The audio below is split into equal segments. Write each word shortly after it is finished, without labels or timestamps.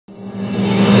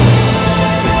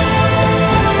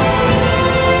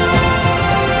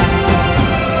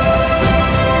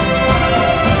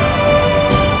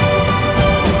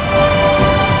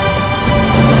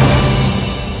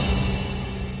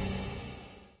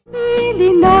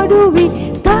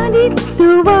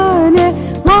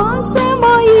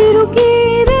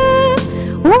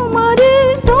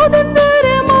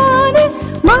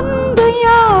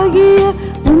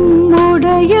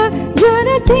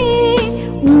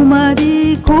உமது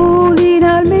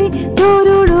கோலினால் மே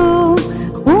தொருளோம்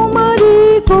உமது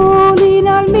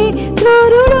கோலினால் மே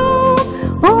தொருளோம்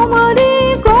உமது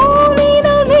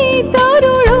கோலினால் மே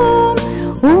தருளோம்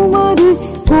உமது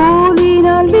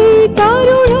கோலினால் மே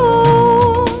தருளோம்.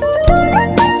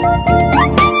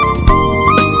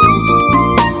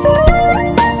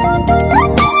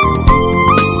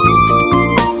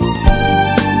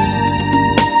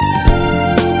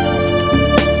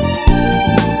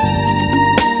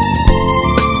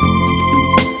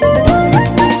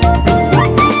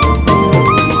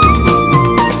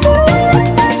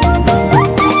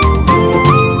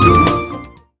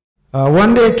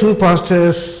 One day two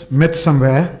pastors met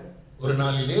somewhere, ஒரு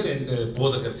நாளிலே ரெண்டு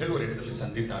போதகர்கள் ஒரு இடத்தில்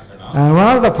சந்தித்தார்களாம். and one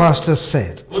of the pastors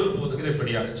said, ஒரு போதகர்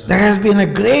இப்படியாக சொன்னார், there has been a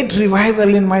great revival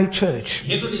in my church.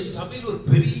 என்னுடைய சபையில் ஒரு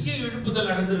பெரிய எழுப்புதல்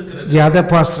நடந்திருக்கிறது. The other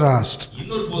pastor asked,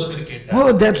 இன்னொரு போதகர் கேட்டார், oh,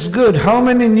 that's good. How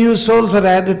many new souls are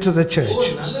added to the O church?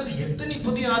 நல்லது, எத்தனை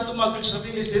புதிய ஆத்துமாக்கள்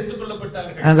சபையிலே சேர்த்துக்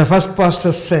கொள்ளப்பட்டார்கள். And the first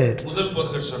pastor said, முதல்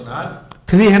போதகர் சொன்னார்,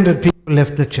 300 people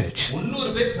left the church. 300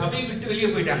 பேர் சபையை விட்டு வெளியே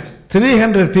போயிட்டாங்க.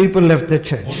 300 people left the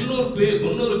church.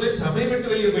 300 பேர் சபையை விட்டு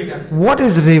வெளியே போயிட்டாங்க. What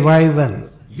is revival?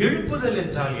 எழுப்புதல்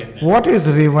என்றால் என்ன? What is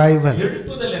revival?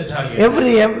 எழுப்புதல் என்றால் என்ன?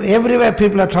 Everywhere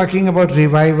people are talking about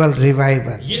revival.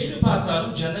 எங்கு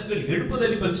பார்த்தாலும் ஜனங்கள்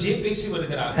எழுப்புதலை பற்றி பேசி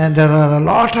வருகிறார்கள். And there are a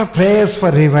lot of prayers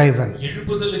for revival.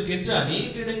 எழுப்புதலுக்கென்று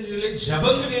அநேக இடங்களிலே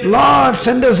ஜெபங்கள். Lord,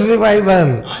 send us revival.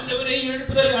 ஆண்டவரே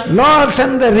எழுப்புதலை அனுப்பும். Lord,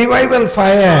 send the revival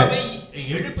fire.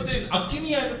 எழுப்புதலின்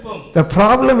அக்கினி அனுப்பும். The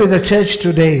problem with the church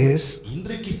today is,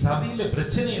 இன்றைக்கு சபையில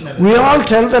பிரச்சனை என்ன? we all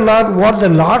tell the Lord what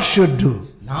the Lord should do.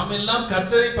 நாம் எல்லாம்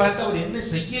கர்த்தரை பார்த்து அவர் என்ன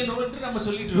செய்யணும் என்று நாம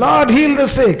சொல்லிட்டு இருக்கோம். Lord, heal the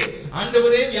sick.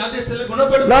 ஆண்டவரே வியாதியஸ்தரை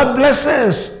குணப்படுத்து. Lord, bless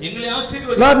us. எங்களை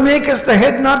ஆசீர்வதி. Lord, make us the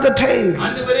head, not the tail.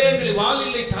 ஆண்டவரே எங்களை வால்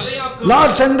இல்லை தலையாக்கு.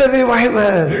 Lord, send the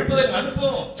revival. எழுப்புதல்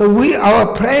அனுப்பும். So our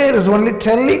prayer is only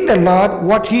telling the Lord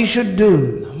what he should do.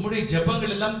 நம்முடைய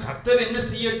ஜெபங்கள் எல்லாம் கர்த்தர் என்ன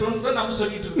செய்யட்டும்னு தான் நாம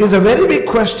சொல்லிட்டு இருக்கோம். It's a very big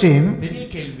question. பெரிய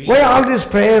கேள்வி. Why all these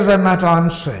prayers are not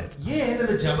answered? ஏன்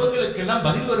இந்த ஜெபங்களுக்கெல்லாம்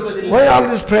பதில் வருவதில்லை? Why all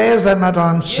these prayers are not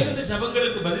answered? ஏன் இந்த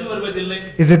ஜெபங்களுக்கு பதில் வருவதில்லை?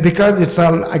 Is it because it's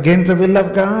all against the will of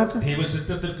God? தேவ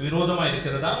சித்தத்திற்கு விரோதமா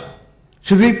இருக்கிறதா?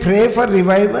 Should we pray for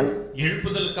revival?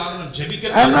 எழுப்புதலுக்காக நாம்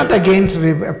ஜெபிக்க. I am not against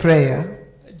prayer.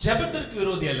 ஜெபத்திற்கு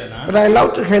விரோதி அல்ல நான். But I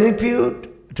love to help you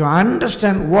to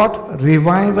understand what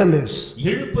revival is.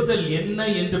 எழுப்புதல் என்ன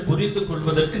என்று புரிந்து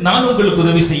கொள்வதற்கு நான் உங்களுக்கு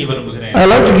உதவி செய்ய விரும்புகிறேன். I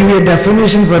love to give you a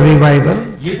definition for revival.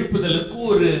 எழுப்புதலுக்கு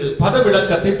ஒரு பத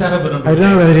விளக்கத்தை தர விரும்புகிறேன். I don't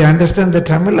know whether you understand the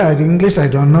Tamil or English, I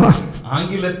don't know.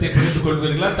 ஆங்கிலத்தை புரிந்து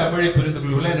கொள்வீர்களா தமிழை புரிந்து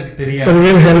கொள்வீர்களா எனக்கு தெரியாது. But we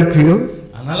will help you.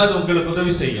 அதனால அது உங்களுக்கு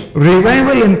உதவி செய்யும்.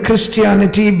 Revival in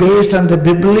Christianity based on the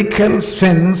biblical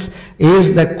sense is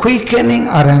the quickening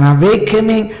or an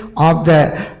awakening of the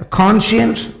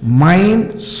conscience, mind,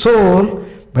 soul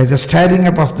by the stirring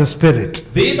up of the spirit.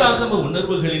 வேதாகம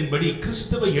உணர்வுகளின்படி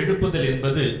கிறிஸ்தவ எழுப்புதல்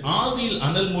என்பது ஆவியில்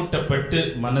அனல் மூட்டப்பட்டு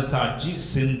மனசாட்சி,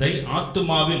 சிந்தை,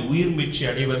 ஆத்துமாவில் உயிர் மீட்சி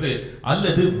அடைவது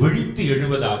அல்லது விழித்து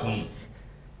எழுவதாகும்.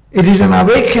 It is an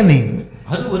awakening.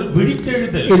 அது ஒரு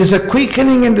விழித்தெழுதல். It is a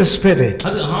quickening in the spirit.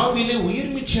 அது ஆவியிலே உயிர்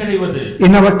மீட்சி அடைவது.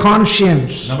 In our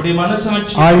conscience. நம்முடைய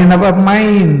மனசாட்சி. Or in our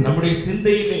mind. நம்முடைய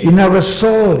சிந்தையிலே. In our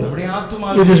soul. நம்முடைய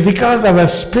ஆத்துமாவிலே. It is because our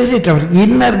spirit, our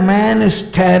inner man is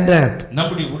stirred up.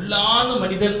 நம்முடைய உள்ளான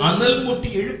மனிதன் அனல் மூட்டி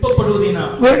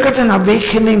எழுப்பப்படுவதினால். We have got an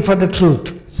awakening for the truth.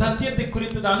 சத்தியத்தை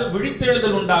குறித்ததான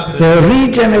விழித்தெழுதல் உண்டாகிறது. The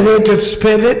regenerated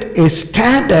spirit is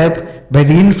stirred up by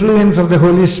the influence of the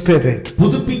Holy Spirit.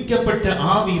 புதுப்பிக்கப்பட்ட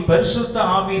ஆவி பரிசுத்த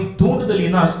ஆவியின்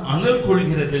தூண்டுதலினால் அனல்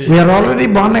கொள்கிறது. We are already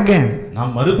born again.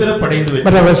 நாம் மறுபிறப்படைந்து விட்டோம்.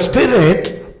 But our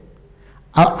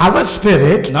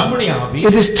spirit, நம்முடைய ஆவி,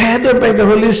 it is stirred up by the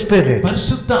Holy Spirit.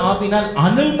 பரிசுத்த ஆவியினால்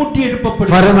அனல் மூட்டி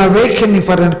எழுப்பப்படுகிறது. For an awakening,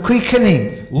 for a quickening.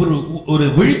 ஒரு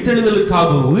விழித்தெழுதலுக்காக,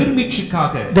 ஒரு உயிர்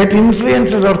மீட்சிக்காக. That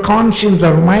influences our conscience,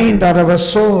 our mind, or our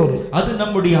soul. அது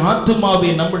நம்முடைய ஆத்துமாவை,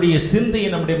 நம்முடைய சிந்தையை,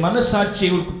 நம்முடைய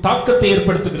மனசாட்சியை தாக்கத்தை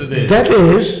ஏற்படுத்துகிறது. That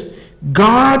is,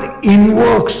 God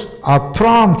invokes or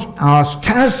prompts or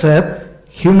stirs up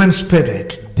human spirit.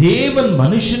 தேவன்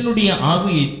மனுஷனுடைய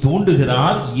ஆவியை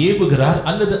தூண்டுகிறார், ஏவுகிறார்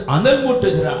அல்லது அனல்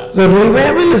மூட்டுகிறார். The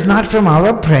revival is not from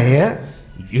our prayer.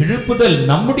 எழுப்புதல்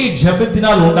நம்முடைய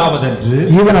ஜெபத்தினால் உண்டாவதென்று.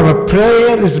 Even our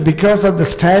prayer is because of the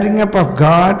stirring up of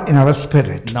God in our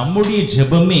spirit. நம்முடைய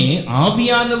ஜெபமே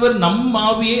ஆவியானவர் நம்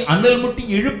ஆவியை அனல் மூட்டி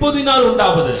எழுப்புவதினால்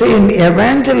உண்டாவது. See, in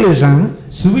evangelism,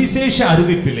 சுவிசேஷ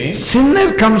அறிவிப்பிலே sinner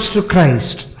comes to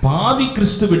Christ. பாவி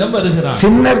கிறிஸ்துவிடம் வருகிறார்.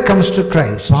 Sinner comes to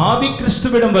Christ. பாவி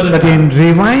கிறிஸ்துவிடம் வருகிறார். But in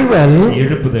revival,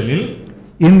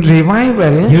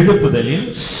 எழுப்புதலில்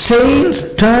saints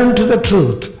turn to the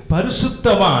truth.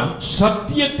 பரிசுத்தவான்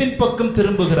சத்தியத்தின் பக்கம்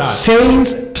திரும்புகிறார்.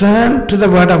 Saints turn to the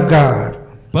word of God.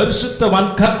 பரிசுத்தவான்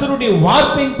கர்த்தருடைய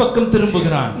வார்த்தையின் பக்கம்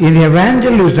திரும்புகிறான். In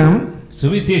evangelism,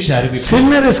 சுவிசேஷ அறிவிப்பு,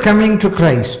 sinner is coming to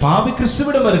Christ. பாவி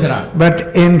கிறிஸ்துவிடம் வருகிறான். But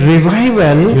in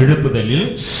revival, எழுப்புதலில்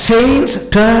saints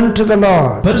turn to the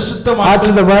Lord, or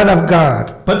to the word of God.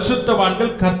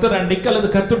 பரிசுத்தவான்கள் கர்த்தர் அண்டைக்கு அல்லது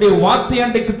கர்த்தருடைய வார்த்தை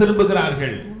அண்டைக்கு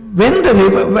திரும்புகிறார்கள்.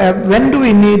 When do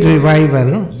we need revival?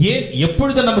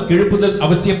 எப்பொழுது நமக்கு எழுப்புதல்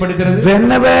அவசியப்படுகிறது?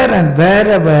 Whenever and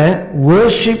wherever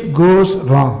worship goes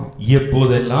wrong.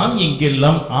 எப்போதெல்லாம்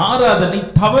எங்கெல்லாம் ஆராதனை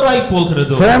தவறாய்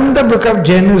போகிறதோ. From the book of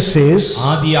Genesis,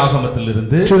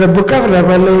 ஆதியாகமத்திலிருந்து to the book of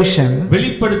Revelation,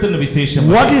 வெளிப்படுத்தின விசேஷம்,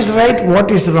 what is right,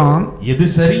 what is wrong, எது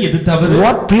சரி எது தவறு,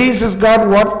 what pleases God,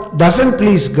 what doesn't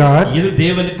please God, எது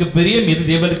தேவனுக்கு பிரியம் எது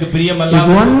தேவனுக்கு பிரியமல்ல,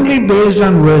 is only based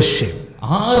on worship.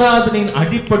 ஆராதனையின்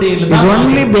அடிப்படையில் is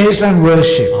only based on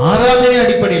worship. ஆராதனை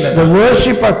அடிப்படையில் the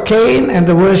worship of Cain and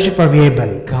the worship of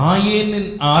Abel. காயேனின்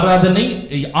ஆராதனை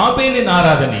ஆபேலின்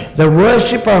ஆராதனை. the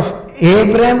worship of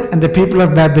Abraham and the people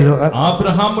of Babylon.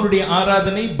 ஆபிரகாமுடைய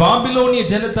ஆராதனை பாபிலோனிய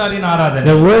ஜனத்தாரின் ஆராதனை.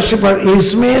 the worship of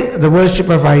Ismail, the worship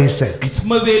of Isaac.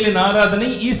 இஸ்மவேலின் ஆராதனை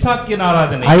ஈசாக்கின்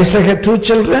ஆராதனை. Isaac had 2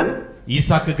 children.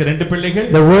 ஈசாக்குக்கு 2 பிள்ளைகள்.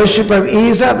 the worship of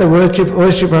Esau, the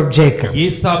worship of Jacob.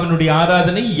 ஏசாவினுடைய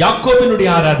ஆராதனை யாக்கோபினுடைய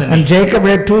ஆராதனை. and Jacob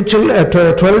had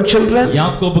 12 children.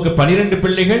 யாக்கோபுக்கு 12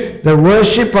 பிள்ளைகள். the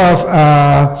worship of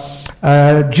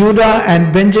Judah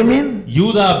and Benjamin.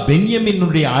 யூதா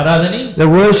பென்யமீனுடைய ஆராதனை. the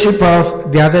worship of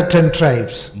the other 10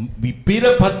 tribes. பிற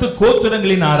 10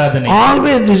 கோத்திரங்களின் ஆராதனை.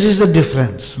 always this is the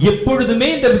difference. எப்பொழுதுமே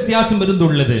இந்த வித்தியாசம்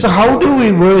இருந்துள்ளது. so how do we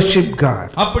worship God?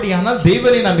 அப்படியானால்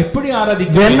தேவனை நாம் எப்படி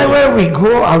ஆராதிக்கிறோம்? whenever we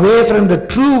go away from the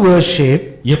true worship,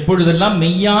 எப்பொழுதெல்லாம்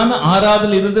மெய்யான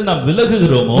ஆராதனையிலிருந்து நாம்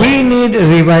விலகுகிறோமோ, we need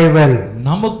revival.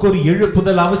 நமக்கு ஒரு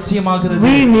எழுப்புதல் அவசியமாகிறது.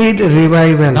 we need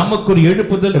revival. நமக்கு ஒரு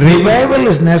எழுப்புதல். revival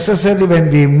is necessary when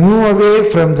we move away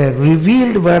from the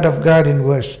revealed word of God in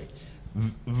worship.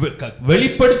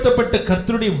 வெளிப்படுத்தப்பட்ட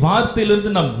கர்த்தருடைய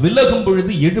வார்த்தையிலிருந்து நாம் விலகும்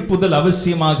பொழுது எழுப்புதல்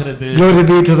அவசியமாகிறது. glory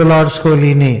be to the Lord's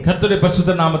holy name. கர்த்தருடைய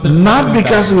பரிசுத்த நாமத்துக்கு not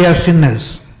because we are sinners,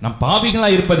 நாம்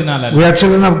பாவிகளாய் இருப்பதினால அல்ல, we are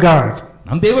children of God,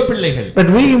 நாம் தேவ பிள்ளைகள். but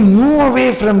we move away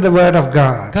from the word of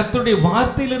God. கர்த்தருடைய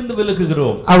வார்த்தையிலிருந்து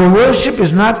விலகுகிறோம். our worship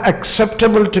is not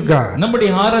acceptable to God. நம்முடைய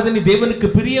ஆராதனை தேவனுக்கு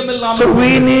பிரியமில்லாமல், so we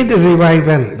need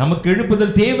revival. நமக்கு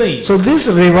எழுப்புதல் தேவை. so this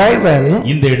revival,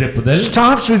 இந்த எழுப்புதல்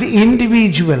starts with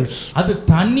individuals. அது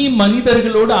தனி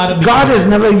மனிதர்களோடு ஆரம்பிக்கும். God has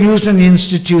never used an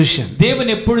institution.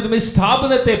 தேவன் எப்பொழுதுமே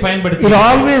ஸ்தாபனத்தை பயன்படுத்தி, it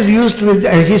always used with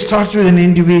he starts with an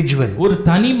individual. ஒரு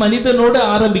தனி மனிதனோடு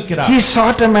ஆரம்பிக்கிறார். he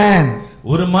sought a man.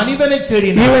 ஒரு மனிதனை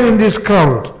தேடினார். even in this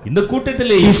crowd, இந்த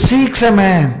கூட்டத்திலே he seeks a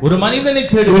man. ஒரு மனிதனை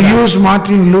he தேடுகிறார். used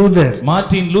Martin Luther.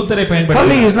 Martin லூதரை Only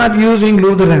பயன்படுத்தினார். he is not using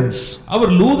Lutherans.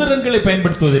 அவர் லூதரன்களை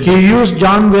பயன்படுத்துவதில்லை. he used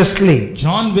John Wesley.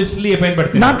 John வெஸ்லியை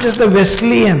பயன்படுத்தினார். not just the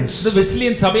Wesleyans. இந்த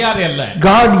வெஸ்லியன் சபையாரே அல்ல.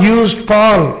 God used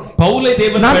Paul. பவுலை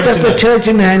தேவன் not just the church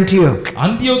in Antioch.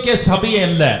 அந்தியோக்கிய சபையே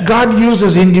அல்ல. God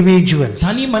uses individuals.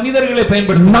 தனி மனிதர்களை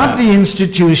பயன்படுத்தினார். not the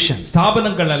institution.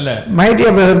 ஸ்தாபனங்கள் அல்ல. my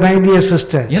dear brother, my dear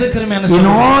sister, in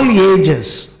all ages,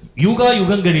 Yuga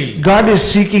யுகங்களில் God is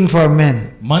seeking for men.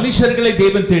 மனுஷர்களை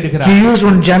தேவன் தேடுகிறார். he used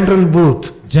one General Booth.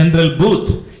 General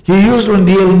booth. he used one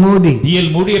D.L. Moody. D.L.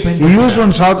 Moody he used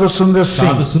one Sadhu Sundar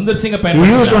Singh. சாது சுந்தர் சிங்கை he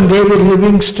பயன்படுத்தினார். used one David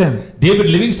Livingston.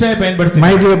 David லிவிங்ஸ்டனை பயன்படுத்தினார்.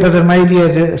 my dear brother, my dear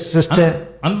sister,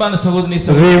 அன்பான சகோதரி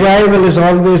சகோதரி, revival is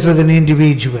always with an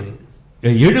individual.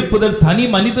 எழுப்புதல் தனி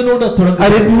மனிதனோடு தொடங்கும்.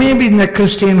 or it may be in a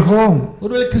Christian home.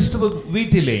 ஒருவேளை கிறிஸ்தவ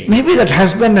வீட்டிலே, maybe that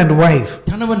husband and wife,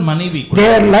 கணவன் மனைவி,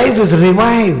 their life is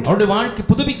revived. அவருடைய வாழ்க்கை both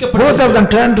புதுப்பிக்கப்பட்டது. of them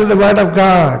turn to the word of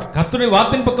God. கர்த்தருடைய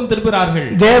வார்த்தையின் பக்கம் திரும்புகிறார்கள்.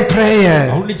 their prayer,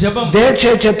 அவருடைய ஜெபம், their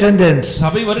church attendance,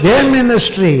 சபை வருகை, their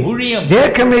ministry, ஊழியம், their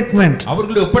commitment,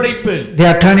 அவர்களுடைய ஒப்படைப்பு, they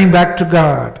are turning back to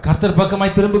God. கர்த்தர்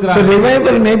பக்கமாய் so திரும்புகிறார்கள்.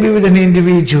 revival may be with an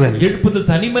individual, எழுப்புதல்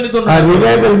தனி or மனிதனோடு,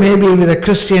 revival may be with a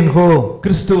Christian home,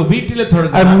 கிறிஸ்தவ வீட்டிலே or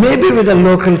தொடங்கும். maybe with a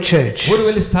local church,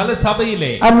 ஒருவேளை ஸ்தல சபையிலே,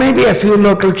 or maybe a few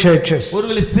local churches.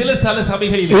 ஒருவேளை சில ஸ்தல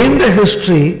சபைகளிலே. in the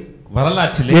history,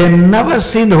 வரலாற்றிலே we have never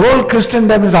seen the whole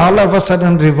Christendom is all of a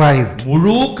sudden revived.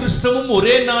 முழு கிறிஸ்தவம்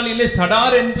ஒரே நாளிலே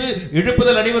சடார் என்று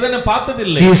எழுப்புதல் அடைவதை நான்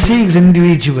பார்த்ததில்லை. he seeks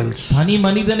individuals. தனி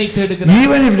மனிதனை தேடுகிறார்.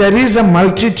 even if there is a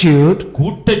multitude,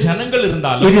 கூட்ட ஜனங்கள்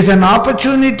இருந்தாலும் it is an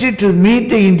opportunity to meet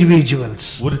the individuals.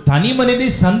 ஒரு தனி மனிதை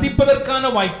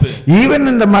சந்திப்பதற்கான வாய்ப்பு. even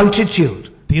in the multitude,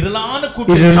 திரளான it is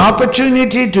கூட்டம் an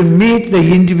opportunity to meet the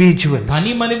individuals.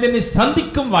 தனி மனிதனை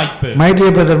சந்திக்கும் வாய்ப்பு. my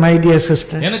dear brother, my dear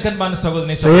sister, எனக்கு அன்பான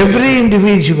சகோதரனே so every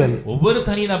individual, ஒவ்வொரு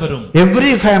தனிநபரும்,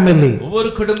 every family,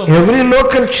 ஒவ்வொரு குடும்பமும், every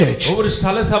local church ஒவ்வொரு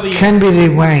ஸ்தல சபையும் can be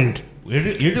revived.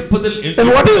 எழுப்புதல். And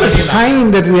what is the sign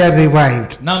that we are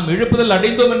revived? நாம் எழுப்புதல்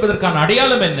அடைந்தோம் என்பதற்கான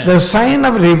அடையாளம் என்ன? the sign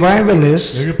of revival is,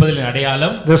 எழுப்புதலின்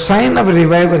அடையாளம், the sign of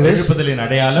revival is, எழுப்புதலின்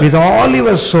அடையாளம், with all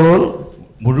your soul,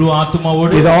 முழு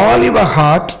ஆத்துமாவோடு, with all your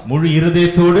heart, முழு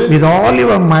இருதயத்தோடு, with all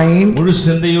your mind, முழு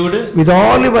சிந்தையோடு, with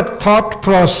all your thought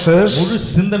process, முழு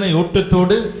சிந்தனை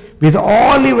ஓட்டத்தோடு, with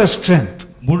all your strength.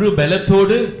 முழு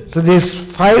பலத்தோடு. So these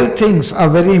 5 things are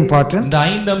very important. இந்த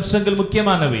 5 அம்சங்கள்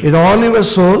முக்கியமானவை. With all your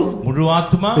soul, முழு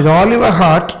ஆத்துமா, with all your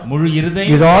heart, முழு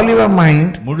இருதயம், with all your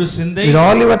mind, முழு சிந்தை, with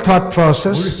all your thought முழு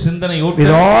process, சிந்தனை with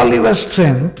ஓட்டம், all your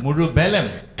strength. முழு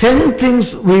பலம். 10 things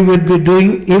we will be doing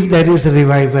if there is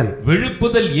revival.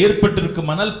 விழுப்புதல்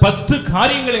ஏற்பட்டிருக்குமானால் 10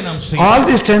 காரியங்களை நாம் செய்யலாம். All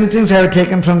these 10 things I have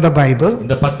taken from the Bible.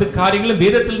 இந்த 10 காரியங்களும்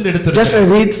வேதத்திலிருந்து Just எடுத்திருக்கிறேன்.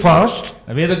 I read fast.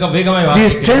 வேகமாய்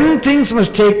These வாசிக்கிறேன். 10 things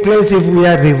must take place if we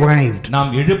are revived.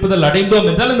 நாம் எழுப்புதல் அடைந்தோம்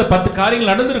என்றால் இந்த 10 காரியங்கள்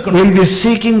We நடந்திருக்கணும். will be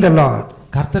seeking the Lord.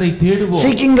 கர்த்தரை தேடுவோம்.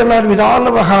 Seeking the Lord with all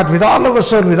our heart, with all our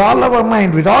soul, with all our mind,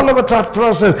 with all our thought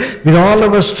process, with all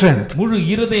our strength. முழு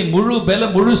இருதயம், முழு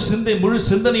பலம், முழு சிந்தை, முழு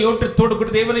சிந்தனை ஓட்டத்தோடு கூட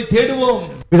தேவனை தேடுவோம்.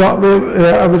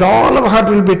 With all our heart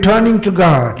we will be turning to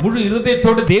God. முழு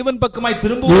இருதயத்தோடு தேவன் பக்கமாய் We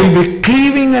திரும்புவோம். will be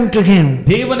cleaving unto Him.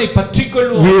 தேவனை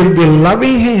பற்றிக்கொள்வோம். We will be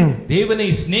loving Him. தேவனை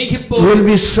We சிநேகிப்போம். will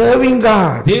be serving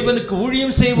God. தேவனுக்கு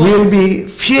ஊழியம் We செய்வோம். will be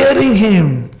fearing Him.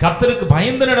 கர்த்தருக்கு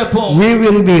பயந்து நடப்போம். We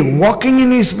will be walking in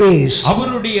His ways.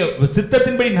 அவருடைய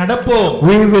சித்தத்தின்படி நடப்போம்.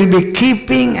 We will be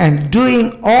keeping and doing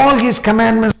all His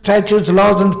commandments, statutes,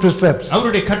 laws and precepts.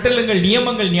 அவருடைய கட்டளைகள்,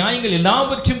 நியமங்கள், நியாயங்கள்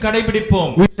எல்லாவற்றையும்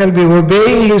கடைபிடிப்போம். We shall be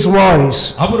obeying His voice.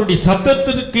 அவருடைய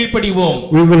சத்தத்திற்கு கீழ்ப்படிவோம்.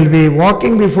 We will be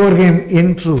walking before Him in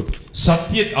truth.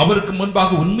 அவருக்கு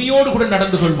முன்பாக உண்மையோடு கூட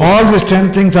நடந்து கொள்வோம். All these 10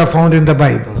 things are found in the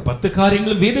Bible. 10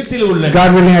 காரியங்கள் வேதத்தில் உள்ளன. God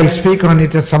willing, I will speak on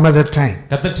it at some other time.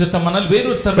 கர்த்தர் சித்தமானால்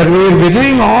வேறொரு But தருணம். we will be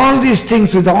doing all these things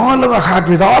with all our heart,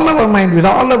 with all our mind, with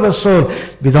all our soul,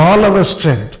 with all our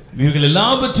strength. இவர்கள்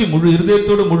எல்லாவற்றையும் முழு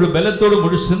இருதயத்தோடு, முழு பலத்தோடு,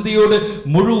 முழு சிந்தையோடு,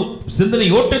 முழு சிந்தனை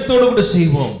ஓட்டத்தோடு கூட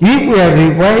செய்வோம். If we are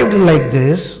revived like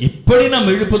this, இப்படி நாம்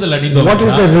எழுப்புதல் அடைந்தோம். what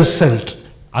is the result?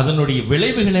 அதனுடைய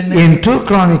விளைவுகள் என்ன? In 2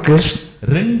 Chronicles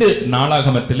 2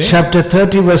 நாளாகமத்திலே chapter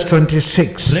 30 verse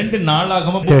 26. 2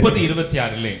 நாளாகமம்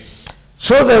 30:26.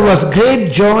 So there was great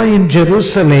joy in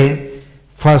Jerusalem,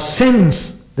 for since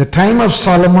the time of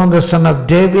Solomon the son of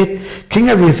David, king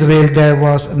of Israel, there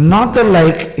was not the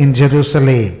like in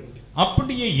Jerusalem.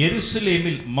 அப்படியே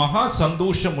எருசலேமில் மகா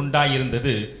சந்தோஷம்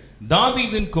உண்டாயிருந்தது.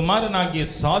 தாவீதின் குமாரனாகிய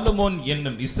Solomon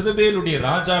என்னும் இஸ்ரவேலுடைய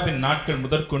ராஜாவின் நாட்கள்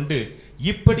முதற்கொண்டு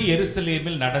இப்படி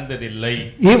எருசலேமில் நடந்ததில்லை.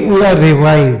 If we are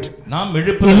revived நாம்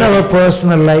in our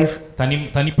personal life,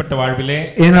 தனிப்பட்ட வாழ்விலே,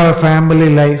 in our family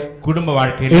life, குடும்ப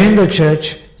வாழ்க்கையிலே, in the church,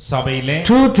 சபையிலே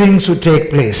 2 things will take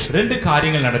place. 2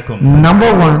 காரியங்கள் நடக்கும்.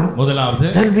 Number 1,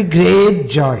 முதலாவது, there will be great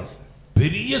joy.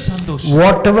 பெரிய சந்தோஷம்.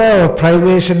 Whatever our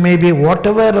privation may be,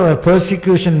 whatever our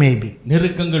persecution may be,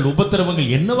 நெருக்கங்கள், உபத்திரவங்கள்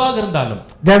என்னவாக இருந்தாலும்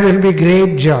there will be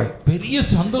great joy. பெரிய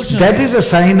சந்தோஷம். That is a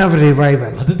sign of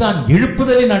revival. அதுதான்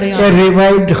எழுப்புதலின் A அடையாளம்.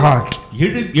 revived heart.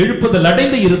 எழுப்புதல்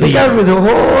அடைந்த இருதயம். Because with the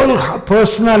whole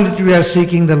personality we are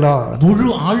seeking the Lord. முழு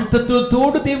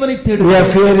ஆழ்த்தத்தோடு தேவனை We are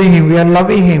தேடுகிறோம். fearing Him, we are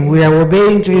loving Him, we are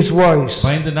obeying to His voice.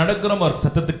 பயந்து நடக்கிறோம், அவர்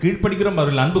சத்தத்துக்கு கீழ்ப்படிகிறோம்,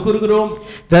 அவர்கள் அன்பு கூறுகிறோம்.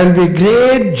 There will be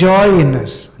great joy in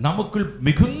us. நமக்குள்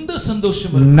மிகுந்த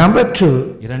சந்தோஷம் இருக்கும். Number 2,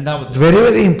 இரண்டாவது, very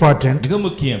very important, மிக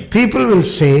முக்கியம், people will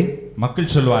say, மக்கள்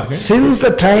சொல்வார்கள், since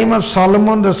the time of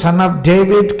Solomon the son of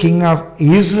David king of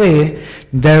Israel,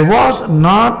 there was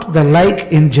not the like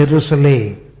in Jerusalem.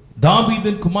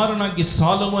 தாவீதின் குமாரனாகிய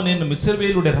சாலமோன் என்னும்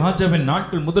இஸ்ரவேலுடைய ராஜாவின்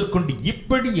நாட்கள் முதற்கொண்டு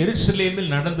இப்படி எருசலேமில்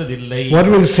நடந்ததில்லை. What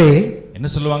will say? என்ன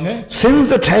சொல்லுவாங்க? Since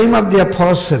the time of the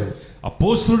apostle,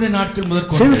 அப்போஸ்தலருடைய நாட்கள்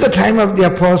முதற்கொண்டு, since the time of the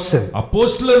apostle,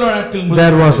 அப்போஸ்தலருடைய நாட்கள்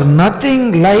there was முதற்கொண்டு nothing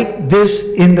like this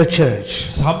in the church.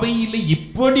 சபையிலே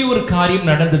இப்படி ஒரு காரியம்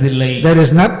நடந்ததில்லை. There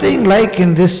is nothing like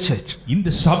in this church.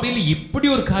 இந்த சபையிலே இப்படி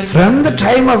ஒரு காரியம் From the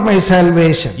time of my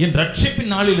salvation, என்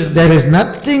ரட்சிப்பின் நாளிலிருந்து there is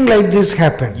nothing like this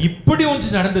happened. இப்படி ஒன்று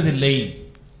நடந்ததில்லை.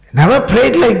 Never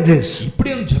prayed like this. இப்படி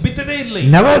நான் ஜெபித்ததே இல்லை.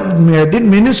 Never did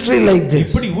ministry like this.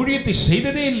 இப்படி ஊழியத்தை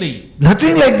செய்ததே இல்லை.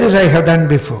 Nothing like this I have done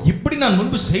before. இப்படி நான்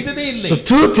முன்பு செய்ததே இல்லை. So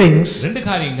 2 things. 2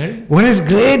 காரியங்கள். One is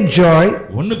great joy.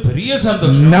 ஒன்னு பெரிய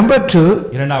சந்தோஷம். Number 2,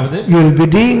 இரண்டாவது, you will be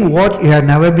doing what you have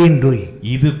never been doing.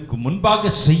 இதுக்கு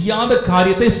முன்பாக செய்யாத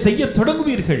காரியத்தை செய்ய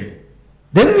தொடங்குவீர்கள்.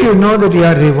 Then you know that you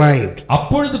are revived.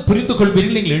 அப்பொழுது புரிந்து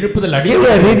கொள்வீர்கள் நீங்கள் எழுப்புதல் Here we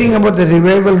are அடைந்தீர்கள். reading about the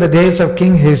revival, the days of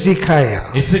King Hezekiah.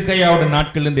 எசேக்கியாவுடைய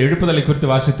நாட்களில் இந்த எழுப்புதலை குறித்து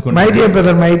வாசித்துக் My dear கொண்டோம்.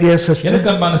 brother, my dear sister. எனக்கு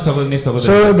அன்பான சகோதரனே சகோதரி,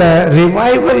 So the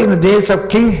revival in the days of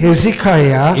King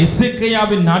Hezekiah,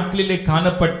 எசேக்கியாவின் நாட்களிலே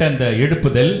காணப்பட்ட அந்த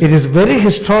எழுப்புதல் it is very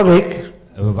historic.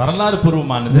 வரலாறு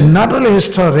பூர்வமானது. Not only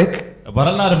historic,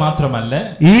 வரலாறு மாத்திரமல்ல,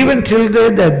 even till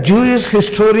the Jewish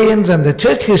historians and the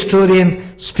church historians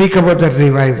speak about that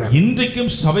revival. இன்றைக்கும்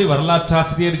சபை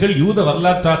வரலாற்றாசிரியர்கள், யூத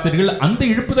வரலாற்றாசிரியர்கள் அந்த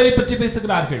எழுப்புதலை பற்றி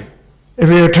பேசுகிறார்கள். If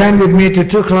you turn with me to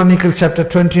 2 Chronicles chapter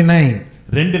 29.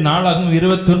 2 நாளாகும்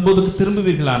 29க்கு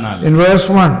திரும்புவீர்களானால். In verse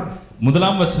 1.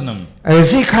 முதலாம் வசனம்.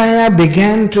 Hezekiah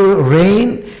began to reign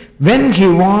when he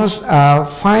was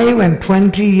 5 and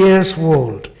 20 years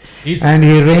old. And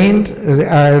he reigned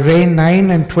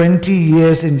 9 and 20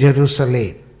 years in Jerusalem.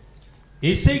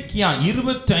 எசேக்கியா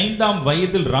 25ஆம்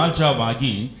வயதில்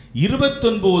ராஜாவாகி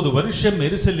 29 வருஷம்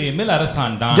எருசலேமில்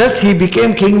அரசாண்டான். Just he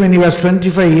became king when he was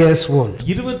 25 years old.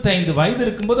 25 வயது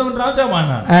இருக்கும்போது அவன்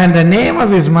ராஜாவானான். And the name of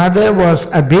his mother was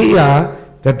Abiah,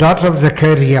 the daughter of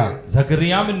Zechariah.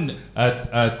 ஜக்கரியாவின்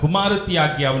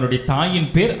குமாரத்தியாகிய அவனுடைய தாயின்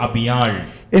பேர் அபியாள்.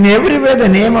 In everywhere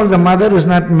the name of the mother is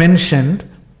not mentioned.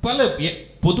 பல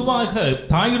பொதுவாக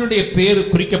தாயினுடைய பேர்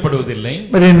குறிக்கப்படுவதில்லை.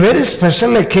 But in very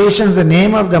special occasions the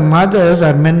name of the mothers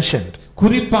are mentioned.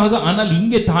 குறிப்பாக ஆனால்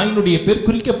இங்கே தாயினுடைய பேர்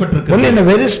குறிக்கப்பட்டிருக்கிறது. Only in a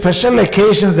very special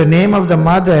occasions the name of the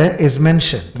mother is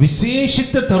mentioned.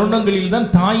 விசேஷித்த தருணங்களில் தான்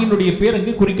தாயினுடைய பேர்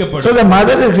அங்கே குறிக்கப்படும். So the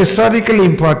mother is historically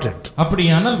important.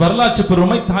 அப்படியானால்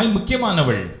வரலாற்றுப்பூர்வமாய் தாய்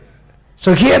முக்கியமானவள். So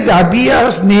here the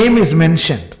Abiah's name is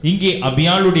mentioned. இங்கே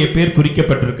அபியாளுடைய பேர்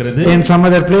குறிக்கப்பட்டிருக்கிறது. In some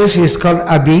other place he is called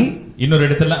Abi. இன்னொரு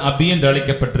இடத்துல அபி என்று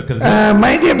அழைக்கப்பட்டிருக்கிறது.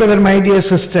 My dear brother, my dear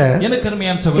sister, எனக்கு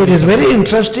அருமையான சகோதரி, it is very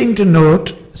interesting to note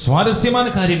சுவாரஸ்யமான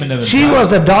காரியம் என்னவென்றால் she was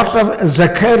the daughter of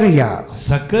Zechariah.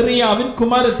 சக்கரியாவின்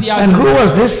குமாரத்தியாக. And who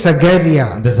was this Zechariah?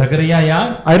 இந்த சக்கரியா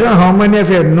யார்? I don't know how many of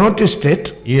you have noticed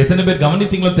it. எத்தனை பேர்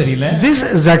கவனித்தீங்களோ தெரியல. This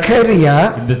Zechariah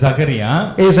இந்த Zakariya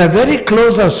is a very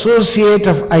close associate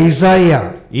of Isaiah.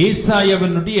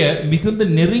 ஏசாயாவினுடைய மிகுந்த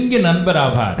நெருங்கிய நண்பர்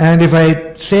ஆவார். And if I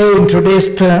say in today's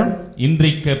term,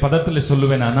 இன்றைக்கு பதத்தில்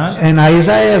சொல்லுவேனானால் in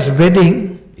Isaiah's wedding,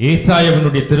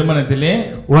 ஏசாயாவினுடைய திருமணத்திலே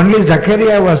only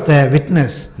Zechariah was the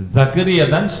witness. Zakariya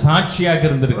தான் சாட்சியாக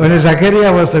இருந்திருக்கிறார். Only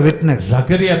Zechariah was the witness.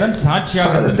 Zakariya தான்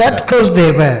சாட்சியாக இருந்திருக்கிறார். That close they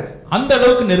were. அந்த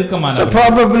அளவுக்கு நெருக்கமானவர். So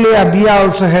probably Abiah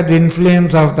also had the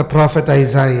influence of the prophet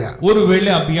Isaiah.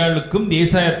 ஒருவேளை அபியாளுக்கும்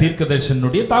ஏசாயா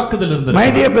தீர்க்கதரிசனுடைய தாக்குதல் இருந்தது. My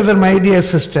dear brother, my dear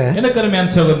sister, எனக்கு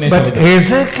அருமையான சகோதரனே, but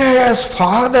Hezekiah's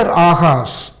father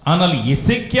Ahaz, ஆனால்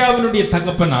எசேக்கியாவினுடைய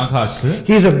தகப்பன் Ahaz,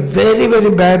 he is a very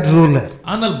very bad ruler.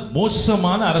 ஆனால்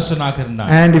மோசமான அரசனாக இருந்தான்.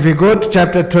 And if you go to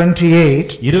chapter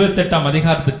 28, 28ஆம்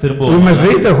அதிகாரத்துக்கு திரும்புவோம். we must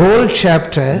read the whole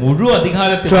chapter முழு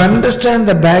அதிகாரத்தை to understand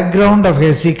the background of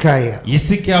Hezekiah.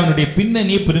 எசேக்கியாவினுடைய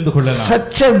பின்னணியை புரிந்து கொள்ளலாம்.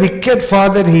 Such a wicked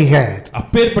father he had.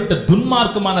 அப்பேற்பட்ட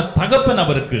துன்மார்க்கமான தகப்பன்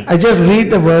அவருக்கு. I just read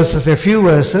the verses, a few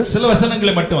verses. சில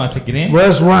வசனங்களை மட்டும் வாசிக்கிறேன்.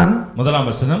 Verse 1. முதலாம்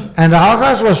வசனம். And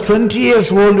Ahaz was 20 years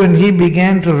old when he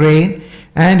began to reign,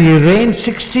 and he reigned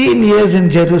 16 years in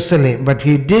Jerusalem, but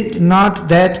he did not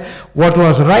that what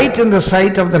was right in the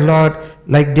sight of the Lord,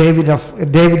 like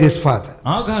David his father.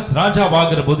 Ahaz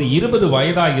ராஜாவாகிற போது 20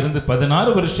 வயதாய் இருந்து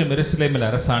 16 வருஷம் எருசலேமில்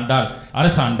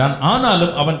அரசாண்டான்.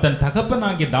 ஆனாலும் அவன் தன்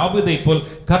தகப்பனாகிய தாவீதை போல்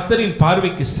கர்த்தரின்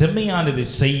பார்வைக்கு செம்மையானதை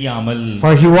செய்யாமல்.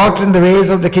 For he walked in the ways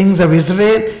of the kings of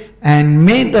Israel and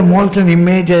made the molten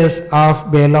images of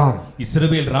Balaam.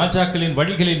 இஸ்ரவேல் ராஜாக்களின்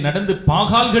வழிகளில் நடந்து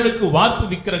பாகால்களுக்கு வார்ப்பு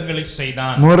விக்கிரகங்களை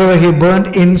செய்தான். Moreover, he burnt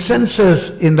incenses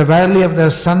in the valley of the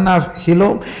son of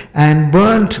Hinnom and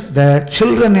burnt the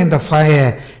children in the fire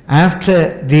after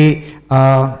the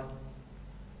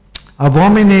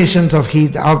abominations of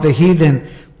the heathen,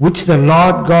 which the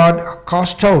Lord God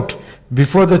cast out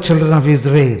before the children of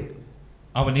Israel.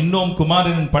 அவன் இன்னும்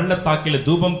குமாரனின் பள்ளத்தாக்கிலே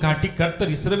தூபம் காட்டி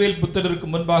கர்த்தர் இஸ்ரவேல் புத்திரருக்கு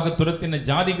முன்பாக துரத்தின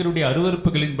ஜாதிகளுடைய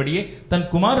அருவருப்புகளின்படியே தன்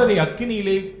குமாரரை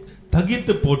அக்கினியிலே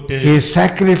தகித்து போட்டு. He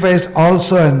sacrificed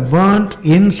also and burnt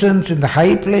incense in the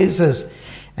high places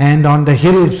and on the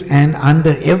hills and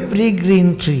under every green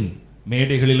tree.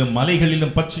 மேடைகளிலும்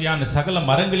மலைகளிலும் பச்சையான சகல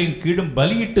மரங்களின் கீழும்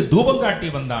பலியிட்டு தூபம்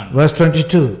காட்டி வந்தான். Verse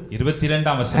 22.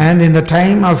 22ஆம் வசனம். And in the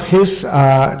time of his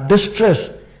distress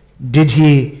did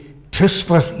he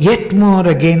trespass yet more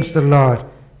against the Lord.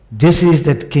 This is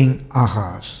that king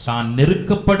Ahaz. தான்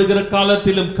நெருக்கப்படுகிற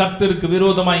காலத்திலும் கர்த்தருக்கு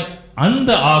விரோதமாய் அந்த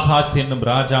ஆகாஸ் என்னும்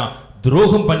ராஜா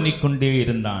துரோகம் பண்ணிக்கொண்டே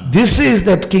இருந்தான். This is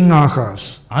that king Ahaz.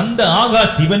 அந்த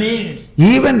ஆகாஸ் இவனே.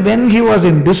 Even when he was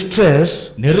in distress,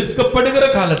 நெருக்கப்படுகிற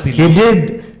காலத்தில்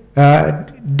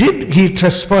did he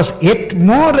trespass yet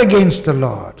more against the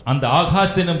Lord. அந்த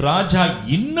ஆகாஸ் என்னும் ராஜா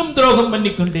இன்னும் துரோகம்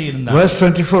பண்ணிக்கொண்டே இருந்தான். Verse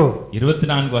 24.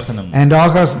 24 வசனம். And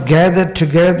Ahaz gathered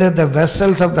together the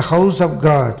vessels of the house of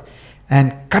God and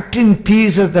cut in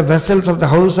pieces the vessels of the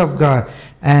house of God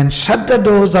and shut the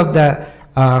doors of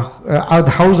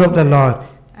the house of the Lord,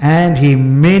 and he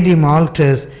made him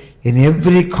altars in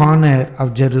every corner of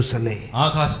Jerusalem.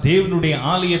 Ahaz தேவனுடைய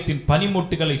ஆலயத்தின்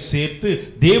பனிமுட்டுகளை சேர்த்து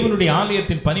தேவனுடைய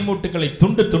ஆலயத்தின் பனிமுட்டுகளை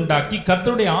துண்டு துண்டாக்கி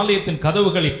கர்த்தருடைய ஆலயத்தின்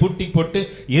கதவுகளை பூட்டி போட்டு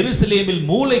எருசலேமில்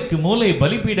மூலைக்கு மூலை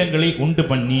பலிபீடங்களை உண்டு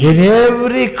பண்ணி. In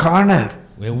every corner.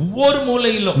 ஒவ்வொரு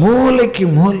மூலையிலும். மூலைக்கு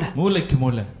மூலை. மூலைக்கு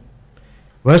மூலை.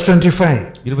 Verse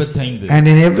 25. 25. And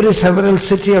in every several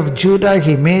city of Judah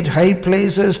he made high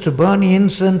places to burn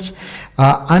incense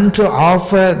unto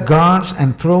offer gods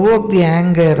and provoke the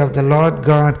anger of the Lord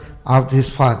God of his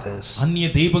fathers. அந்நிய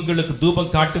தெய்வங்களுக்கு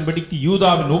தூபம் காட்டும்படிக்கு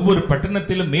யூதாவின் ஒவ்வொரு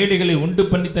பட்டணத்திலும் மேடைகளை உண்டு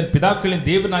பண்ணி தன் பிதாக்களின்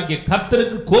தேவனாகிய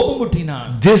கர்த்தருக்கு கோபமூட்டினான்.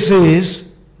 This is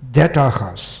that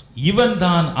Ahaz. இவன்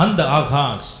தான் அந்த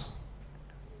ஆகாஸ்.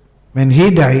 When he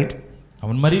died,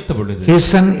 அவன் மரித்த பொழுது his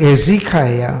son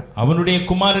Hezekiah, அவனுடைய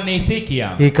குமாரன் எசேக்கியா,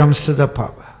 he comes to the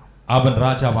power. அவன்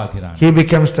ராஜாவாகிறான். He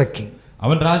becomes the king.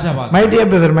 அவன் ராஜாவாகிறான். My dear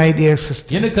brother, my dear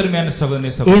sister, எனக்கு அருமையான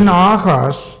சகோதரனே சகோதரி, in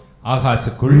Ahaz,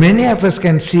 ஆகாசுக்குள் many of us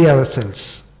can see ourselves.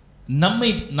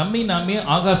 நம்மை நாமே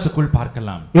ஆகாசுக்குள்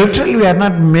பார்க்கலாம். Literally we are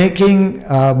not making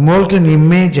molten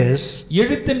images.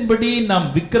 எழுத்தின்படி நாம்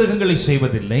விக்கிரகங்களை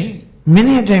செய்வதில்லை.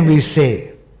 Many a time we say,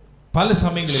 பல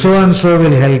சமயங்களில் so and so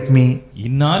will help me.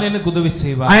 இன்னார் எனக்கு உதவி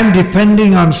செய்வார். I am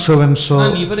depending on so and so.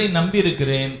 நான் இவரை நம்பி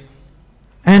இருக்கிறேன்.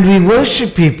 And we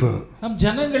worship people. நாம்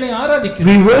ஜனங்களை ஆராதிக்கிறோம்.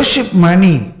 We worship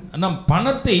money. நாம்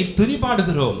பணத்தை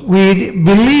துதிபாடுகிறோம். We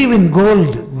believe in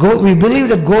gold. We believe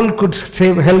that gold could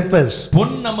help us.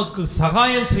 பொன் நமக்கு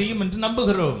சகாயம் செய்யும் என்று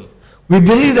நம்புகிறோம். We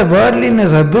believe the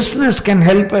worldliness or business can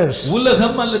help us.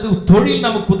 உலகம் அல்லது தொழில்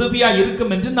நமக்கு உதவியா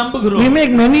இருக்கும் என்று நம்புகிறோம். We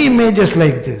make many images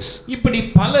like this. இப்படி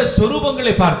பல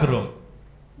சொரூபங்களை பார்க்கிறோம்.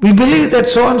 We believe that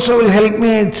so and so will help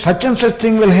me, such and such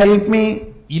thing will help me.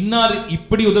 இன்னார்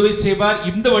இப்படி உதவி செய்வார்,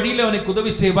 இந்த வழியில அவனுக்கு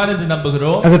உதவி செய்வார் என்று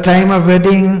நம்புகிறோம். At the time of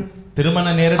wedding, திருமண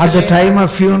நேரத்திலே, at the time of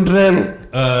funeral,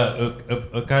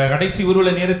 கடைசி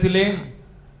ஊர்வல நேரத்திலே,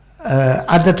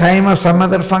 at the time of some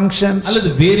other functions, அல்லது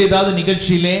வேறு ஏதாவது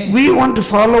நிகழ்ச்சியிலே, we want to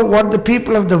follow what the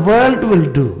people of the world will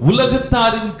do.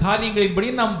 உலகத்தாரின் காரியங்களின்படி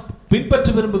நாம் பின்பற்ற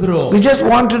விரும்புகிறோம். We just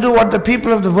want to do what the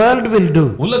people of the world will do.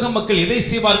 உலக மக்கள் எதை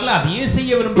செய்வார்களோ அதையே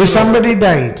செய்ய விரும்புகிறோம். If somebody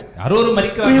died, யாரோ ஒரு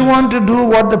மரிக்கிறார், we want to do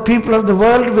what the people of the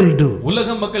world will do.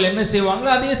 உலக மக்கள் என்ன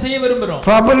செய்வாங்களோ அதையே செய்ய விரும்புகிறோம்.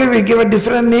 Probably we give a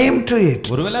different name to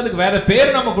it. ஒருவேளை அதுக்கு வேற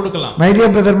பேர் நாம கொடுக்கலாம். My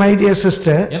dear brother, my dear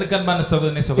sister, எனக்கு அன்பான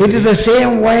சகோதரனே it is சகோதரி, the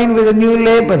same wine with a new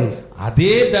label.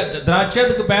 அதே திராட்சை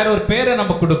அதுக்கு வேற ஒரு பேரை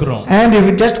நம்ம கொடுக்கிறோம். And if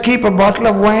you just keep a bottle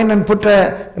of wine and put a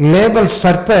label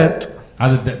Sarpat,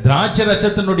 அது திராட்சை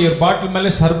ரசத்தினுடைய பாட்டில்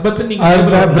மேல சர்பத் நீங்க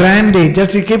or brandy,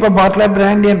 just you keep a bottle of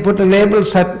brandy and put a label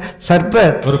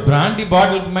Sarpat, ஒரு பிராண்டி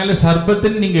பாட்டிலுக்கு மேல சர்பத்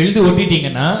நீங்க எழுதி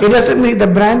ஒட்டிட்டீங்கன்னா, it doesn't mean the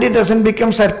brandy doesn't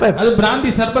become Sarpat. அது brandy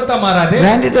சர்பத்தா மாறாது.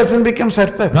 Brandy doesn't become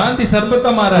Sarpat. Brandy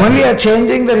சர்பத்தா மாறாது. Only you are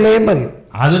changing the label.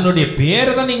 அதனுடைய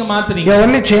பேரை தான் நீங்க மாத்துறீங்க. You are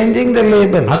only changing the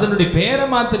label. அதனுடைய பேரை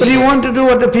But மாத்துறீங்க. you want to do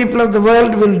what the people of the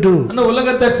world will do. ஆனா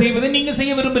உலகத்தார் செய்வதை நீங்க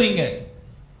செய்ய விரும்புறீங்க.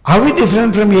 Are we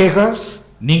different from Ahaz?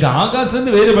 நீங்க ஆகாஷ்ல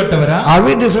இருந்து வேறுபட்டவரா? Are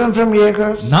we different from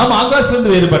Ahaz? நாம் ஆகாஷ்ல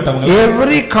இருந்து வேறுபட்டவங்க.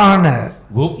 Every corner,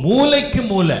 மூலைக்கு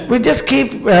மூலை we just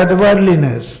keep the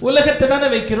worldliness. உலகத்தை தானே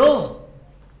வைக்கிறோம்.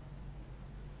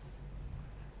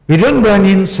 We don't burn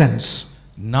incense.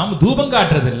 நாம் தூபம்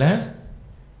காட்டுறது இல்ல.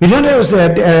 We don't have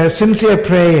a sincere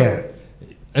prayer.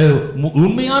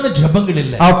 உண்மையான ஜெபங்கள்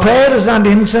இல்ல. Our prayer is not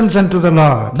incense unto the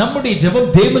Lord. நம்முடைய ஜெபம்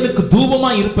தேவனுக்கு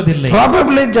தூபமா இருப்பதில்லை.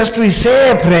 Probably just we say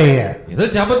a prayer. ஏதோ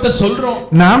ஜெபத்தை சொல்றோம்.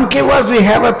 Namke was we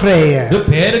have a prayer. இது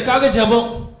பேருக்காக ஜெபம்.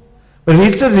 But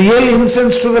it's a real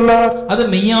incense to the Lord. அது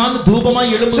மெய்யான தூபமா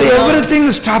எழும்புது. So everything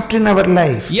is stopped in our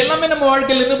life. எல்லாமே நம்ம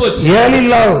வாழ்க்கையில நின்னு போச்சு. Yearly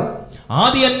love,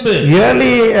 ஆதி அன்பு,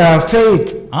 yearly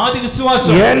faith, ஆதி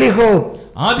விசுவாசம், yearly hope,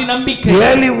 ஆதி நம்பிக்கை,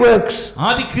 yearly works,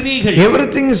 ஆதி கிரியைகள்,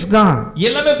 everything is gone.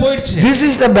 எல்லாமே போயிடுச்சு. This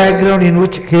is the background in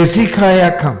which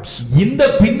Hezekiah comes. இந்த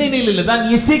பின்னணியில தான்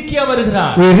எசேக்கியா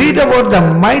வருகிறார். We read about the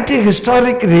mighty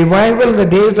historic revival the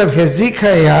days of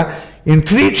Hezekiah in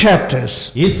 3 chapters.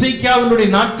 எசேக்கியாவினுடைய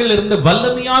நாட்களில் இருந்த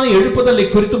வல்லமையான எழுப்புதலை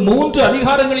குறித்து 3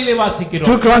 அதிகாரங்களிலே வாசிக்கிறோம்.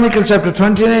 2 Chronicles chapter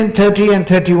 29, 30 and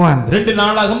 31. 2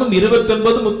 நாளாகமம்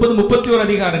 29, 30, 31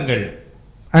 அதிகாரங்கள்.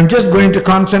 I'm just going to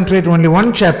concentrate only one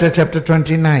chapter, chapter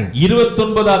 29.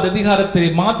 29வது அதிகாரத்தை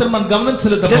மாத்திரம் நான் கவனம்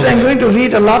செலுத்த போகிறேன். Just I'm going to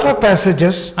read a lot of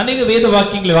passages. அநேக வேத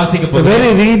வாக்கியங்களை வாசிக்க The போகிறேன்.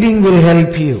 very reading will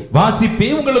help you. வாசிப்பே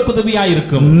உங்களுக்கு உதவியாக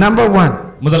இருக்கும். Number 1.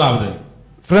 முதலாவது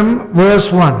from verse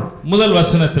 1. முதல்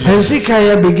வசனத்தில்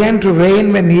Hezekiah began to reign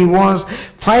when he was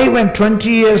 5 and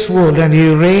 20 years old, and he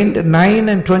reigned 9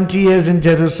 and 20 years in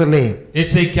Jerusalem.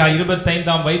 எசேக்கியா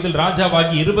 25ஆம் வயதில்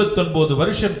ராஜாவாகி 29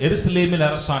 வருஷம் எருசலேமில்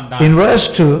அரசாண்டான். In verse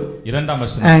 2, இரண்டாம்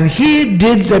வசனம், and he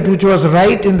did that which was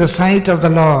right in the sight of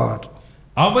the Lord.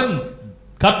 அவன்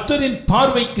கர்த்தரின்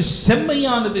பார்வைக்கு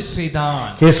செம்மையானதை செய்தான்.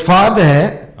 His father,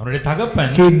 அவனுடைய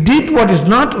தகப்பன், he did what is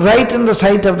not right in the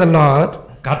sight of the Lord.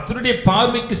 கர்த்தருடைய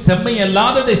பார்வைக்கு செம்மை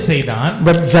அல்லாததை செய்தான்.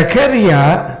 But Zechariah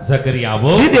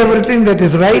did everything that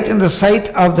is right in the sight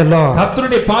of the Lord.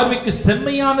 கர்த்தருடைய பார்வைக்கு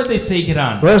செம்மையானதை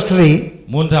செய்கிறான். Verse 3,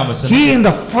 மூன்றாம் வசனம், he in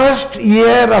the first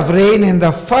year of reign, in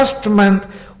the first month,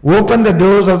 opened the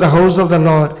doors of the house of the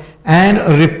Lord and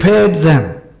repaired them.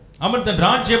 அவன் தன்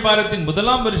ராஜ்யபாரத்தின்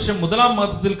முதலாம் வருஷம் முதலாம்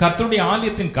மாதத்தில் கர்த்தருடைய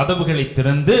ஆலயத்தின் கதவுகளை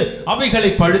திறந்து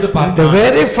அவைகளை பழுது பார்த்தான். The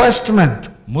very first month,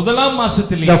 முதலாம்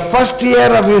மாசத்திலே, the first year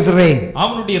of his reign,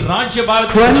 அவனுடைய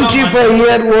ராஜ்யபாரத்தின்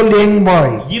 25-year-old young boy,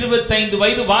 25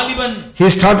 வயது வாலிபன், he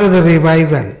started the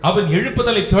revival. அவன்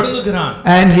எழுப்புதலை தொடங்குகிறான்.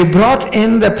 And he brought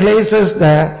in the places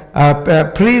the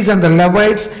priests and the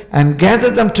Levites and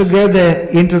gathered them together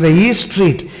into the east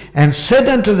street and said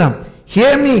unto them,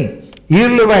 hear me, you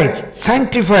Levites,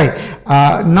 sanctify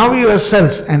now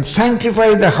yourselves and sanctify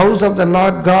the house of the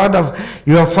Lord God of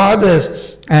your fathers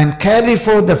and carry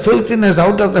forth the filthiness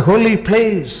out of the holy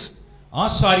place.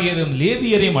 ஆசாரியரும்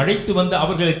லேவியரையும் அழைத்து வந்து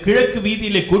அவர்களை கிழக்கு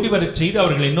வீதியிலே கூடி வரச் செய்து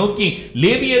அவர்களை நோக்கி,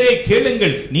 லேவியரே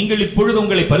கேளுங்கள், நீங்கள் இப்பொழுது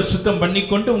உங்களை பரிசுத்தம்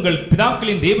பண்ணிக்கொண்டு உங்கள்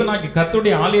பிதாக்களின் தேவனாகிய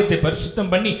கர்த்தருடைய ஆலயத்தை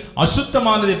பரிசுத்தம் பண்ணி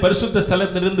அசுத்தமானதை பரிசுத்த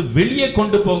ஸ்தலத்திலிருந்து வெளியே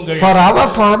கொண்டு போங்கள். For our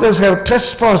fathers have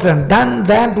trespassed and done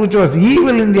that which was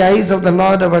evil in the eyes of the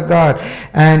Lord our God,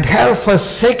 and have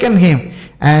forsaken him,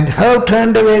 and have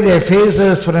turned away their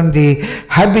faces from the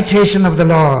habitation of the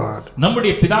Lord.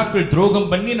 நம்முடைய பிதாக்கள் துரோகம்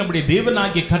பண்ணி நம்முடைய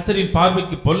தேவனாகிய கர்த்தரின்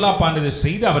பார்வைக்கு பொல்லாப்பானதை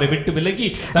செய்து அவரை விட்டு விலகி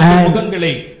தங்கள்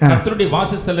முகங்களை கர்த்தருடைய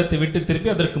வாசஸ்தலத்தை விட்டு திருப்பி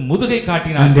அதற்கு முதுகை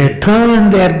காட்டினார்கள். And they turned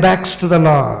their backs to the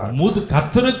Lord.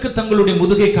 கர்த்தருக்கு தங்களுடைய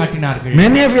முதுகை காட்டினார்கள்.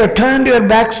 Many of you turned your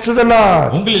backs to the Lord.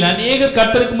 உங்களில் அநேகர்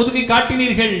கர்த்தருக்கு முதுகை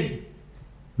காட்டினீர்கள்.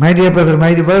 My dear brother,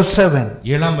 my dear, verse 7.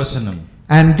 7ஆம் வசனம்.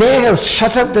 And they have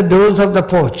shut up the doors of the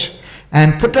porch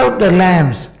and put out the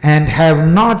lamps and have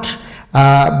not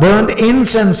burned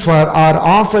incense for or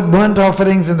offered burnt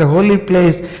offerings in the holy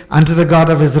place unto the God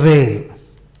of Israel.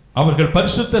 அவர்கள்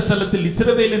பரிசுத்த ஸ்தலத்தில்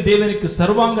இஸ்ரவேலின் தேவனுக்கு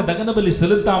சர்வாங்க தகனபலி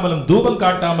செலுத்தாமலும் தூபம்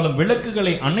காட்டாமலும்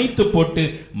விளக்குகளை அணைத்து போட்டு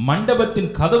மண்டபத்தின்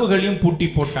கதவுகளையும் பூட்டி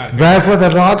போட்டார்கள். Wherefore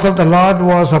the wrath of the Lord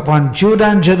was upon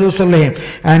Judah and Jerusalem,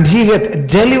 and he hath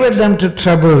delivered them to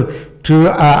trouble,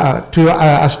 to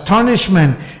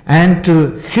astonishment and to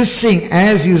hissing,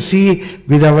 as you see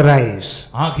with our eyes.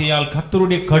 ஆகையால்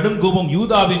கர்த்தருடைய கடும் கோபம்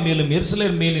யூதாவின் மேலும்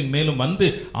எருசலேம் மேலும் வந்து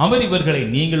அவர் இவர்களை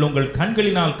நீங்கள் உங்கள்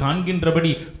கண்களினால்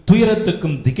காண்கின்றபடி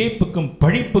துயரத்துக்கும் திகைப்புக்கும்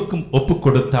பழிப்புக்கும் ஒப்புக்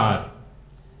கொடுத்தார்.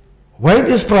 Why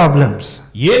these problems?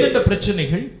 ஏன் இந்த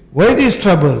பிரச்சனைகள்? Why these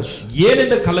troubles? ஏன்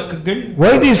இந்த கலக்கங்கள்?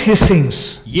 Why these hissings?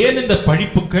 ஏன் இந்த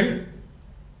பழிப்புகள்?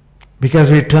 Because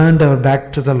we turned our back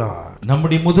to the Lord.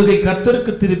 நம்முடைய முதுகை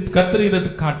கர்த்தருக்கு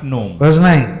காட்டினோம். Verse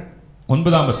 9.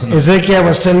 9ஆம் வசனம். Ezekiel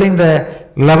was telling the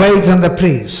Levites and the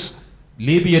priests,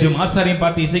 லேவியரும் ஆசாரியரும்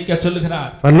பார்த்து எசேக்கியா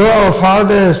சொல்லுகிறார், for lo, our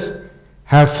fathers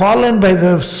have fallen by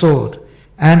the sword,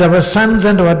 and our sons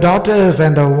and our daughters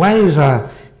and our wives are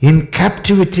in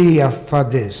captivity for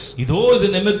this. இதோ இது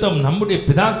நிமித்தம் நம்முடைய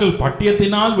பிதாக்கள்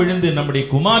பட்டயத்தினால் விழுந்து நம்முடைய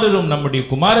குமாரரும் நம்முடைய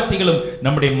குமாரத்திகளும்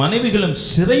நம்முடைய மனைவிகளும்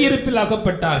சிறையிருப்பில்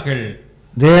அகப்பட்டார்கள்.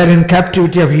 They are in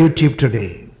captivity of YouTube today.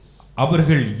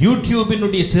 அவர்கள்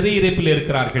யூடியூபினுடைய சிறையிருப்பில்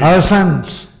இருக்கிறார்கள். Our sons,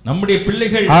 நம்முடைய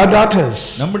பிள்ளைகள், our daughters,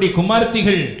 நம்முடைய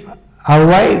குமாரத்திகள், our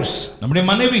wives, நம்முடைய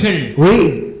மனைவிகள்,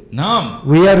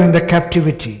 we are in the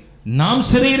captivity. நாம்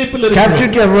சிறையிருப்பில் இருக்கிறோம்.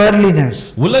 Captivity of worldliness,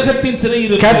 உலகத்தின்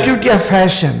சிறையிருப்பு, captivity of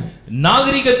fashion,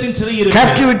 நாகரிகத்தின் சிறையிருப்பு,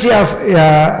 captivity of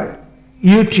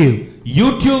YouTube,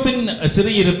 யூடியூபின்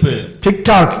சிறையிருப்பு,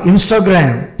 TikTok,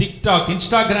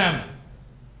 Instagram,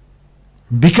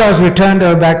 because we turned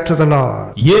our back to the Lord.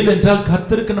 ஏனென்றால்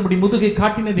கர்த்தருக்கு நம்முடைய முதுகை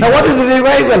காட்டினது. Now what is the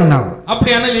revival now?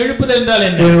 அப்படியானால் எழுப்புதல் என்றால்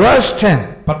என்ன? In verse 10.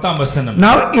 10ஆம் வசனம்.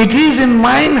 Now it is in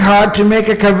mine heart to make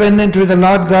a covenant with the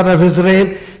Lord God of Israel,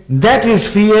 that his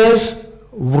fierce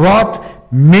wrath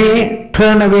may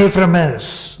turn away from us.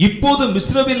 இப்போது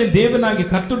இஸ்ரவேலின் தேவனாகிய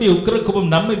கர்த்தருடைய உக்கிரகோபம்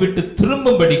நம்மை விட்டு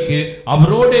திரும்பும்படிக்கு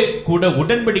அவரோடு கூட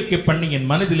உடன்படிக்கை பண்ணி என்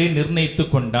மனதிலே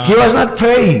நிர்ணயித்துக் கொண்டான். He was not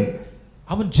praying.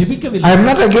 அவன் ஜெபிக்கவில்லை. I am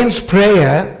not against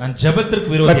prayer, நான் ஜெபத்திற்கு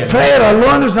விரோதி அல்ல. but prayer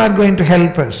alone is not going to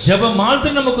help us. ஜெபம்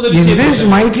மாத்திரம் நமக்கு உதவி செய்யாது. In this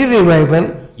mighty revival,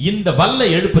 இந்த வல்ல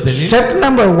எழுப்புதலில் step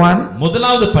number 1,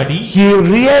 முதலாவது படி, he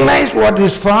realized what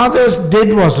his fathers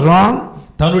did was wrong.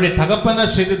 தன்னுடைய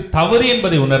தகப்பனார் செய்தது தவறு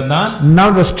என்பதை உணர்ந்தான். Now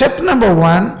the step number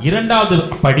 1, இரண்டாவது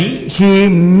படி, he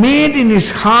made in his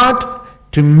heart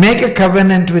to make a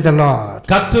covenant with the Lord.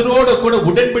 கர்த்தரோடு கூட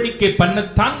உடன்படிக்கை பண்ண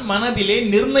தன் மனதிலே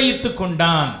நிர்ணயித்துக்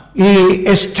கொண்டான். He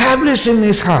established in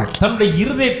his heart, தன்னுடைய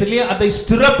இருதயத்திலே அதை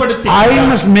ஸ்திரப்படுத்தி, I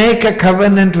must make a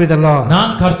covenant with the Lord.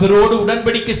 நான் கர்த்தரோடு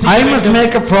உடன்படிக்கை செய்ய வேண்டும். I must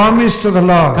make a promise to the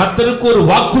Lord. கர்த்தருக்கு ஒரு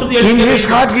வாக்குறுதி அளிக்க In வேண்டும். his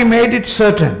heart he made it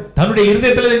certain. தன்னுடைய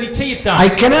இருதயத்திலே நிச்சயித்தான். I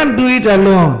cannot do it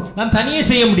alone. நான் தனியே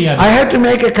செய்ய முடியாது. I have to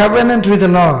make a covenant with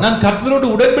the Lord. நான் கர்த்தரோடு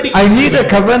உடன்படிக்கை I need a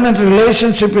covenant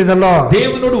relationship with the Lord.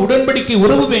 தேவனோடு உடன்படிக்கை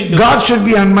உறவு வேண்டும். God should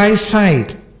be on my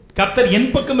side. கர்த்தர் என்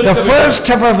பக்கம் The இருக்க first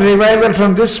step of revival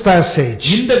from this passage,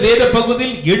 இந்த வேத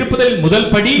பகுதியில் எழுப்புதலின் முதல்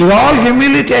படி, with all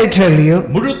humility I tell you,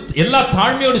 முழு எல்லா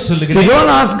தாழ்மையோடு you சொல்லுகிறேன்,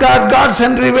 don't ask God, God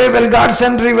send revival, God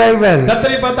send revival.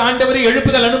 கர்த்தரை பார்த்து ஆண்டவரே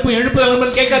எழுப்புதல் அனுப்பு எழுப்புதல்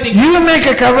அனுப்புன்னு கேட்காதீங்க. You make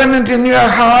a covenant in your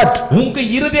heart. உங்க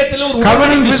இருதயத்தில் ஒரு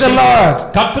Covenant with the Lord.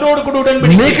 கர்த்தரோடு கூட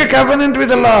உடன்படிக்கை. Make a covenant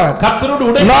with the Lord. கர்த்தரோடு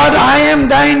உடன்படிக்கை. Lord, I am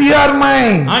thine, you are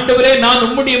mine. ஆண்டவரே நான்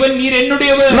உம்முடையவன், நீர்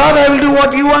என்னுடையவர். Lord, I will do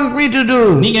what you want me to do.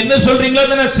 நீங்க என்ன சொல்றீங்களோ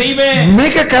அதை நான் செய்வேன்.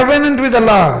 Make a covenant with the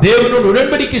Lord. தேவனோடு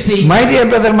உடன்படிக்கை செய். My dear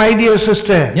brother, my dear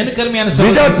sister, எனக்கு அருமையான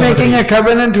சகோதரனே, without making a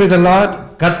covenant with the Lord,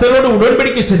 கர்த்தரோடு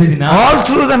உடன்படிக்கை செய்தினா all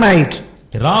through the night,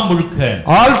 ரா முழுக்க,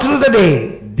 all through the day,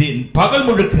 பகல்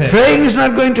முழுக்க, praying is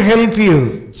not going to help you.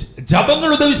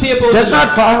 ஜெபங்கள் உதவி செய்ய That's போவதில்லை. not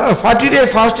 40-day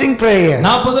fasting prayer.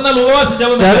 40 நாள் உபவாச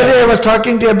ஜெபம். The other day I was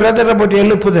talking to a brother about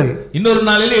Ezhuputhal. இன்னொரு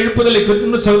நாளிலே எழுப்புதலை குறித்து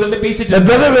இன்னொரு சகோதரன் பேசிட்டு The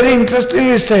brother very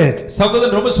interestingly said,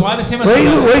 சகோதரன் ரொம்ப சுவாரஸ்யமா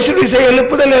சொன்னார். why should we say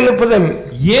Ezhuputhalin, Ezhuputhalin?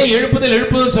 ஏன் எழுப்புதல்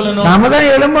எழுப்புதல் சொல்லணும்? நாம தான்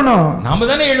எழும்பணும். நாம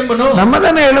தானே எழும்பணும். நம்ம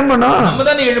தானே எழும்பணும். நம்ம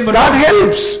தானே எழும்பணும். God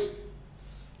helps.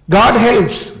 God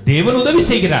helps. தேவன் உதவி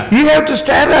செய்கிறார். You have to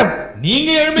stand up. நீங்க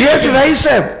You have to எழும்பணும். rise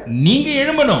up. நீங்க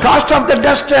எழும்பணும். Cast off the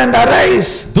dust and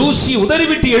arise. தூசி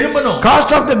உதறிவிட்டு எழும்பணும்.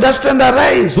 Cast off the dust and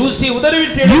arise. தூசி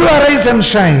உதறிவிட்டு You எழும்பணும். arise and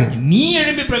shine. நீ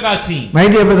எழும்பி பிரகாசி. My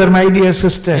dear brother, my dear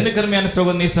sister, எனக்கு அருமையான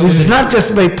சகோதரனே this is சகோதரி, not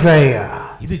just by prayer.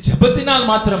 இது ஜெபத்தினால்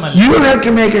மாத்திரமல்ல. You have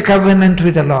to make a covenant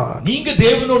with the Lord. நீங்க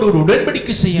தேவனோடு ஒரு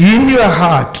உடன்படிக்கை செய்யணும். In your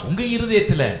heart, உங்க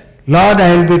இருதயத்துல, Lord,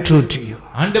 I will be true to you.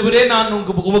 ஆண்டவரே நான்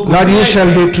உங்களுக்கு Lord, you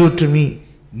shall be true to me.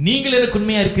 நீங்கள் எனக்கு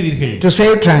உண்மையா இருக்கிறீர்கள். To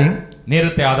save time,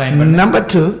 நேரத்தை ஆதாயம் பண்ண. number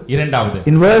 2, இரண்டாவது,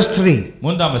 in verse 3,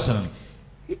 மூன்றாம் வசனம்.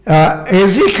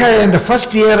 Ezekiel in the first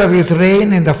year of his reign,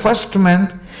 in the first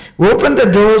month, opened the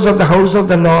doors of the house of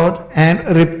the Lord and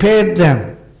repaired them.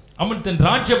 அவன் தன்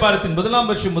ராஜ்யபாரத்தின் முதலாம்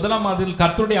வருஷம் முதலாம் மாதத்தில்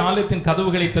கர்த்தருடைய ஆலயத்தின்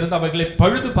கதவுகளை திறந்து அவைகளை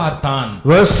பழுது பார்த்தான்.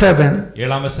 Verse 7,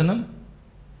 ஏழாம் வசனம்.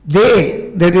 they,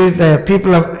 that is the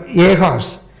people of Ahaz,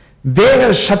 they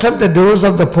have shut up the doors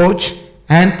of the porch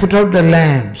and put out the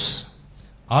lamps.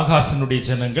 ஆகாசனுடைய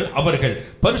ஜனங்கள் அவர்கள்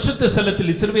பரிசுத்த ஸ்தலத்தில்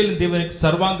இஸ்ரவேலின் தேவனுக்கு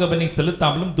சர்வாங்க பலி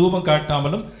செலுத்தாமலும் தூபம்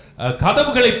காட்டாமலும்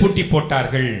கதவுகளை பூட்டி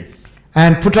போட்டார்கள்.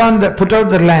 And put out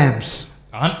the lamps.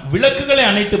 விளக்குகளை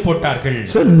அணைத்து போட்டார்கள்.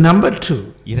 So number 2,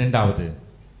 இரண்டாவது,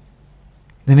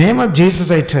 in the name of Jesus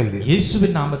I tell you,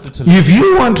 இயேசுவின் நாமத்தில் சொல்லுங்கள், if you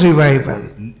want revival,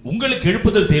 உங்களுக்கு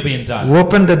எழுப்புதல் தேவை என்றால்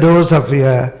open the doors of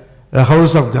the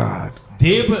house of God.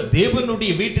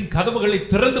 தேவனுடைய வீட்டின் கதவுகளை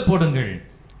திறந்து போடுங்கள்.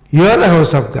 You are the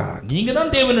house of God. நீங்க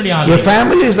தான் தேவனுடைய Your ஆலயம்.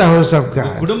 family is the house of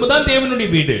God. குடும்பம் தான் தேவனுடைய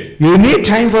வீடு. You need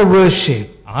time for worship.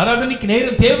 ஆராதனைக்கு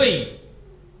நேரம் தேவை.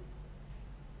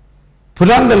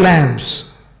 Put on the lamps.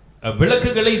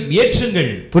 விளக்குகளை ஏற்றுங்கள்.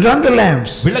 Put on the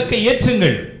lamps. விளக்கை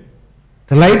ஏற்றுங்கள்.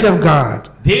 The light of God.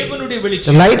 தேவனுடைய The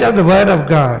வெளிச்சம். light of the word of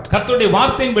God. கர்த்தருடைய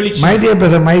வார்த்தையின் வெளிச்சம். My dear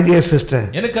brother, my dear sister,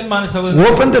 எனக்கு அன்பான சகோதரனே,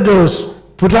 open the doors.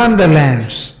 Put on the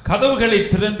lamps. கதவுகளை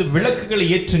திறந்து விளக்குகளை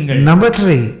ஏற்றுங்கள். Number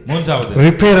 3, மூன்றாவது,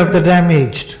 repair of the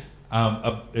damaged.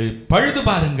 பழுது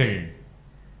பாருங்கள்.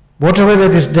 Whatever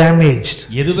that is damaged,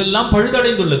 எதுவெல்லாம்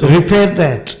பழுதடைந்துள்ளதோ repair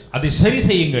that. அதை சரி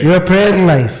செய்யுங்கள். Your prayer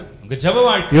life, உங்க ஜெப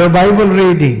வாழ்க்கை, your Bible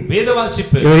reading, வேத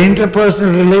வாசிப்பு, your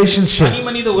interpersonal relationship. தனி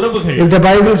மனித உறவுகள். If the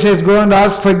Bible says go and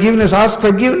ask forgiveness, ask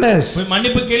forgiveness.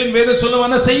 மன்னிப்பு கேளுங்க வேதம்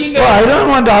சொல்லுவானா செய்யுங்க. Oh, I don't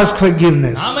want to ask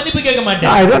forgiveness. நான் மன்னிப்பு கேட்க No,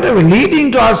 மாட்டேன். I don't have a leading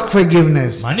to ask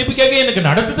forgiveness. மன்னிப்பு கேட்க எனக்கு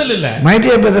நடத்துதல் இல்ல. My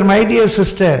dear brother, my dear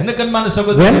sister, எனக்கு அன்பான when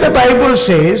சகோதரனே, the Bible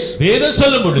says வேதம்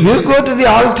சொல்லும் பொழுது you go to the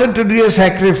altar to do a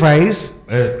sacrifice,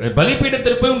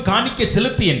 பலிபீடத்திற்கு போய் உன் காணிக்கை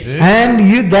செலுத்தி என்று and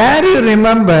you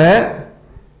remember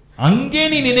அங்கே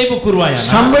நீ நினைவு கூர்வாயானா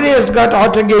somebody has got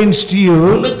ought against you,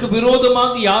 உனக்கு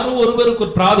விரோதமாக யாரோ ஒருவருக்கு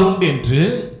ஒரு பிராது உண்டு என்று,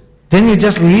 then you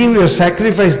just leave your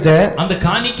sacrifice there, அந்த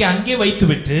காணிக்கை அங்கே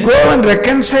வைத்துவிட்டு go and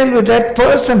reconcile with that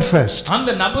person first.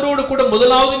 அந்த நபரோடு கூட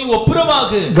முதலாவது நீ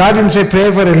ஒப்புரவாகு. God didn't say pray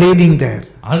for a leading there.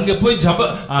 அங்க போய்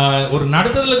ஒரு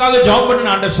நடத்துதலுக்காக ஜெபம்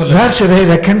பண்ணு ஆண்டவர் சொல்ல. Where should I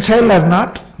reconcile or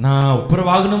not? நான்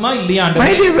ஒப்புரவாகணுமா இல்லையா My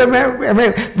ஆண்டவரே? dear,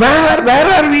 where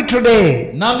are we today?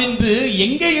 நாம் இன்று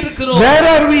எங்கே இருக்கிறோம்? Where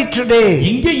are we today?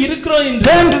 எங்கே இருக்கிறோம் என்று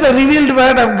Turn to the revealed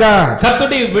word of God.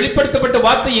 கர்த்தருடைய வெளிப்படுத்தப்பட்ட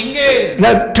வார்த்தை எங்கே?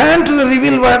 Turn to the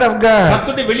revealed word of God.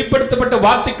 கர்த்தருடைய வெளிப்படுத்தப்பட்ட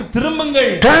வார்த்தைக்கு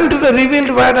திரும்புங்கள். Turn to the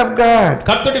revealed word of God.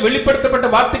 கர்த்தருடைய வெளிப்படுத்தப்பட்ட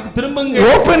வார்த்தைக்கு திரும்புங்கள்.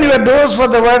 Open your doors for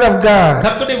the word of God.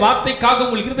 கர்த்தருடைய வார்த்தைக்காக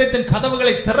உங்கள் இருதயத்தின்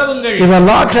கதவுகளை திறவுங்கள். If a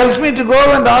Lord tells me to go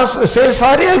and say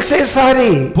sorry, I'll say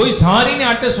sorry. போய் சாரின்னு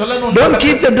ஆட்ட சொல்லணும். Don't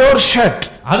keep the door shut.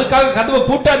 அதுக்காக கதவை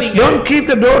பூட்டாதீங்க. Don't keep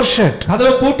the door shut.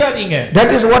 கதவை பூட்டாதீங்க.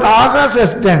 That is what Ahaz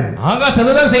has done. Ahaz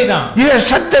அதுதான் செய்தான். He has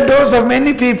shut the doors of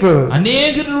many people.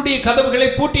 அநேகருடைய கதவுகளை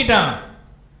பூட்டிட்டான்.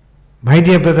 My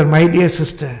dear brother, my dear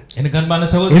sister, எனக்கு அன்பான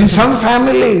சகோதரி, in some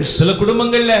families, சில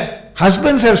குடும்பங்கள்ல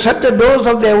husbands have shut the doors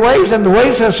of their wives and the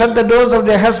wives have shut the doors of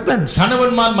their husbands.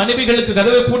 கணவன்மார் மனைவிகளுக்கு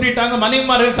கதவை பூட்டிட்டாங்க,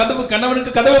 மனைவிமார்கள்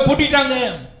கணவனுக்கு கதவை பூட்டிட்டாங்க.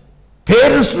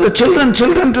 Parents to the children,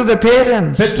 children to the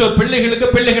parents. பெற்றோர் பிள்ளைகளுக்கு,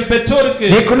 பிள்ளைகள்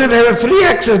பெற்றோருக்கு. They could not have a free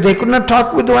access. They could not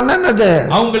talk with one another.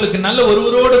 அவங்களுக்கு நல்ல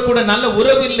ஒருவரோடு கூட நல்ல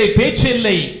உறவு இல்லை, பேச்சு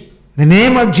இல்லை. The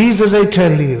name of Jesus I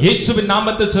tell you. இயேசுவின்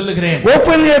நாமத்தில் சொல்லுகிறேன்.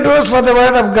 Open your doors for the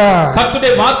word of God.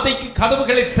 கர்த்தருடைய வார்த்தைக்கு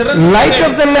கதவுகளை திறந்து light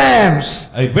up the lamps.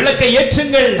 விளக்கை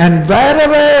ஏற்றுங்கள். And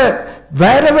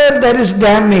wherever there is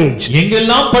damage,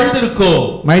 எங்கெல்லாம் பழுது இருக்கோ,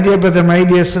 my dear brother, my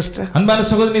dear sister, அன்பான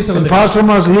சகோதரி சகோதரி, pastor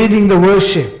was leading the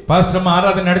worship. Pastor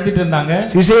ஆராதனை நடத்திட்டு இருந்தாங்க.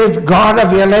 He says God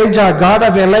of Elijah, God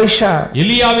of Elisha.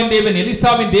 எலியாவின் தேவன்,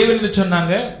 எலிசாவின் தேவன் என்று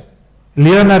சொன்னாங்க.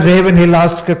 Leonard Ravenhill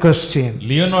asked a question.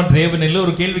 Leonard ரேவனில்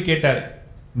ஒரு கேள்வி கேட்டார்.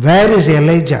 Where is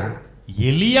Elijah?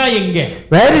 எலியா எங்க?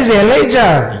 Where is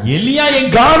Elijah? எலியா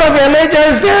எங்க? God of Elijah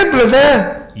is there, brother.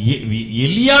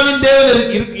 எலியாவின் தேவன்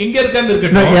எங்க இருக்கான்னு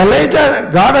இருக்கட்டும். No, Elijah,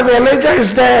 God of Elijah is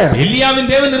there.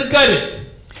 எலியாவின் தேவன் இருக்காரு.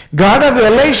 God of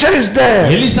Elisha is there.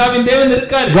 எலிசாவின் தேவன்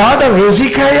இருக்காரு. God of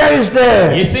Hezekiah is there.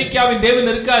 எசேக்கியாவின் தேவன்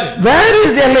இருக்காரு. Where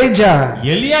is Elijah?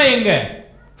 எலியா எங்க?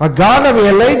 For God of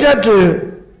Elijah to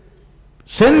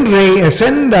send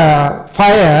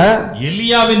fire,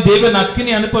 எலியாவின் தேவன்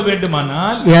அக்கினி அனுப்ப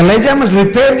வேண்டுமானால் Elijah must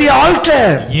repair the altar.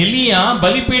 எலியா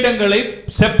பலிபீடங்களை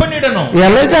செப்பனிடணும்.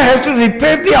 Elijah has to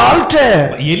repair the altar.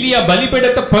 எலியா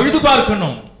பலிபீடத்தை பழுது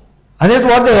பார்க்கணும். That is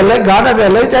what the God of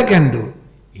Elijah can do.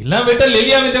 இல்லாவிட்டால்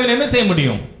எலியாவின் தேவன் என்ன செய்ய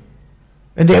முடியும்?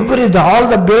 And all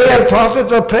the Baal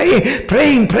prophets were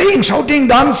praying, shouting,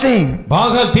 dancing.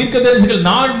 பாகால் தீர்க்கதரிசிகள்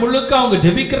நாள் முழுக்க அவங்க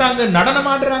ஜெபிக்கறாங்க,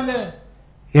 நடனம் ஆடுறாங்க.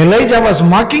 Elijah was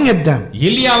mocking at them.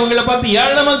 எலியா அவங்களை பார்த்து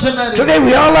ஏளனமா சொன்னாரு. Today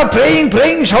we all are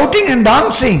praying, shouting and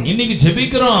dancing. இன்னைக்கு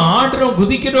ஜெபிக்கிறோம், ஆடுறோம்,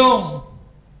 குதிக்கிறோம்.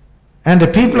 And the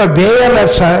people of Baal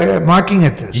are mocking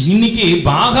at us. இன்னைக்கு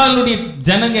பாகாலுடைய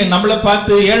ஜனங்க நம்மள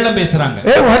பார்த்து ஏளனம் பேசுறாங்க.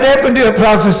 Hey, what happened to your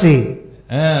prophecy?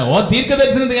 ஓ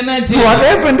தீர்க்கதரிசனத்துக்கு என்ன ஆச்சு? What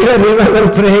happened to your revival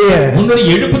prayer? உன்னுடைய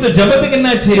எழுப்புதல் ஜெபத்துக்கு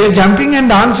என்ன ஆச்சு? You're jumping and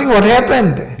dancing, what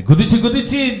happened?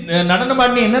 குதிச்சு நடனம்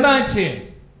ஆடின என்னதான் ஆச்சு?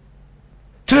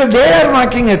 Today they are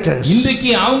mocking at us. இன்றைக்கு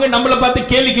அவங்க நம்மள பார்த்து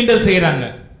கேலி கிண்டல் செய்றாங்க.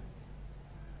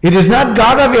 It is not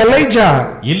God of Elijah.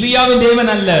 எலியாவின்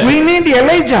தேவன் அல்ல. We need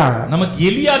Elijah. நமக்கு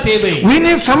எலியா தேவை. We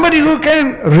need somebody who can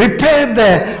repair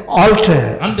the altar.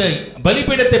 அந்த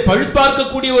பலிபீடத்தை பழுது பார்க்க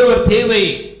கூடிய ஒருவர் தேவை.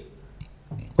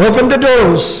 Open the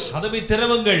doors. கதவை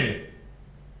திறவுங்கள்.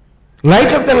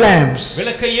 Light up the lamps.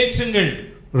 விளக்கை ஏற்றுங்கள்.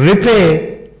 Repair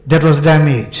that was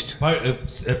damaged.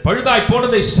 பழுதாய்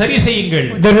போனதை சரி செய்யுங்கள்.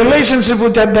 The relationship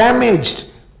which are damaged.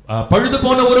 பழுது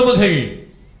போன உறவுகள்.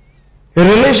 Your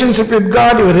relationship with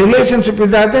God, your relationship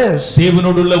with others.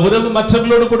 தேவனோடு உள்ள உறவு,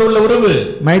 மற்றவர்களோடு கூட உள்ள உறவு.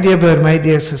 My dear brother, my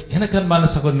dear sister. எனக்கு அன்பான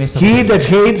சகோதரனே சகோதரி. He that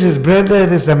hates his brother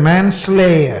is a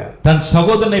manslayer. தன்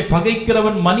சகோதரனை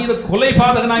பகைக்கிறவன் மனித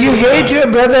கொலைபாதகனாய். You hate your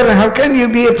brother, how can you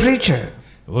be a preacher?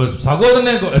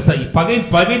 சகோதரனை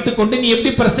பகைத்து கொண்டு நீ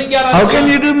எப்படி பிரசங்கியாரா? How can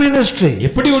you do ministry?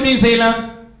 எப்படி ஊழியம் செய்யலாம்?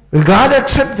 Will God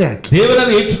accept that? தேவன்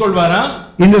அதை ஏற்றுக்கொள்வாரா?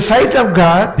 In the sight of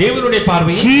God, தேவனுடைய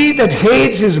பார்வையில் he that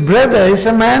hates his brother is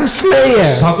a manslayer.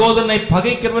 சகோதரனை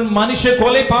பகைக்கிறவன் மனுஷ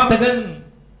கொலைபாதகன்.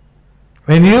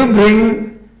 When you bring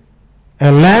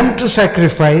a lamb to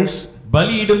sacrifice,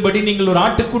 பலியிடும்படி நீங்கள் ஒரு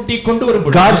ஆட்டுக்குட்டி கொண்டு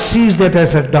வரும்போது God sees that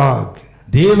as a dog.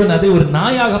 தேவன் அதை ஒரு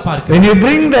நாயாக பார்க்கிறார். When you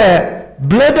bring the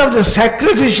blood of the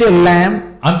sacrificial lamb,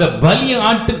 அந்த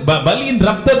பலியின்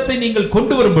இரத்தத்தை நீங்கள்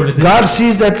கொண்டு வரும் பொழுது God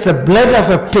sees that's the blood of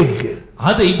a pig.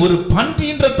 அதை ஒரு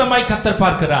பன்றியின் இரத்தமாய் கர்த்தர்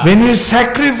பார்க்கிறார். When you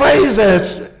sacrifice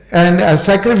a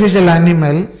sacrificial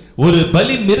animal, ஒரு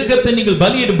பலி மிருகத்தை நீங்கள்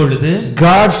பலியிடும் பொழுது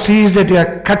God sees that you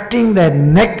are cutting the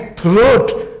neck, throat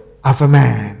of a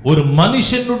man. ஒரு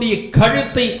மனுஷனுடைய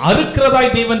கழுத்தை அறுக்கிறதாய்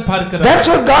தேவன் பார்க்கிறார். That's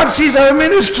how God sees our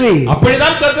ministry.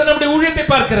 அப்படிதான் கர்த்தர் நம்முடைய ஊழியத்தை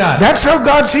பார்க்கிறார். That's how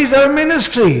God sees our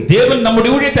ministry. தேவன்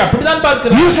நம்முடைய ஊழியத்தை அப்படிதான்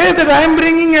பார்க்கிறார். You say that I am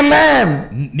bringing a lamb.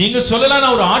 நீங்க சொல்லலாம்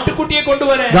நான் ஒரு ஆட்டுக்குட்டியை கொண்டு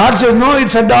வரேன். God says no,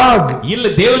 it's a dog.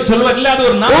 இல்ல தேவன் சொல்வார் இல்ல அது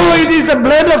ஒரு நாய். Oh, it is the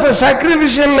blood of a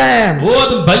sacrificial lamb. ஓ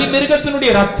அது பலி மிருகத்தினுடைய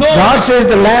இரத்தம். God says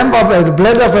the lamb of the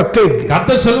blood of a pig.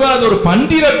 கர்த்தர் சொல்வார் அது ஒரு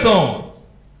பன்றி இரத்தம்.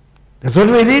 That's what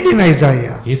we read in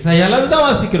Isaiah. இசாயால தான்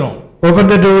வாசிக்கிறோம். Open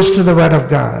the doors to the word of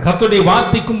God. கர்த்தருடைய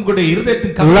வார்த்தைக்கும் கூட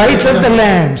இருதயத்தின் light up the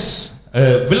lamps.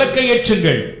 விளக்கை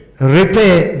ஏற்றுங்கள்.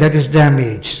 Repair that is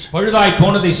damaged. பழுதாய்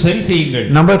போனதை சரி செய்யுங்கள்.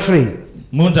 Number 3.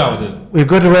 மூன்றாவது. We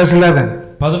go to verse 11.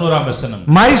 11ஆம் வசனம்.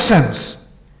 My sons,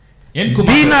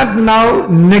 Be not now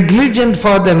negligent,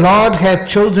 for the Lord hath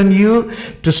chosen you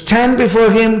to stand before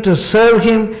him, to serve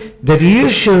him, that you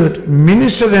should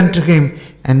minister unto him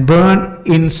and burn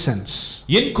incense.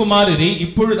 என் குமாரரே,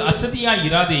 இப்பொழுது அசதியாய்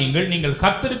இராதேயுங்கள். நீங்கள்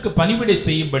கர்த்தருக்கு பணிவிடை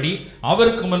செய்யும்படி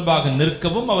அவருக்கு முன்பாக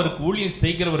நிற்கவும் அவருக்கு ஊழியம்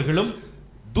செய்கிறவர்களும்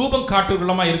தூபம்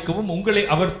காட்டுவர்களுமாய் இருக்கவும் உங்களை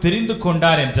அவர் தெரிந்து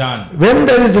கொண்டார் என்றான். When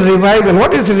there is a revival,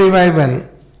 what is a revival?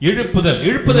 எழுப்புதல்.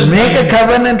 Make a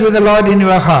covenant with the Lord in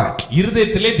your heart.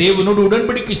 இருதயத்திலே தேவனோடு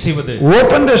உடன்படிக்கை செய்வது.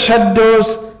 Open the shut doors,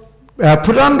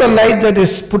 put on the light that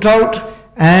is put out,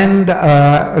 and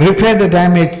repair the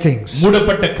damaged things.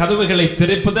 மூடப்பட்ட கதவுகளை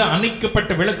திறப்பது,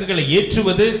 அணைக்கப்பட்ட விளக்குகளை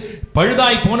ஏற்றுவது,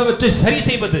 பழுதாய் போனவற்றை சரி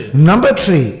செய்வது. Number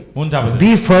 3, மூன்றாவது,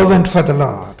 be fervent for the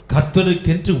Lord.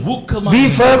 கர்த்தருக்கென்று ஊக்கமாக. Be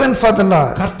fervent for the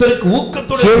Lord. கர்த்தருக்கு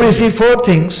ஊக்கத்தோடு. Here we see 4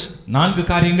 things. 4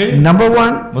 காரியங்கள். Number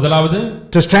 1, முதலாவது,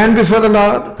 to stand before the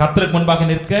Lord. கர்த்தருக்கு முன்பாக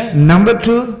நிற்க. Number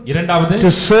 2, இரண்டாவது,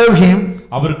 to serve him.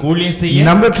 அவருக்கு ஊழியம் செய்ய.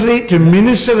 Number 3, to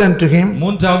minister unto him.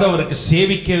 மூன்றாவது, அவருக்கு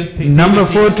சேவிக்க. Number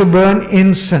 4, to burn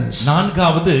incense.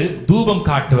 நான்காவது, தூபம்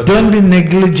காட்டுவது. Don't be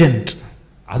negligent.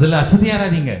 அதுல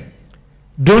அசதியாராதீங்க.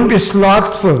 Don't be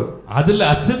slothful. அதுல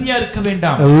அசதியா இருக்க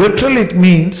வேண்டாம். Literally it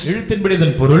means எழுத்தின்படி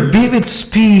இதன் பொருள் be with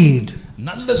speed.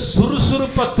 நல்ல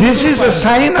சுறுசுறுப்பா. This is a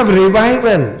sign of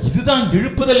revival. இதுதான்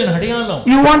எழுப்புதலின் அடையாளம்.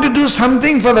 You want to do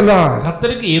something for the Lord.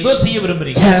 கர்த்தருக்கு ஏதோ செய்ய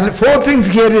விரும்புறீங்க. And 4 things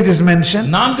here it is mentioned.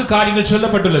 4 காரியங்கள்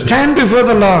சொல்லப்பட்டுள்ளது. Stand before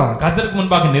the Lord. கர்த்தருக்கு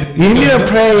முன்பாக நிற்க. In your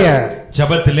prayer,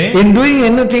 ஜெபத்திலே, in doing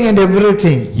anything and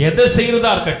everything, எதை செய்யறதா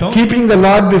இருக்கட்டும், keeping the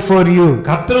Lord before you,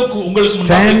 கர்த்தருக்கு உங்களுக்கு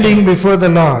முன்பாக, standing before the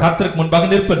Lord. கர்த்தருக்கு முன்பாக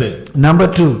நிற்பது. Number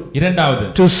 2, இரண்டாவது,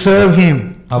 to serve him,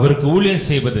 அவருக்கு ஊழியம்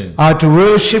செய்வது, or to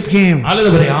worship him, அல்லது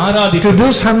அவரை ஆராதிப்பது, to do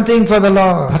something for the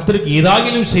Lord. கர்த்தருக்கு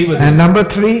ஏதாகிலும் செய்வது. And number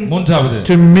 3, மூன்றாவது,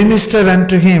 to minister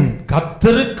unto him.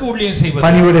 கர்த்தருக்கு ஊழியம் செய்வது.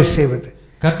 பணிவிடை செய்வது.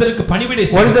 கர்த்தருக்கு பணிவிடை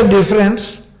What is செய்வது. the difference?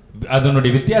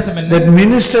 அதனுடைய வித்தியாசம் என்ன? That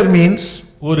minister means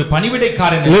ஒரு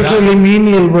பணிவிடைக்காரன் literally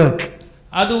menial work.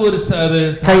 அது ஒரு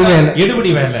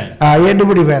எடுபடி வேலை.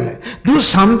 எடுபடி வேலை. Do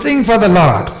something for the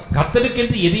Lord.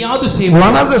 கர்த்தருக்கென்று எதையாவது செய்வது.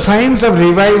 One of the signs of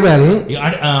revival,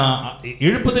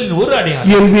 எழுப்புதலின் ஒரு அடையாளம்.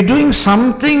 you will be doing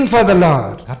something for the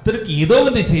Lord. கர்த்தருக்கு ஏதோ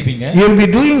ஒன்று செய்வீங்க. You will be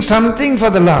doing something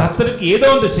for the Lord. கர்த்தருக்கு ஏதோ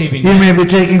ஒன்று செய்வீங்க. You may be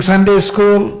taking Sunday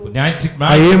school,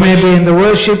 or you may be in the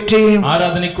worship team,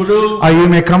 ஆராதனை குழு, or you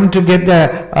may come to get the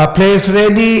place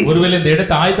ready, ஒருவேளை இந்த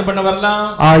இடத்தை ஆயத்தம் பண்ண வரலாம்,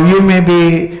 or you may be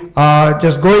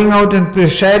just going out and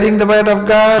sharing the word of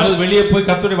God. அல்லது வெளியே போய்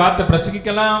கர்த்தருடைய வார்த்தை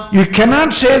பிரசங்கிக்கலாம். You cannot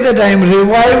say that I am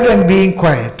revived and being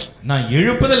quiet. நான்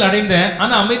எழுப்புதல் அடைந்தேன்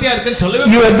ஆனா அமைதியா இருக்கேன்னு சொல்லவே.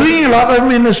 You are doing a lot of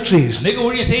ministries. நீங்க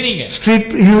ஊழியம் செய்றீங்க. Street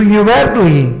you were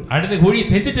doing. அடுத்து ஊழியம்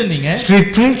செஞ்சிட்டு இருந்தீங்க. Street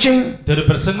preaching, தெரு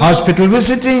பிரசங்கம், hospital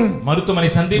visiting, மருத்துவமனை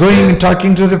சந்திப்பு, going and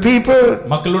talking to the people,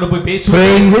 மக்களோட போய் பேசுவது,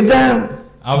 praying with them,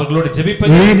 அவர்களோட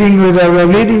ஜெபிப்பது,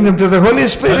 leading them to the Holy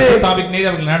Spirit, பரிசுத்தாவிக்கு நேரே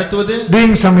அவர்களை நடத்துவது,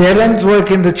 doing some errand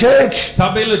work in the church.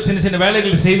 சபையில சின்ன சின்ன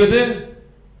வேலைகளை செய்வது.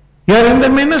 You are in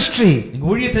the ministry. நீங்க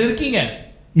ஊழியத்துல இருக்கீங்க.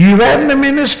 You were in the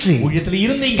ministry. ஊழியத்துல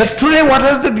இருந்தீங்க. But today what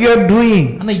is that you are doing?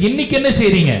 ஆனா இன்னைக்கு என்ன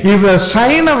செய்றீங்க? If a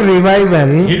sign of revival,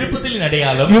 எழுப்புதலின்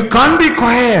அடையாளம், you can't be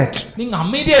quiet. நீங்க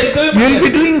அமைதியா இருக்கவே You will முடியாது.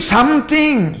 be doing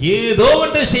something. ஏதோ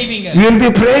ஒன்று செய்வீங்க. You will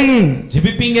be praying.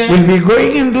 ஜெபிப்பீங்க. You will be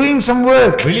going and doing some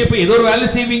work. வெளியே போய் ஏதோ ஒரு வேலை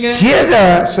செய்வீங்க.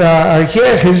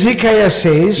 Here Hezekiah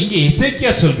says, இங்க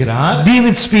எசேக்கியா சொல்கிறார், be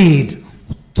with speed.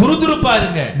 துருதுருப்பா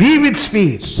இருங்க. Be with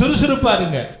speed. சுறுசுறுப்பா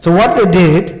இருங்க. So what they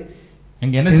did,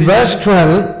 இங்க என்ன in செய்தாங்க? verse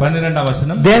 12, 12ஆம்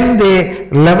வசனம், then the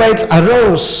Levites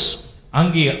arose.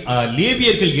 அங்கே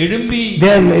லேவியர்கள் எழும்பி,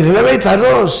 The Levites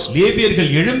arose. லேவியர்கள்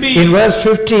எழும்பி, In verse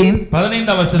 15,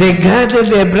 15ஆம் வசனம், they gathered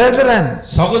their brethren.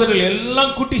 சகோதரர்கள்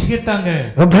எல்லாம் கூட்டி சேர்த்தாங்க.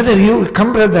 Oh brother, you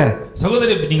come brother.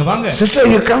 சகோதரி நீங்க வாங்க. Sister,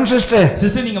 you come sister.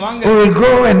 Sister நீங்க வாங்க. We will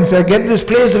go and get this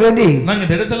place ready. நாங்க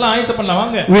இந்த இடத்தெல்லாம் ஆயத்தம் பண்ணலாம்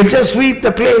வாங்க. We'll just sweep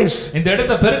the place. இந்த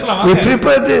இடத்தை பெருக்கலாம் We வாங்க.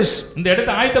 prepare this. இந்த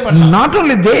இடத்தை ஆயத்தம் பண்ணலாம். Not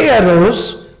only they arose,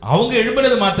 அவங்க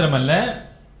எழும்பினது மாத்திரமல்ல,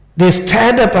 they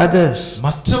stirred up others.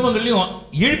 மற்றவங்களையும்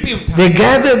எழுப்பி விட்டாங்க. They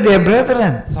gathered their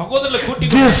brethren. சகோதரர்களை கூட்டி.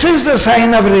 This is the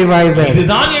sign of revival.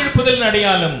 இதுதான் எழுப்புதலின்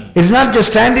அடையாளம். It's not just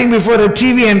standing before a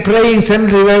TV and praying,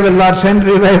 send revival Lord, send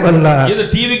revival Lord. இது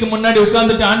டிவிக்கு முன்னாடி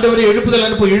உட்கார்ந்துட்டு ஆண்டவரே எழுப்புதல்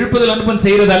அனுப்புன்னு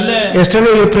செய்யறது அல்ல.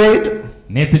 Yesterday you prayed.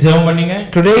 நேத்து ஜெபம் பண்ணீங்க.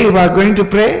 Today you are going to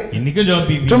pray. இன்னைக்கும்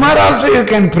ஜெபம். Tomorrow also you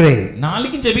can pray.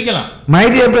 நாளைக்கும் ஜெபிக்கலாம். My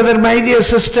dear brother, my dear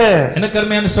sister, எனக்கு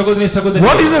அருமையான சகோதரி சகோதரி,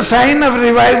 what is the sign of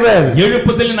revival?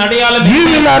 எழுப்புதலின் அடையாளம் You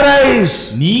will arise.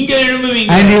 நீங்க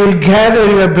எழும்புவீங்க. And you will gather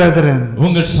your brethren.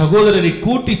 உங்கள் சகோதரரை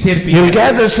கூட்டி சேர்ப்பீங்க. You will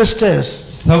gather sisters.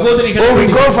 சகோதரிகள். Oh, we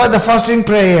go for the fasting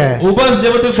prayer. உபவாச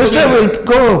ஜெபத்துக்கு Sister will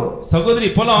go. சகோதரி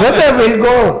போலாம் Brother will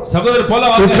go. சகோதரி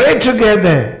போலாம் We pray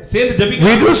together. சேர்ந்து ஜெபிக்கலாம்.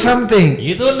 We do something.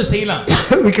 ஏதோ ஒன்னு செய்யலாம்.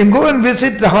 We can go and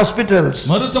visit the hospitals.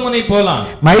 மருத்துவமனை போலாம்.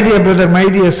 My dear brother, my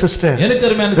dear sister. எனக்கு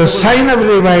அருமையான The sign of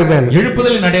revival.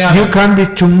 எழுப்புதலின் அடையாளம். You can't be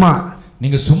சும்மா.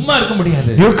 நீங்க சும்மா இருக்க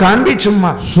முடியாது. You can't be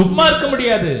சும்மா. சும்மா இருக்க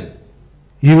முடியாது.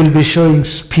 You will be showing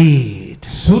speed.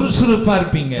 சுறுசுறுப்பா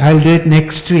இருப்பீங்க. I'll do it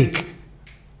next week.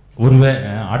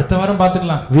 அடுத்த வாரம்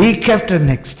பாத்துக்கலாம். Week after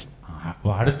next.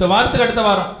 அடுத்த வாரத்துக்கு அடுத்த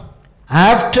வாரம்.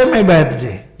 After my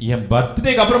birthday. என்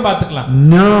பர்த்டேக்கு அப்புறம் பாத்துக்கலாம்.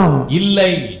 No.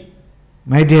 இல்லை.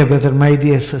 My dear brother, my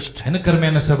dear sister. எனக்கு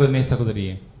அருமையான சகோதரனே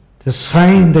சகோதரியே. The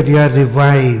sign that you are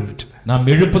revived.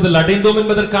 நாம் எழுப்புதல் அடைந்தோம்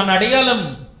என்பதற்கான அடையாளம்.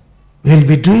 We'll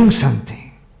be doing something.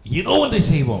 ஏதோ ஒன்றை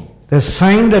செய்வோம். The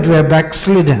sign that we are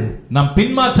backslidden. நாம்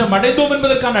பின்மாற்றம் அடைந்தோம்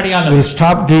என்பதற்கான அடையாளம். We'll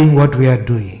stop doing what we are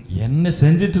doing. என்ன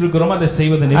செஞ்சிட்டு இருக்கோமோ அதை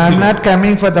செய்வதை நிறுத்துவோம். I'm not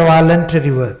coming for the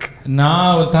voluntary work.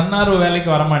 நான் தன்னார்வ வேலைக்கு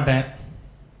வர மாட்டேன்.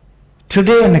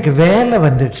 Today எனக்கு வேலை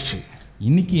வந்துடுச்சு.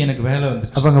 இன்னைக்கு எனக்கு வேலை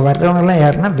வந்துடுச்சு. அப்ப அங்க வர்றவங்க எல்லாம்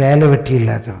யாருன்னா வேலை வெட்டி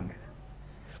இல்லாதவங்க.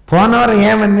 போன வாரம்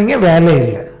ஏன் வந்தீங்க? வேலை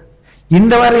இல்லை.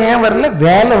 இந்த வாரம் ஏன் வரல?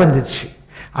 வேலை வந்துடுச்சு.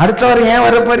 அடுத்த வாரம் ஏன்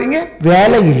வர போறீங்க?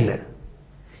 வேலை இல்லை.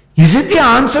 Is it the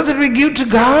answer that we give to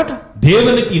God?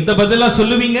 தேவனுக்கு இந்த பதிலா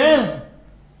சொல்லுவீங்க?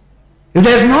 If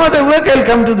there's no other work, I'll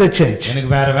come to the church. எனக்கு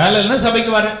வேற வேலை இல்ல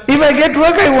சபைக்கு வரேன். If I get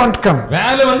work, I won't come.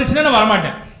 வேலை வந்துச்சுன்னா நான் வர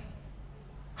மாட்டேன்.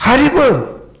 Horrible.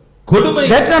 கொடுமை.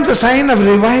 That's not the sign of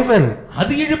revival.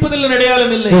 அது எழுப்புதலின்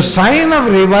அடையாளம் இல்லை. The sign of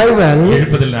revival.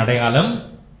 எழுப்புதலின் அடையாளம்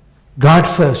God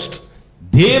first.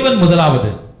 தேவன்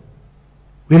முதலாவது.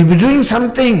 We'll be doing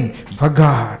something for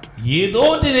God. ஏதோ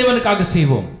ஒன்று தேவனுக்காக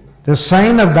செய்வோம். The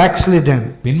sign of backslidden.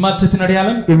 பின்மாற்றத்தின்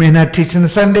அடையாளம். You may not teach in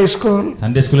the Sunday school.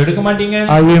 Sunday school எடுக்க மாட்டீங்க.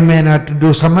 Or you may not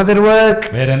do some other work.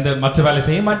 வேற எந்த மற்ற வேலை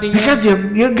செய்ய மாட்டீங்க. Because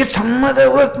you get some other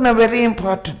work now very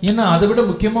important. ஏன்னா அதை விட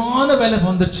முக்கியமான வேலை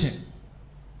வந்துருச்சு.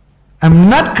 I'm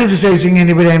not criticizing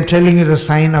anybody. I'm telling you the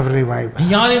sign of revival.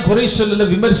 யாரையும் குறை சொல்லல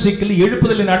விமர்சிக்கல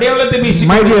எழுப்புதலின் அடையாளத்தை பேசி.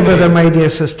 My dear brother, my dear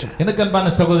sister. எனக்கு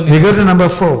அன்பான சகோதரனே. We go to number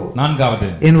 4. நான்காவது.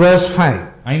 In verse 5.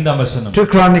 5ஆம் வசனம். 2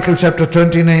 Chronicles chapter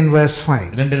 29 verse 5.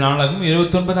 2 நாளாகமம்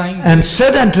 29:5. And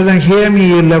said unto them, hear me,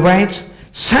 you Levites,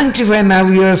 sanctify now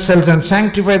yourselves and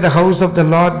sanctify the house of the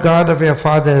Lord God of your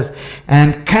fathers and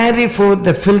carry forth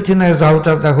the filthiness out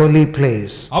of the holy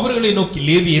place. அவர்களை நோக்கி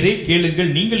லேவியரே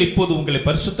கேளுங்கள், நீங்கள் இப்போது உங்களை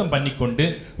பரிசுத்தம் பண்ணிக்கொண்டு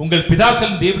உங்கள்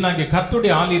பிதாக்களின் தேவனாகிய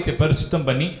கர்த்தருடைய ஆலயத்தை பரிசுத்தம்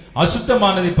பண்ணி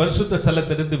அசுத்தமானதை பரிசுத்த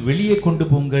ஸ்தலத்திலிருந்து வெளியே கொண்டு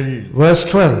போங்கள். Verse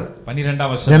 12.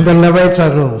 12ஆம் வசனம். Then the Levites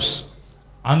arose.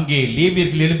 அங்கே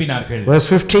லேவியர்கள் எழும்பினார்கள். Verse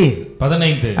 15.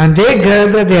 15. And they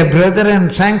gathered their brethren and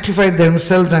sanctified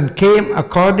themselves and came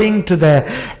according to the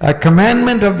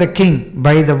commandment of the king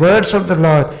by the words of the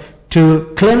Lord to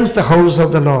cleanse the house of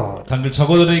the Lord. தங்கள்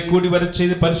சகோதரரை கூடி வரச்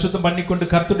செய்து பரிசுத்தம் பண்ணிக்கொண்டு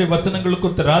கர்த்தருடைய வசனங்களுக்கு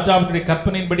ஒத்த ராஜாவுடைய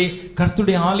கற்பனையின்படி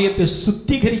கர்த்தருடைய ஆலயத்தை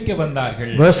சுத்திகரிக்க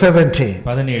வந்தார்கள். Verse 17.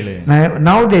 17.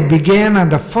 Now they began on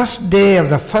the first day of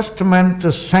the first month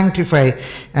to sanctify,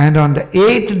 and on the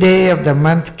 8th day of the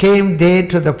month came they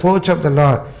to the porch of the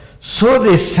Lord. So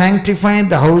they sanctified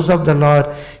the house of the Lord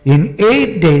in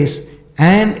 8 days,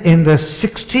 and in the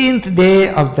 16th day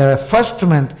of the first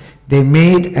month they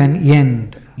made an end.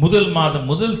 முதல் மாதம்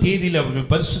முதல் தேதியில் அவர்கள்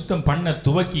பரிசுத்தம் பண்ண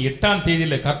துவக்கி 8ஆம்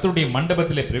தேதியில கர்த்தருடைய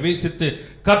மண்டபத்திலே பிரவேசித்து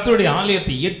கர்த்தருடைய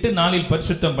ஆலயத்தை 8 நாளில்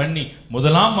பரிசுத்தம் பண்ணி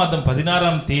முதலாம் மாதம்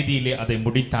 16ஆம் தேதியிலே அதை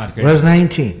முடித்தார்கள். Verse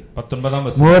 19. 19ஆம்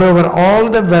வசனம். Moreover, all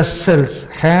the vessels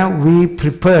have we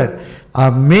prepared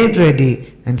are made ready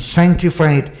and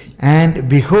sanctified, and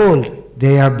behold,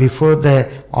 they are before the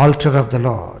altar of the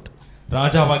Lord.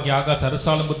 ராஜாவாகிய ஆகாஸ்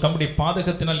அரசாளும் தம்முடைய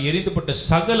பாதகத்தினால் எரிந்துபட்ட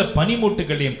சகல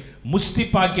பனிமூட்டுகளையும்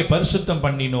முஸ்திப்பாக்கிய பரிசுத்தம்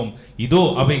பண்ணினோம், இதோ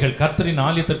அவைகள் கர்த்தரின்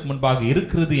ஆலயத்திற்கு முன்பாக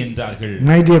இருக்கிறது என்றார்கள்.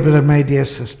 My dear brother, my dear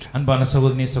sister. அன்பான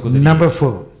சகோதரனே சகோதரி. Number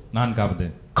 4. நான்காவது.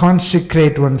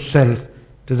 Consecrate oneself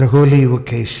to the holy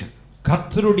vocation.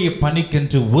 கர்த்தருடைய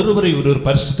பணிக்கென்று ஒருவரை ஒருவர்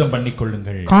பரிசுத்தம்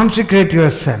பண்ணிக்கொள்ளுங்கள். Consecrate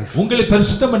yourself. உங்களை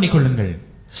பரிசுத்தம் பண்ணிக்கொள்ளுங்கள்.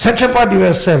 Set apart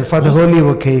yourself for the holy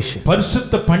vocation.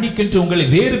 பரிசுத்த பணிக்கென்று உங்களை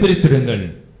வேறு பிரித்திடுங்கள்.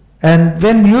 And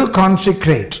when you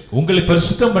consecrate, உங்களை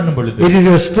பரிசுத்தம் பண்ணும் பொழுது, it is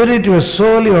your spirit, your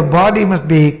soul, your body must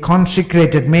be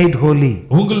consecrated, made holy.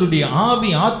 உங்களுடைய ஆவி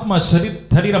ஆத்மா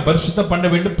சரீரம் பரிசுத்தம் பண்ண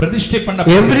வேண்டும், பிரதிஷ்டை பண்ண.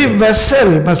 Every vessel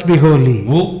must be holy.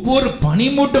 ஒவ்வொரு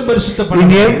பணிமூட்டும் பரிசுத்தம் பண்ண.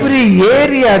 In every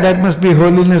area that must be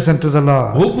holiness unto the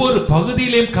Lord. ஒவ்வொரு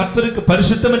பகுதியிலும் கர்த்தருக்கு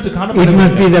பரிசுத்தம் என்று காணப்பட வேண்டும். It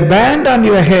must be the band on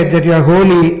your head that you are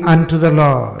holy unto the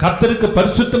Lord. கர்த்தருக்கு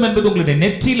பரிசுத்தம் என்பது உங்களுடைய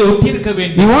நெற்றியிலே ஒட்டி இருக்க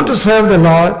வேண்டும். You want to serve the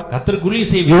Lord. கர்த்தருக்கு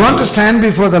ஊழியம் செய்ய You want to stand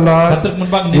before the Lord. கர்த்தருக்கு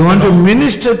முன்பாக You want to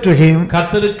minister to Him.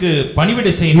 கர்த்தருக்கு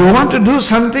பணிவிடை செய்யணும். You want to do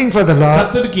something for the Lord.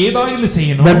 கர்த்தருக்கு ஏதாவது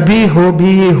செய்யணும். But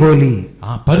be ye holy.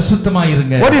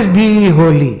 பரிசுத்தமாயிருங்க. What is be ye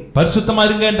holy?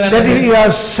 பரிசுத்தமாயிருங்க என்றால் that you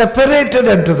are separated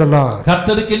unto the Lord.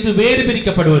 கர்த்தருக்கென்று வேறு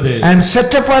பிரிக்கப்படுவது. And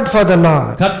set apart for the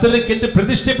Lord. கர்த்தருக்கென்று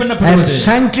பிரதிஷ்டை பண்ணப்படுவது. And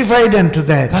sanctified unto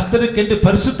that. கர்த்தருக்கென்று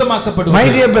பரிசுத்தமாக்கப்படுவது. My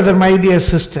dear brother, my dear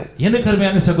sister. எனக்கு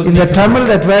அருமையான சகோதரி. In the Tamil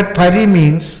that word pari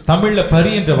means. தமிழ்ல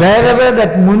பரி என்ற வார்த்தை. Wherever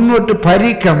that முன்னோட்டு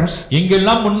pari comes.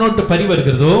 எங்கெல்லாம் முன்னோட்டு பரி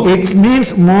வருகிறதோ. It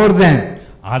means more than.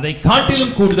 அதை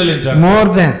காட்டிலும் கூடுதல் என்றார். More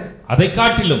than. அதை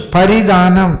காட்டிலும்.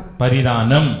 பரிதானம்.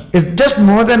 பரிதானம். It's just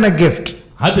more than a gift.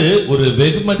 அது ஒரு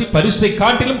வெகுமதி பரிசை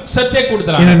காட்டிலும் சற்றே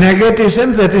கூடுதலான. In a negative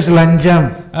sense that is lanjam.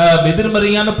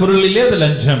 எதிர்மறையான பொருளிலே அது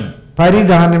லஞ்சம்.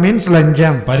 பரிதானம் means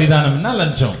lanjam. பரிதானம்னா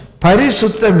லஞ்சம்.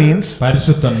 பரிசுத்த means.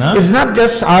 பரிசுத்தம்னா it's not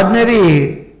just ordinary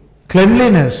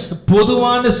cleanliness.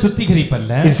 பொதுவான சுத்திகரிப்பு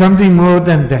அல்ல. It's something more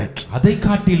than that. அதை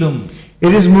காட்டிலும்.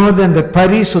 It is more than the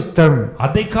parisuttam.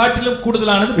 அதை காட்டிலும்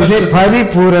கூடுதலானது பரிசுத்தம். We say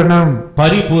paripuranam.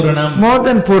 Paripooranam. More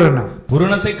than puranam.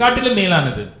 பூரணத்தை காட்டிலும்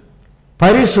மேலானது.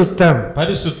 Parisuttam.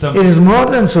 பரிசுத்தம். It is more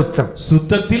than suttam.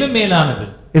 சுத்தத்திலும் மேலானது.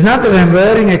 It's not that I am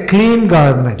wearing a clean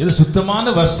garment. இது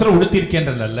சுத்தமான வஸ்திரம் உடுத்தியிருக்கேன்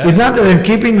அல்ல. It's not that I am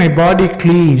keeping my body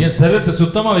clean. என் சரீரத்தை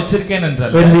சுத்தமா வச்சிருக்கேன்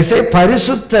என்றல்ல. When we say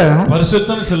parisuttam,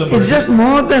 பரிசுத்தம்னு சொல்லும்போது it's just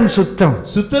more than suttam.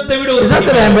 சுத்தத்தை விட ஒரு. It's not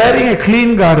that I am wearing a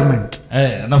clean garment.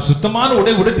 நான் சுத்தமான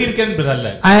உடை உடுத்தியிருக்கேன்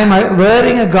என்பதல்ல. I am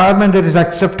wearing a garment that is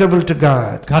acceptable to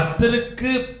God.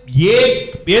 கர்த்தருக்கு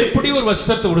ஏற்புடைய ஒரு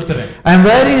வஸ்திரத்தை உடுத்துறேன். I am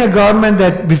wearing a garment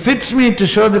that befits me to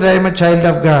show that I am a child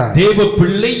of God. தேவ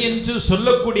பிள்ளை என்று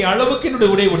சொல்லக்கூடிய அளவுக்கு என்னுடைய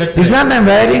உடை உடுத்துறேன். It's not I am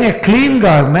wearing a clean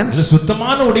garment. இது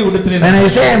சுத்தமான உடை உடுத்துறேன். When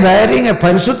I say I am wearing a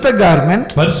parisutta garment,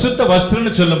 பரிசுத்த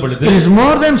வஸ்திரம்னு சொல்லும் பொழுது it is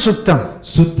more than suttam.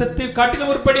 சுத்தத்தை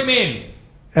காட்டிலும் ஒரு படி மேல்.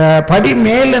 படி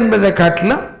மேல் என்பதை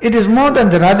காட்டிலும் it is more than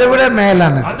that. அதை விட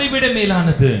மேலானது. அதை விட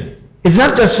மேலானது. It's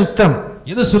not just suttam.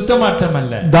 இது சுத்த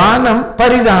மாற்றமல்ல. தானம்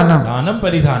பரிதானம். தானம்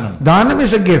பரிதானம். தானம்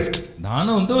is a gift.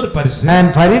 தானம் வந்து ஒரு பரிசு. And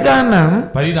பரிதானம்.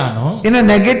 பரிதானம். In a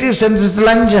negative sense is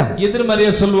lanjam.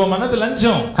 எதிர்மறையா சொல்லுவோம்னா அது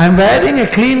லஞ்சம். I am wearing a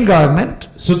clean garment.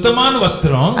 சுத்தமான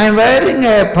வஸ்திரம். I am wearing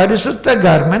a parisutta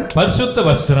garment. பரிசுத்த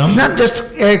வஸ்திரம். Not just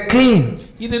clean.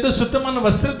 இது சுத்தமான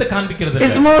வஸ்திரத்தை காண்பிக்கிறது இல்ல.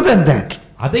 It's more than that.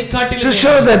 அதை காட்டிலும். To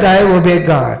show that I obey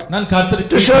God. நான்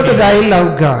கர்த்தருக்கு. To show that I love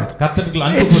God. கர்த்தருக்கு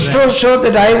அன்பு கூர்றேன். It's to show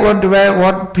that I want to wear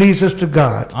what pleases to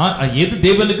God. எது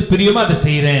தேவனுக்கு பிரியமோ அதை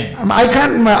செய்றேன்.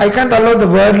 I can't allow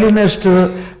the worldliness to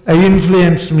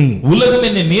influence me. உலகம்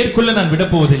என்னை மேற்கொள்ள நான் விட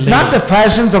போவதில்லை. Not the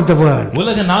fashions of the world.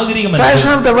 உலக நாகரிகம்.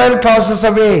 Fashion of the world passes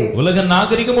away. உலக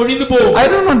நாகரிகம் ஒழிந்து போகும். I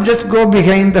don't want just go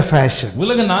behind the fashion.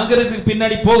 உலக நாகரிகத்துக்கு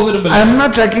பின்னாடி போக விரும்பல. I am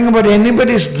not talking about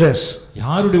anybody's dress.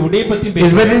 யாருடைய உடை பத்தி பேச.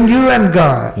 It's between you and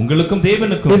God. உங்களுக்கும்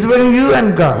தேவனுக்கும். It's between you and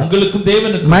God. உங்களுக்கும்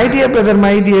தேவனுக்கும். My dear brother,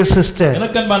 my dear sister.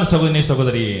 எனக்கு அன்பான சகோதரனே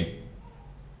சகோதரியே.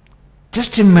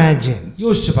 Just imagine.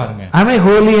 யோசிச்சு பாருங்க. Am I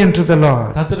holy unto the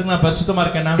Lord? கர்த்தருக்கு நான் பரிசுத்தமா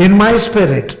இருக்கேனா? In my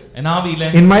spirit. என் ஆவியிலே.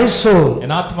 In my soul.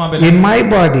 N ஆத்மாவிலே. In my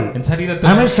body. என் சரீரத்திலே.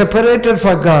 Am I separated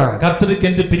for God? கர்த்தருக்கு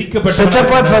என்று பிரிக்கப்பட்டவன். Set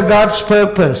apart for God's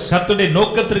purpose. கர்த்தருடைய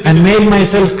நோக்கத்திற்கு. And made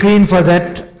myself clean for that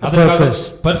purpose.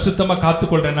 பரிசுத்தமா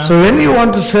காத்துக்கொள்றேனா? So when you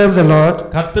want to serve the Lord,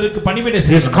 கர்த்தருக்கு பணிவிடை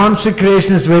செய்யணும். this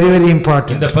consecration is very very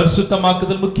important. இந்த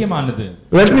பரிசுத்தமாக்குதல் முக்கியமானது.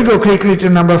 Let me go quickly to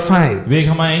number 5.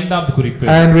 வேகமா 5வது குறிப்பு.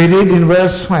 And we read in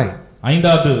verse 5.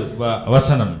 5வது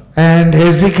வசனம். And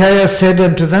Hezekiah said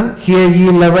unto them, Hear ye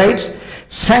Levites,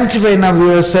 sanctify now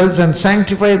yourselves and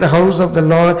sanctify the house of the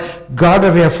Lord God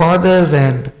of your fathers,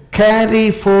 and carry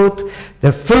forth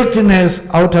the filthiness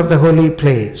out of the holy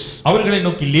place. அவர்களை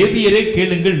நோக்கி லேவியரே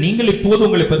கேளுங்கள், நீங்கள் இப்போது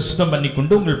உங்களை பரிசுத்தம்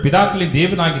பண்ணிக்கொண்டு உங்கள் பிதாக்களின்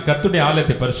தேவனாகிய கர்த்தருடைய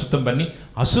ஆலயத்தை பரிசுத்தம் பண்ணி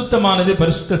அசுத்தமானதை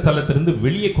பரிசுத்த ஸ்தலத்திலிருந்து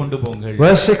வெளியே கொண்டு போங்கள்.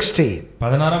 Verse 16.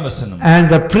 16ஆம் வசனம். And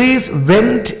the priests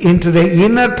went into the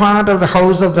inner part of the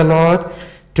house of the Lord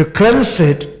to cleanse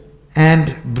it, and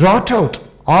brought out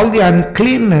all the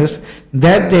uncleanness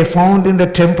that they found in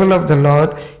the temple of the Lord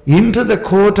into the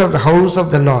court of the house of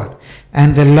the Lord. And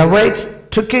the Levites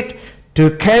took it to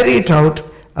carry it out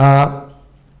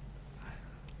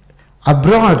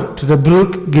abroad to the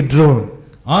brook Gidron.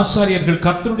 ஆசாரியர்கள்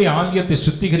கர்த்தருடைய ஆலயத்தை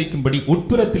சுத்திகரிக்கும்படி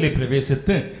உட்புறத்திலே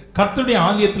பிரவேசித்து கர்த்தருடைய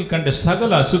ஆலயத்தில் கண்ட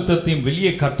சகல அசுத்தத்தையும்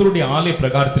வெளியே கர்த்தருடைய ஆலய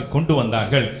பிரகாரத்தில் கொண்டு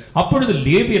வந்தார்கள். அப்பொழுது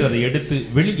லேவியர் அதை எடுத்து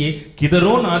வெளியே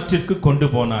கிதரோன் ஆற்றிற்கு கொண்டு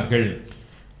போனார்கள்.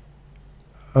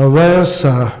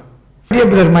 Dear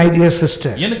brother, my dear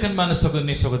sister, எனக்கு அன்பான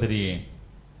சகோதரனே சகோதரியே,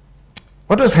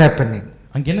 what was happening?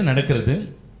 அங்க என்ன நடக்கிறது?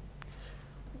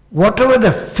 Whatever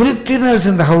the filthiness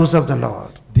in the house of the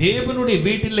Lord, தேவனுடைய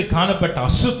வீட்டிலே காணப்பட்ட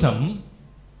அசுத்தம்,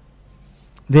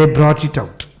 they brought it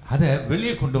out. அத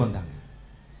வெளியே கொண்டு வந்தாங்க.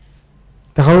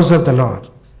 The house of the Lord.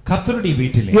 கர்த்தருடைய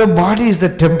வீட்டிலே. Your body is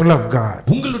the temple of God.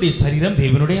 உங்களுடைய சரீரம்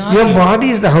தேவனுடைய ஆலயம். Your body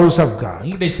is the house of God.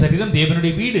 உங்களுடைய சரீரம்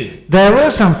தேவனுடைய வீடு. There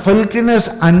was some filthiness,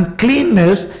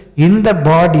 uncleanness in the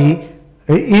body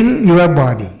in your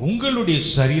body உங்களுடைய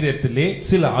சரீரத்திலே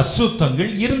சில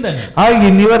அசுத்தங்கள் இருந்தன. or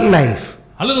in your life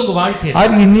அல்லது உங்க வாழ்க்கையில or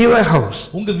in your house.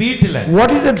 உங்க வீட்டில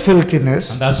What is that filthiness?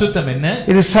 அந்த அசுத்தம் என்ன?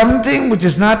 It is something which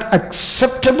is not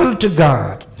acceptable to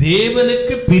God.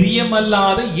 தேவனுக்கு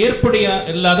பிரியமல்லாத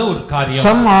ஏற்புடையல்லாத ஒரு காரியம்.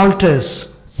 Some altars,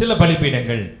 சில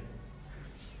பலிபீடங்கள்,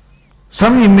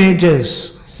 some images.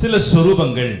 சில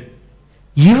சொரூபங்கள்.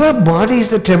 Your body is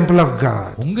the temple of God.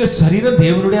 உங்க சரீரம்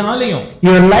தேவனுடைய ஆலயம்.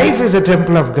 Your life is the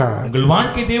temple of God. உங்கள்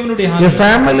வாழ்க்கை தேவனுடைய ஆலயம். Your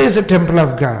family is the temple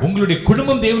of God. உங்களுடைய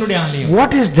குடும்பம் தேவனுடைய ஆலயம்.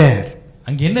 What is there?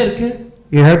 அங்க என்ன இருக்கு?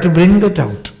 You have to bring that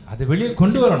out. அதை வெளியே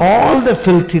கொண்டு வரணும். All the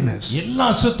filthiness. எல்லா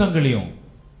அசுத்தங்களையும்.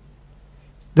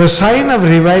 The sign of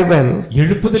revival.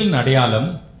 எழுப்புதலின் அடையாளம்.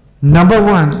 Number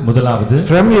 1. முதலாவது.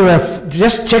 From your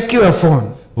just check your phone.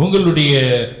 உங்களுடைய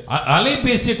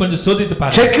அலைபேசியை கொஞ்சம் சோதித்து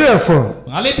பாருங்க. Check your phone.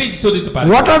 அலைபேசி சோதித்து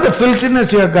பாருங்க. What are the filthiness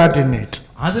you have got in it?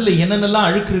 அதுல என்னென்னலாம்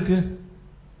அழுக்கு இருக்கு?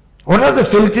 What are the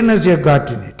filthiness you have got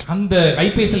in it? அந்த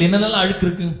ஐபேசில என்னென்னலாம் அழுக்கு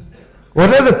இருக்கு?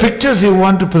 What are the pictures you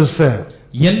want to preserve?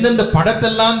 எந்தெந்த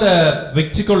படத்தெல்லாம் அந்த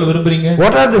வெச்சிக்கொள்ள விரும்புறீங்க?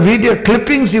 What are the video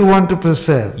clippings you want to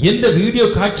preserve? எந்த வீடியோ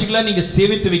காட்சிகளை நீங்க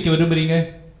சேமித்து வைக்க விரும்புறீங்க?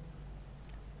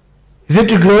 Is it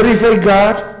to glorify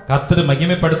God? கர்த்தரை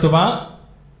மகிமைப்படுத்துவா?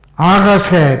 Agas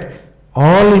had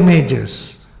all images.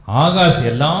 Akash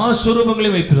எல்லா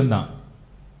சொரூபங்களையும் வைத்திருந்தான்.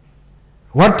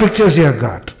 What pictures you have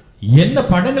got? என்ன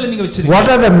படங்களை நீங்க வச்சிருக்கீங்க? What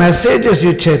are the messages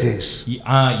you cherish?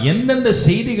 எந்தெந்த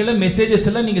செய்திகளை மெசேजेस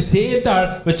எல்லாம் நீங்க சேர்த்து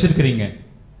வச்சிருக்கீங்க?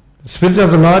 The Spirit of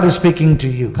the Lord is speaking to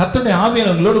you. கர்த்தருடைய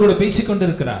ஆவியானவர் உங்களோடு கூட பேசிக்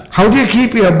கொண்டிருக்கிறார். How do you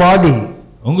keep your body?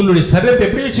 உங்களுடைய சரீரத்தை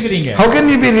எப்படி வச்சிருக்கீங்க? How can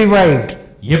you be revived?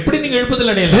 எப்படி நீங்க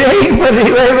எழுப்புதல் அடையலாம்? Praying for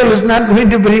revival is not going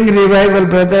to bring revival,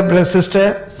 brother, sister.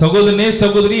 சகோதரனே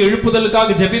சகோதரி,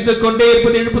 எழுப்புதலுக்காக ஜெபித்துக் கொண்டே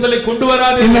இருப்பது எழுப்புதலை கொண்டு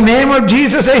வராது. In the name of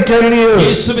Jesus I tell you.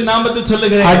 இயேசுவின் நாமத்தில்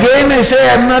சொல்லுகிறேன். Again I say I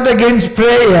am not against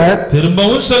prayer.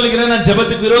 திரும்பவும் சொல்லுகிறேன், நான்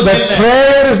ஜெபத்துக்கு விரோதம் இல்லை. But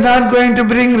prayer is not going to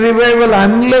bring revival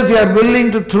unless you are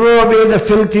willing to throw away the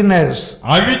filthiness.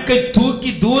 அழுக்கை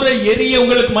தூக்கி தூர எறிய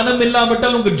உங்களுக்கு மனம்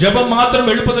இல்லாவிட்டால் உங்க ஜெபம்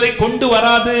மாத்திரம் எழுப்புதலை கொண்டு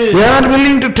வராது. You are not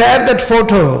willing to tear that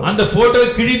photo. அந்த போட்டோ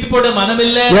கிழித்து போட மனம்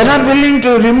இல்ல. You are not willing to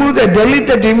delete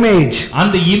that image.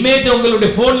 அந்த இமேஜ் உங்களுடைய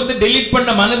போன்ல இருந்து delete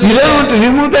பண்ண மனது இல்ல. You don't want to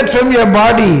remove that from your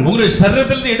body. உங்களுடைய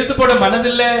சரீரத்துல இருந்து எடுத்து போட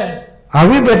மனது இல்ல. Are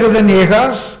we better than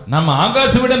Ahaz? நம்ம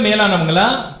ஆகாசை விட மேலானவங்களா?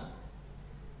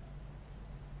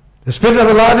 The Spirit of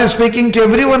the Lord is speaking to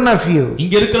every one of you.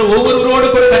 இங்க இருக்கிற ஒவ்வொருவரோடு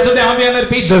கூட கர்த்தருடைய ஆவியானவர்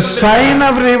பேசுகிறார். The sign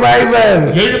of revival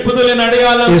எழுப்புதலின்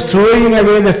அடையாளம் is throwing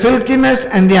away the filthiness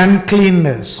and the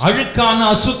uncleanness. அழுக்கான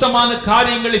அசுத்தமான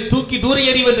காரியங்களை தூக்கி தூர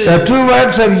எறிவது. The two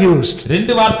words are used.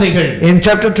 ரெண்டு வார்த்தைகள். In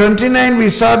chapter 29 we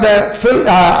saw the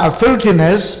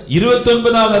filthiness.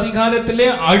 29வது அதிகாரத்திலே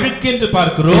அழுக்கு என்று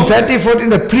பார்க்கிறோம். In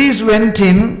 30:14 the priest went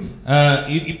in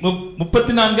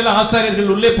 34 ஆசாரியர்கள்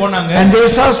உள்ளே போனாங்க. And they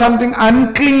saw something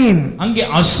unclean. அங்கே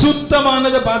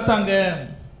அசுத்தமானத பார்த்தாங்க.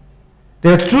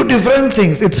 There are two different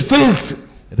things. It's filth.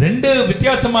 ரெண்டு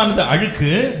வித்தியாசமானது.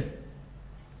 அழுக்கு,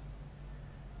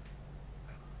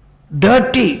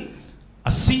 dirty,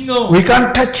 அசிங்கம். we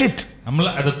can't touch it.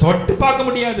 நம்மள அத தொட்டு பார்க்க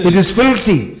முடியாது. It is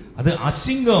filthy. அது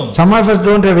அசிங்கம். Some of us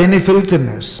don't have any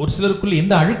filthiness. ஒரு சிலருக்குள்ள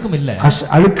எந்த அழுக்கும் இல்ல.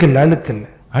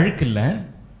 அழுக்கு இல்ல.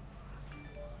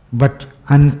 But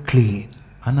unclean.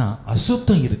 ஆனா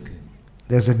அசுத்தம் இருக்கு.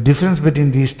 There's a difference between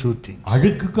these two things.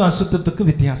 அழுக்குக்கும் அசுத்தத்துக்கும்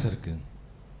வித்தியாசம் இருக்கு.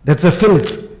 That's a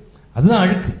filth. அதுதான்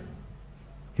அழுக்கு.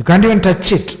 You can't even touch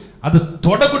it. அது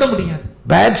தொட கூட முடியாது.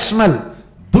 Bad smell.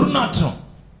 துர்நாற்றம்.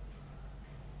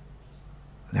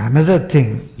 Another thing.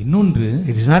 இன்னொன்று,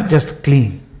 it is not just clean.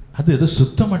 அது ஏதோ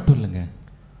சுத்தம் மட்டும் இல்லங்க.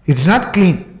 It is not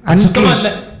clean. சுத்தம் இல்ல.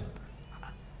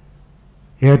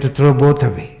 You have to throw both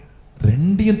away.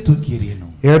 ரெண்டையும் தூக்கி எறியணும்.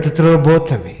 You have to throw both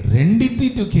away.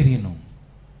 ரெண்டையும் தூக்கி எறியணும்.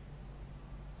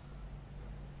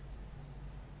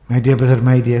 My dear brother,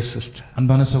 my dear sister.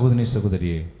 அன்பான சகோதரனே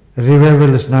சகோதரியே,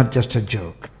 revival is not just a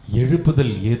joke.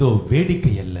 எழுப்புதல் ஏதோ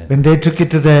வேடிக்கை அல்ல. When they took it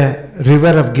to the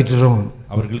river of Kidron,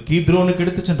 அவர்கள் கீத்ரோனுக்கு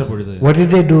எடுத்து சென்ற பொழுது what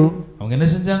did they do? அவங்க என்ன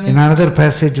செஞ்சாங்க? In another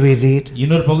passage we read,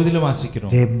 இன்னொரு பகுதியில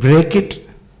வாசிக்கிறோம். they break it,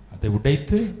 அதை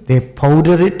உடைத்து, they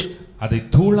powder it, அதை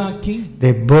தூளாக்கி,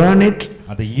 they burn it,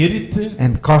 அதை எரித்து,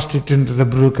 and cast it into the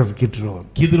brook of Kidron.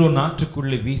 கித்ரோன்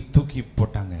ஆற்றுக்குள்ளே தூக்கி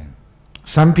போட்டாங்க.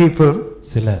 Some people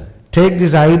சிலர் take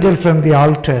this idol from the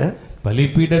altar,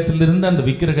 பலிபீடத்திலிருந்து அந்த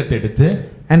விக்கிரகத்தை எடுத்து,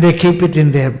 and they keep it in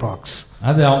their box.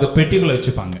 அது அவங்க பெட்டிக்குள்ள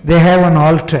வச்சுப்பாங்க. They have an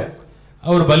altar,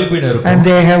 ஒரு பலிபீடம் இருக்கும், and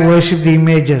they have worship the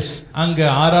images. அங்க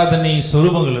ஆராதனை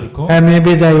சொரூபங்கள் இருக்கும். And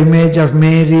maybe the image of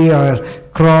Mary or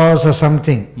cross or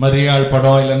something. மரியாள்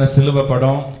படம் இல்லனா சிலுவை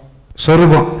படம்,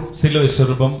 சொரூபம், சிலுவை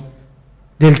சொரூபம்.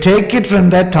 They'll take it from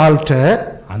that altar,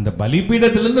 அந்த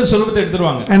பலிபீடத்திலிருந்து சொரூபத்தை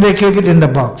எடுத்துருவாங்க, and they keep it in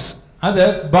the box. அத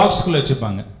பாக்ஸ்க்குள்ள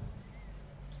வச்சுப்பாங்க.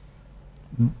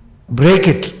 Break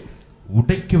it.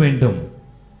 உடைக்க வேண்டும்.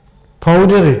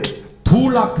 Powder it.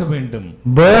 தூளாக்க வேண்டும்.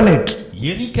 Burn it.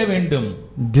 எரிக்க வேண்டும்.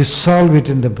 Dissolve it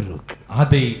in the brook.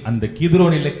 அதை அந்த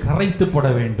கித்ரோனிலே கரைத்து போட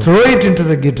வேண்டும். Throw it into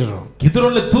the Kidron.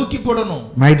 கித்ரோன்ல தூக்கி போடணும்.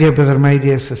 My dear brother, my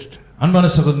dear sister. அன்பான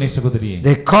சகோதரனே சகோதரியே.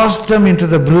 They cast them into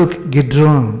the brook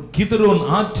Kidron. கித்ரோன்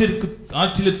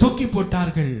ஆற்றிலே தூக்கி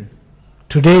போட்டார்கள்.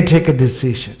 Today take a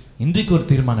decision. இன்றைக்கு ஒரு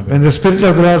தீர்மானம் When the Spirit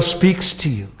of the Lord speaks to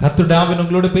you, கர்த்தருடைய ஆவி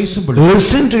உங்களோடு பேசும்போது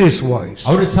listen to His voice.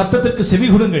 அவருடைய சத்தத்திற்கு செவி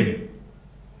கொடுங்கள்.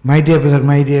 My dear brother,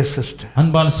 my dear sister.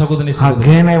 அன்பான சகோதரனே சகோதரி.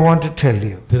 Again I want to tell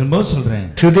you. திரும்ப சொல்றேன்.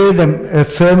 Today the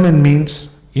sermon means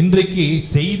இன்றைக்கு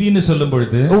செய்தின்னு சொல்லும்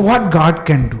பொழுது what God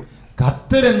can do.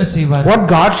 கர்த்தர் என்ன செய்வார்? What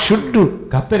God should do.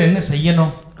 கர்த்தர் என்ன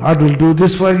செய்யணும்? God will do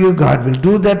this for you, God will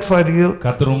do that for you.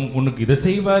 கர்த்தர் உனக்கு இத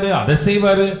செய்வாரு, அத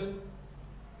செய்வாரு.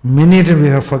 Many times we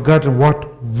have forgotten what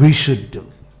we should do.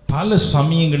 பல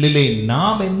சமயங்களிலே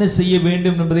நாம் என்ன செய்ய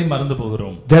வேண்டும் என்பதை மறந்து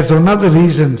போகிறோம். That's one of the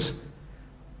reasons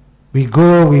we go,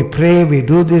 we pray, we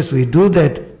do this, we do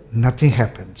that, nothing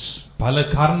happens. பல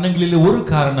காரணங்களிலே ஒரு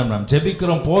காரணம் நாம்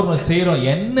ஜெபிக்கிறோம், போறோம், செய்றோம்,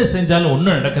 என்ன செஞ்சாலும்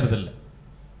ஒண்ணும் நடக்கிறது இல்ல.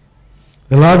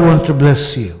 The Lord wants to bless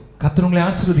you. கர்த்தர் உங்களை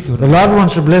ஆசீர்வதிக்க The விரும்புகிறார். Lord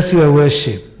wants to bless your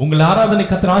worship. உங்கள் ஆராதனை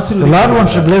கர்த்தர் The ஆசீர்வதிக்க Lord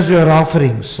wants to விரும்புகிறார். bless your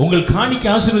offerings. உங்கள் காணிக்கை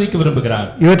ஆசீர்வதிக்க விரும்புகிறார்.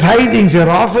 Your tithings, your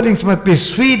offerings must be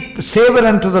sweet savor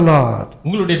unto the Lord.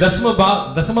 உங்களுடைய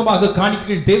தசமபாக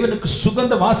காணிக்கைகள் தேவனுக்கு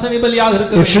சுகந்த வாசனை பலியாக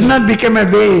இருக்க It should வேண்டும். not become a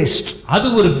waste.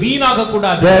 அது ஒரு வீணாக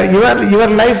கூடாது. Your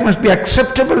life must be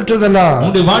acceptable to the Lord.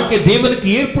 உங்களுடைய வாழ்க்கை தேவனுக்கு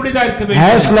ஏற்புடையதா இருக்க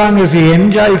As வேண்டும். long as you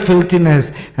enjoy filthiness,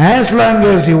 as long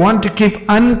as you want to keep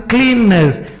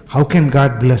uncleanness, how can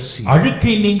God bless you?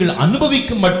 அழுக்கை நீங்கள்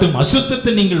அனுபவிக்கும் மட்டும்,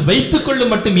 அசுத்தத்தை நீங்கள் வைத்துக்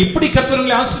கொள்ளும் மட்டும் எப்படி கர்த்தர்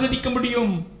உங்களை ஆசீர்வதிக்க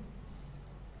முடியும்?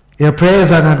 Your prayers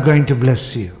are not going to bless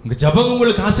you. உங்க ஜெபம்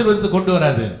உங்களுக்கு ஆசீர்வாதத்தை கொண்டு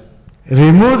வராது.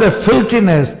 Remove the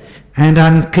filthiness and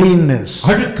uncleanness.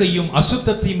 அழுக்கையும்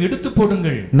அசுத்தத்தையும் எடுத்து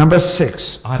போடுங்கள். Number 6.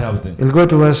 ஆறாவது, We'll go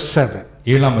to verse 7.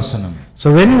 7ஆம் வசனம். So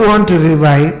when you want to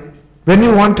revive, when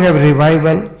you want to have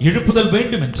revival, எழுப்புதல்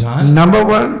வேண்டும் என்றால் number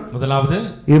 1, முதலாவது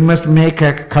you must make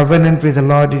a covenant with the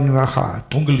Lord in your heart.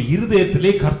 உங்கள்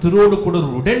இருதயத்திலே கர்த்தரோடு கூட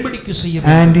ஒரு உடன்படிக்கை செய்ய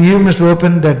வேண்டும். And you must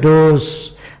open the doors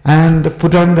and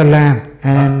put on the lamp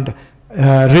and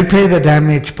repair the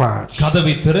damaged parts.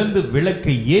 கதவை திறந்து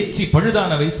விளக்கை ஏற்றி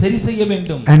பழுதானவை சரி செய்ய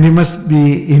வேண்டும். And you must be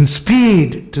in speed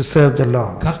to serve the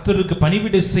Lord. கர்த்தருக்கு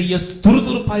பணிவிடை செய்ய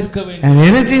துருதுருப்பாய் இருக்க வேண்டும். And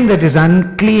anything that is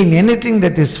unclean, anything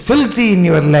that is filthy in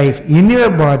your life, in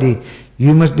your body,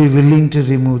 you must be willing to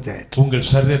remove that. உங்கள்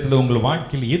சரீரத்தில் உங்கள்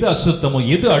வாழ்க்கையில் எது அசுத்தமோ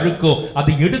எது அழுக்கோ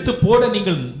அதை எடுத்து போட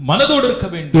நீங்கள் மனதோடு இருக்க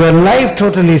வேண்டும். Your life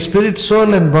totally, spirit,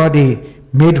 soul and body,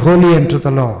 made holy unto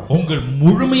the Lord. உங்கள்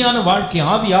முழுமையான வாழ்க்கை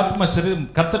ஆவி ஆத்மா சரீரம்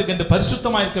கர்த்தருக்கு என்று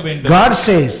பரிசுத்தமாய் இருக்க வேண்டும். God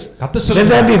says, கர்த்தர் let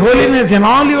there be சொல்கிறார், holiness in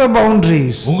all your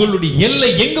boundaries, உங்களுடைய எல்லை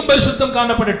எங்கும் பரிசுத்தம்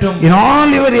காணப்படட்டும். in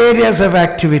all your areas of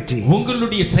activity,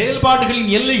 உங்களுடைய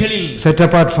செயல்பாடுகளின் எல்லைகளில் set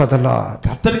apart for the Lord,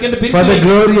 கர்த்தருக்கு என்று for the பிரித்து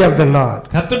glory of the Lord.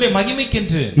 கர்த்தருடைய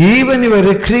மகிமைக்கென்று Even your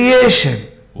recreation,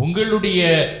 உங்களுடைய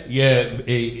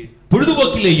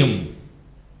பொழுதுபோக்கிலேயும்,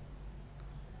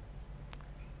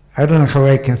 I don't know how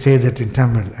I can say that in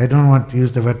Tamil. I don't want to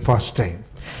use the word pastime.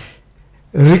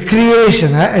 Recreation,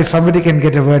 if somebody can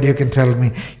get a word, you can tell me.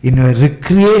 In your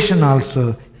recreation also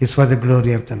is for the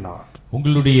glory of the Lord.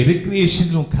 உங்களுடைய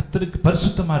recreationலும் கர்த்தருக்கு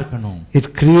பரிசுத்தமா இருக்கணும். It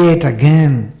create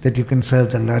again that you can serve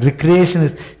the Lord. Recreation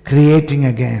is creating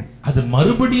again. அது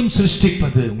மறுபடியும்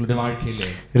சிருஷ்டிப்பது உங்களுடைய வாழ்க்கையிலே.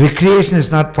 Recreation is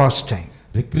not pastime.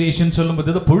 recreation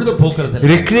சொல்லும்போது அது பொழுது போக்குறது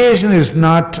இல்ல. Recreation is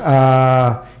not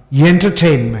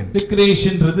entertainment.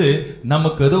 recreationன்றது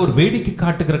நமக்கு ஏதோ ஒரு வேடிக்கை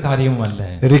காட்டுகிற காரியம் அல்ல.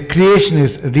 Recreation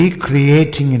is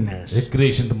recreating in us.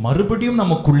 recreation மறுபடியும்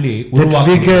நமக்குள்ளே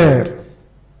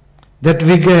that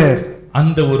vigor,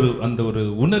 அந்த ஒரு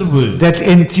உணர்வு, that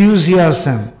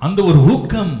enthusiasm, அந்த ஒரு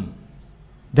ஊக்கம்,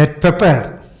 that pepper,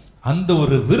 அந்த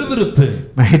ஒரு விறுவிறுப்பு,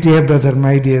 my dear brother,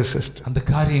 my dear sister, அந்த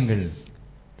காரியங்கள்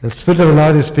the Spirit of the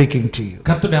Lord is speaking to you.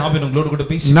 கர்த்தருடைய ஆவி உங்களோடு கூட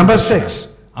பேசுகிறது. Number 6,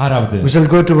 ஆறாவது, we shall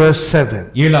go to verse 7.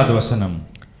 7வது வசனம்.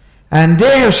 And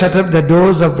they have shut up the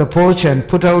doors of the porch and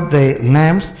put out the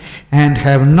lamps and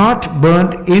have not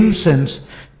burnt incense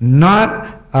nor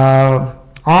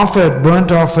offered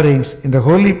burnt offerings in the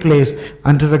holy place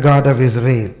unto the God of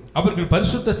Israel. அவர்கள்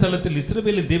பரிசுத்த ஸ்தலத்தில்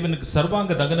இஸ்ரவேலின் தேவனுக்கு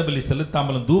சர்வாங்க தகனபலி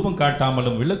செலுத்தாமலும் தூபம்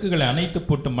காட்டாமலும் விளக்குகளை அணைத்து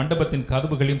போட்டு மண்டபத்தின்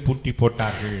கதவுகளையும் பூட்டி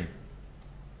போட்டார்கள்.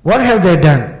 What have they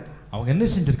done? அவங்க என்ன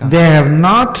செஞ்சிருக்காங்க?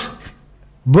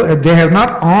 They have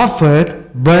not offered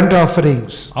burnt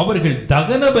offerings. அவர்கள்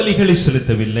தகன பலிகளை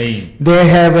செலுத்தவில்லை. They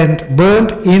haven't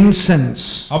burnt incense.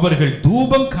 அவர்கள்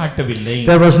தூபம் காட்டவில்லை.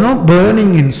 There was no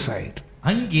burning inside.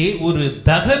 அங்கே ஒரு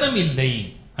தகனம் இல்லை.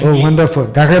 Oh, wonderful.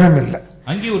 Daganam illa.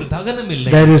 அங்கே ஒரு தகனம் இல்லை.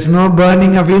 There is no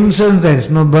burning of incense, there is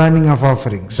no burning of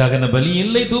offerings. தகன பலி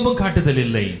இல்லை, தூபம் காட்டுதல்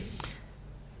இல்லை.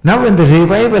 Now when the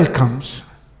revival comes,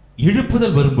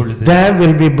 எழுப்புதல் வரும் பொழுது there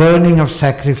will be burning of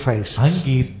sacrifices.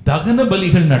 அங்கே தகன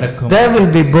பலிகள் நடக்கும். There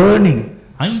will be burning.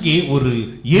 அங்கே ஒரு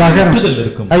எரியூட்டுதல்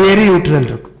இருக்கும். எரியூட்டுதல்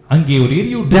இருக்கும். அங்கே ஒரு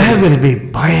எரியூட்டுதல். There will be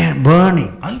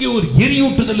burning. அங்கே ஒரு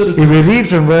எரியூட்டுதல் இருக்கும். If we read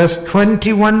from verse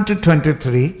 21 to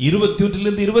 23, 21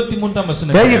 லிருந்து 23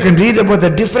 வசனம், there you can read about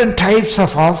the different types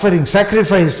of offerings,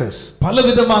 sacrifices.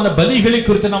 பலவிதமான பலிகளை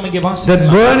குறித்து நாம் இங்கே வாசிக்கலாம்.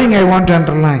 That burning I want to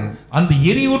underline. அந்த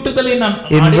எரியூட்டுதலை நான்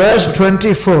in verse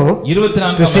 24,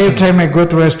 24 to save time I go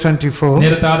to verse 24,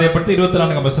 நேரத்தை ஆதாயப்படுத்தி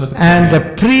 24 வசனத்துக்கு, and the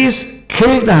priest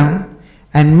killed them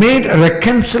and made a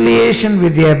reconciliation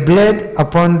with their blood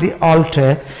upon the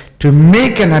altar to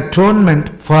make an atonement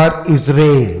for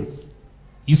Israel.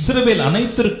 இஸ்ரவேல்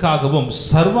அனைத்திற்காகவும்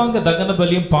சர்வாங்க தகன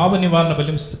பலியும் பாவ நிவாரண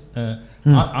பலியும்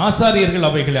ஆசாரியர்கள்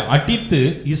அவைகளை அடித்து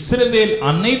இஸ்ரவேல்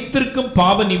அனைத்திற்கும்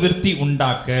பாவ நிவர்த்தி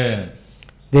உண்டாக்க,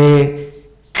 they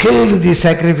killed the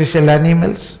sacrificial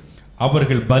animals,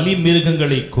 அவர்கள் பலி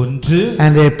மிருகங்களை கொன்று,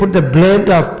 and they put the blood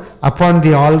upon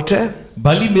the altar.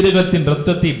 பலி மிருகத்தின்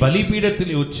இரத்தத்தை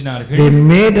பலிபீடத்தில் ஊற்றினார்கள். They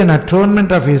made an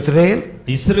atonement of Israel,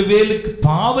 இஸ்ரவேலுக்கு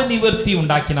பாவ நிவர்த்தி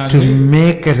உண்டாக்கினார்கள். to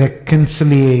make a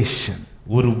reconciliation,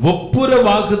 ஒரு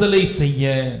ஒப்புரவாகுதலை செய்ய,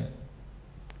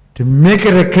 to make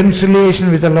a reconciliation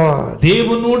with the Lord,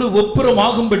 தேவனோடு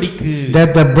ஒப்புரவாகும்படிக்கு,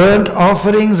 that the burnt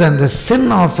offerings and the sin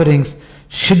offerings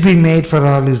should be made for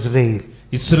all Israel.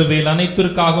 இஸ்ரவேல்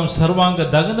அனைத்திற்காகவும் சர்வாங்க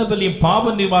தகன பலியும்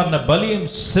பாவ நிவாரண பலியும்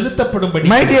செலுத்தப்படும்படி.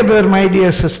 My dear brother, my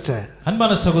dear sister,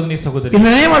 அன்பான சகோதரி சகோதரி, in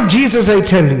the name of Jesus I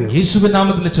tell you, இயேசுவின்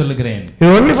நாமத்தில் சொல்லுகிறேன்,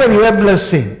 only for your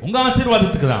blessing, உங்க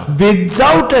ஆசீர்வாதத்துக்கு தான்.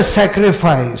 without a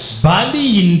sacrifice,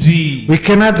 பலியின்றி we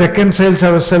cannot reconcile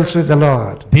ourselves with the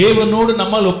Lord. தேவனோடு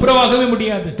நம்மால் ஒப்புரவாகவே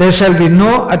முடியாது. There shall be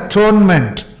no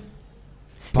atonement.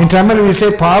 In Tamil we say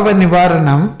Pava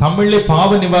Nivaranam, தமிழ்ல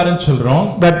பாவ நிவாரணம் சொல்றோம்.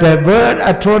 but the word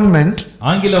atonement,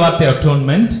 ஆங்கில வார்த்தை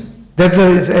atonement, that's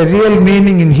a real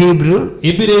meaning in Hebrew.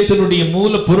 எபிரேயத்தினுடைய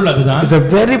மூல பொருள் அதுதான். It's a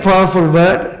very powerful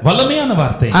word. வல்லமையான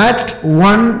வார்த்தை. At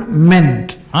one meant.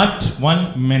 At one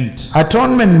meant.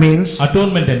 Atonement means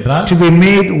atonement என்றால் to be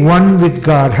made one with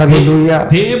God. Hallelujah.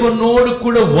 தேவனோடு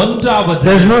கூட ஒன்றாவது.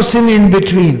 There's no sin in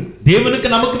between. தேவனுக்கு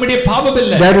நமக்கு இடையே பாவம்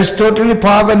இல்லை. There is totally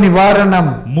Pava Nivaranam.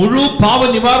 முழு பாவ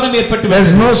நிவாரணம் ஏற்பட்டு There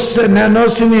is no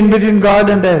sin in between God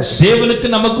and us. தேவனுக்கு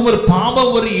நமக்கு ஒரு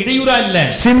பாவம் ஒரு இடையூறா இல்லை.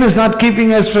 Sin is not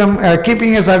keeping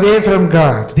us away from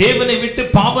God. தேவனை விட்டு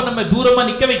பாவம் நம்மை தூரமா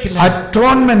நிக்க வைக்கல.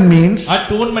 Atonement means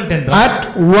atonement என்றால் at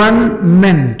one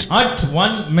meant. At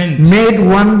one meant. Made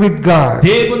one with God.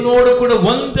 தேவனோடு கூட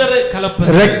ஒன்றரை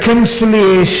கலப்பது.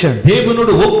 Reconciliation.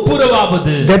 தேவனோடு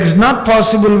ஒப்புரவாவது. That is not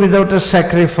possible without a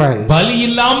sacrifice. பலி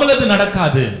இல்லாமல் அது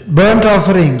நடக்காது. Burnt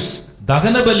offerings,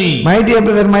 தகன பலி, my dear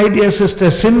brother, my dear sister,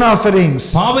 sin offerings,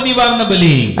 பாவ நிவாரண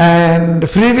பலி, and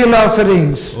free will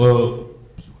offerings,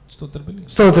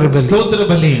 ஸ்தோத்திர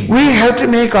பலி. We have to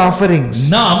make offerings.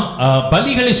 நாம்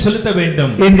பலிகளை செலுத்த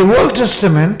வேண்டும். In the Old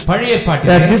Testament, பழைய ஏற்பாட்டிலே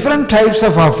there are different types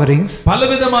of offerings.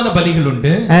 பலவிதமான பலிகள்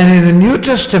உண்டு. And in the New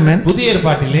Testament, புதிய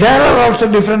ஏற்பாட்டிலே there are also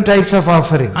different types of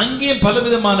offerings. அங்கே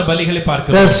பலவிதமான பலிகளை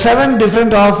பார்க்கிறோம். There are 7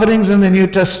 different offerings in the New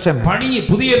Testament.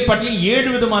 புதிய ஏற்பாட்டிலே 7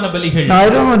 விதமான பலிகள். Now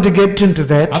I don't want to get into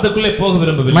that. அதுக்குள்ளே போக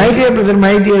விரும்பவில்லை. My dear brother,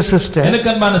 my dear sister,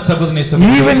 எனக்கு அன்பான சகோதரனே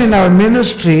சகோதரி, even in our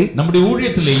ministry, நம்முடைய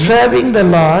ஊழியத்திலே serving the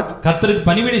Lord, கர்த்தருக்கு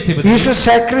பணிவிடை செய்வது is a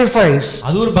sacrifice.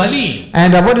 அது ஒரு பலி.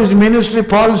 And about his ministry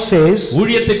Paul says,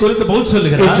 ஊழியத்தை குறித்து பவுல்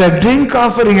சொல்லுகிறார், it's a drink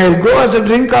offering. I will go as a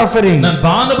drink offering. நான்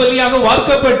பான பலியாக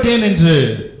வார்க்கப்பட்டேன் என்று.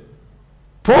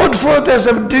 Poured forth as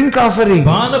a drink offering.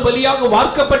 பான பலியாக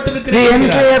வார்க்கப்பட்டிருக்கிறேன். The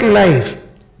entire life.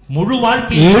 முழு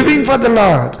வாழ்க்கை living for the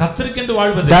Lord, கர்த்தருக்கென்று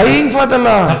வாழ்வது, dying for the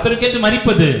Lord, கர்த்தருக்கென்று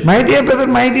மரிப்பது. My dear brother,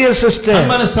 my dear sister,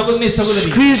 அன்பான சகோதரனே சகோதரி,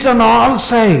 squeezed on all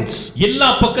sides, எல்லா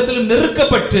பக்கத்திலும்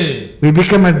நெருக்கப்பட்டு we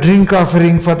become a drink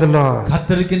offering for the Lord.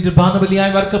 கர்த்தருக்கென்று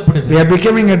பானபலியாய் வார்க்கப்படுது. We are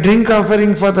becoming a drink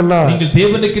offering for the Lord. நீங்கள்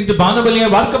தேவனுக்கென்று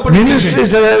பானபலியாய் வார்க்கப்படுகிறீர்கள். Ministry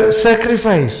is a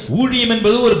sacrifice. ஊழியம்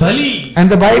என்பது ஒரு பலி. And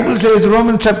the Bible says,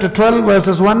 Romans chapter 12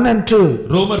 verses 1 and 2,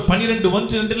 ரோமர்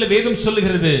 12:1-2 வேதம்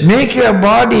சொல்லுகிறது, make your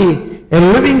body a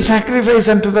living sacrifice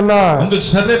unto the Lord. உங்கள்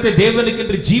சரீரத்தை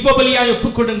தேவனுக்கென்று ஜீவபலியாய்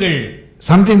ஒப்புக்கொடுங்கள்.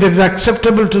 Something that is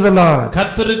acceptable to the Lord.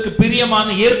 கர்த்தருக்கு பிரியமான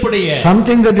ஏற்புடைய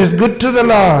Something that is good to the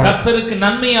Lord. கர்த்தருக்கு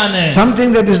நன்மையான Something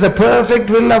that is the perfect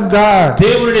will of God.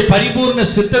 தேவனுடைய பரிபூர்ண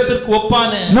சித்தத்திற்கு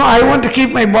ஒப்பான. No, I want to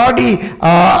keep my body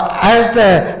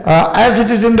as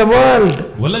it is in the world.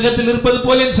 உலகத்தில் இருப்பது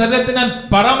போல என் சரீரத்தை நான்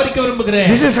பராமரிக்க விரும்புகிறேன்.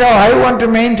 This is how I want to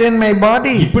maintain my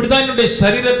body. இப்படிதான் என்னுடைய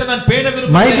சரீரத்தை நான் பேண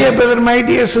விரும்புகிறேன். My dear brother, my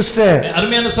dear sister,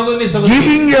 அருமையான சகோதரி சகோதரி,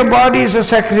 giving your body is a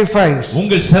sacrifice.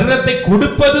 உங்கள் சரீரத்தை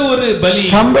கொடுப்பது ஒரு பலி.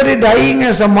 Somebody dying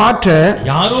as a martyr,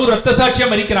 யாரோ இரத்த சாட்சியா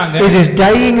மரிக்கறாங்க. it is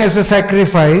dying as a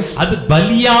sacrifice. அது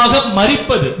பலியாக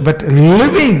மரிப்பது. But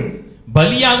living,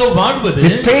 பலியாக வாழ்வது,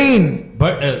 with pain,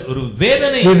 ஒரு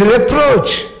வேதனை, with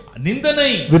reproach,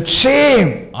 நிந்தனை, with shame,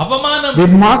 அவமானம்,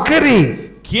 with mockery.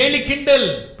 கேலி கிண்டல்.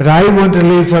 But I want to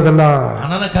live for the Lord.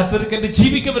 நான் கர்த்தருக்கென்று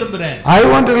ஜீவிக்க விரும்புகிறேன். I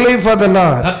want to live for the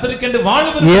Lord. கர்த்தருக்கென்று வாழ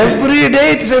விரும்புகிறேன். Every day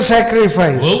it is a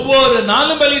sacrifice. ஒவ்வொரு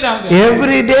நாளும் பலிதாங்க.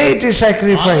 Every day it is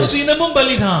sacrifice. தினமும்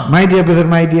பலிதான். My dear brother,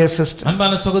 my dear sister,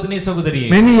 அன்பான சகோதரி சகோதரி,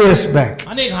 many years back,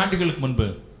 அநேக ஆண்டுகளுக்கு முன்பு,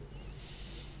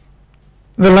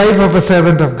 the life of a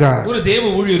servant of God, ஒரு தேவ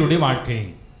ஊழியருடைய வாழ்க்கை.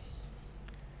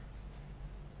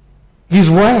 his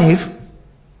wife,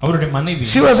 அவருடைய மனைவி,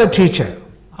 she was a teacher.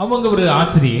 அவங்க ஒரு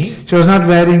ஆசிரியை. She was not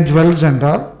wearing jewels and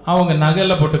all. அவங்க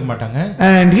நகையெல்லாம் போட்டுக்க மாட்டாங்க.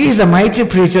 And he is a mighty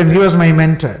preacher and he was my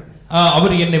mentor.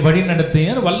 அவர் என்னை வழி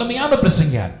நடத்திய வல்லமையான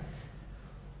பிரசங்கியார்.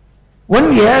 One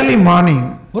early morning,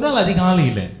 ஒரு நாள்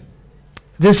அதிகாலையில,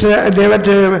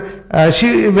 she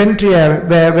went to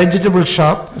a vegetable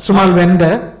shop, small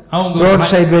vendor,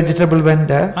 roadside vegetable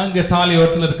vendor. அங்க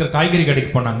சாலையோரத்துல இருக்கிற காய்கறி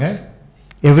கடைக்கு போனாங்க.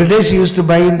 Every day she used to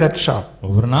buy in that shop.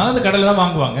 ஒரு நாள் அந்த கடையில தான்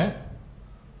வாங்குவாங்க.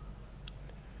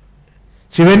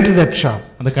 She went to that shop.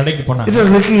 அந்த கடைக்கு போனாங்க. It was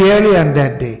little early on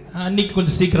that day. அன்னைக்கு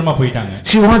கொஞ்சம் சீக்கிரமா போயிட்டாங்க.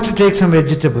 She wanted to take some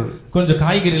vegetable. கொஞ்சம்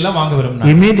காய்கறி எல்லாம் வாங்க விரும்பினாங்க.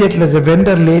 Immediately the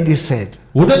vendor lady said,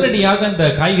 உடனடியாக அந்த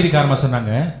காய்கறிக்காரமா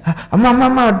சொன்னாங்க,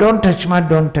 அம்மா don't touch, ma,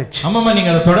 don't touch. அம்மா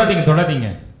நீங்க அதை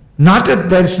தொடாதீங்க. Not that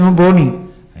there is no bony.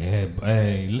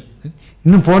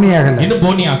 இன்னும் போனி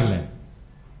ஆகல.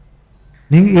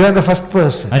 You are the first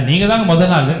person. நீங்க தான்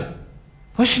முதல் ஆளு.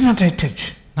 Why should not I touch?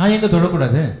 நான் எங்க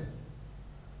தொடக்கூடாது?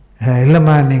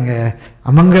 இல்லம்மா நீங்க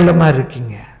அமங்கலமா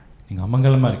இருக்கீங்க. நீங்க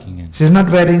அமங்கலமா இருக்கீங்க. She is not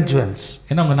wearing jewels.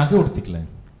 என்ன அவங்க நகை உடுத்திக்கல.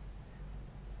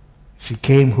 She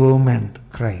came home and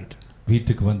cried.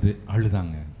 வீட்டுக்கு வந்து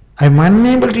அழுதாங்க. I am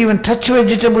unable to even touch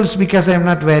vegetables because I am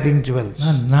not wearing jewels.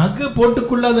 நான் நகை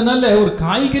போட்டுக்கொள்ளாதனால ஒரு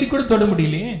காய்கறி கூட தொட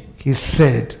முடியலையே. He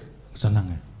said,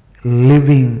 சொன்னாங்க,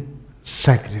 living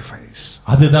sacrifice.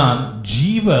 அதுதான்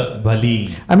ஜீவ பலி.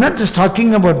 I'm not just talking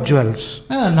about jewels.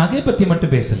 நகை பத்தி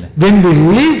மட்டும் பேசல. When we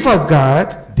live for God,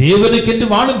 தேவனுக்கென்று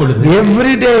வாழும் பொழுது,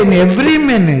 every day and every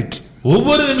minute,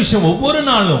 ஒவ்வொரு நிமிஷம் ஒவ்வொரு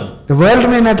நாளும், the world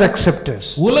may not accept us.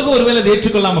 உலகம் ஒருவேளை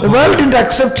ஏற்றுக்கொள்ளாம, the world didn't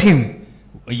accept him.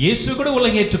 இயேசு கூட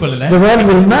உலகம் ஏற்றுக்கொள்ளல. The world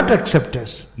will not accept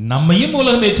us. நம்மையும்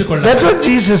உலகம் ஏற்றுக்கொள்ளல. That's what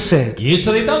Jesus said. இயேசு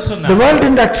அதைத்தான் சொன்னார். The world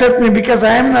didn't accept me because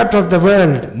I am not of the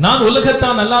world. நான்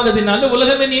உலகத்தான் அல்லாததினால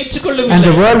உலகம் என்னை ஏற்றுக்கொள்ளவில்லை. And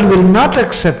the world will not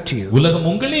accept you. உலகம்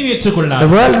உங்களையும் ஏற்றுக்கொள்ளாது.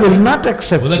 The world will not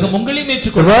accept you. உலகம் உங்களையும் The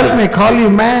ஏற்றுக்கொள்ளாது. world may call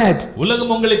you mad.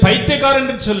 உலகம் உங்களை பைத்தியக்காரன்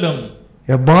என்று சொல்லும்.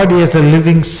 Your body is a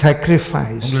living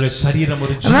sacrifice. உங்களுடைய சரீரம்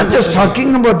ஒரு I'm not just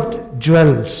talking about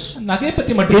jewels. நகை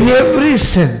பத்தி மட்டும், in every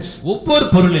sense, ஒவ்வொரு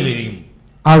பொருளிலேயும்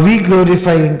are we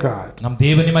glorifying God? நாம்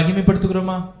தேவனை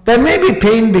மகிமைப்படுத்துகிறோமா? There may be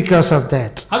pain because of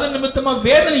that. அதன் நிமித்தமா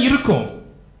வேதனை இருக்கும்.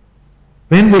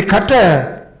 When we cut a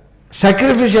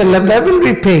sacrificial lamb, there will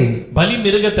be pain. பலி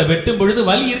மிருகத்தை வெட்டும் பொழுது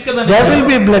வலி இருக்கதான். There will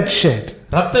be bloodshed.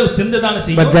 ரத்தம் சிந்ததான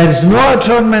செய்யும். But there is no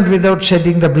atonement without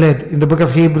shedding the blood. In the book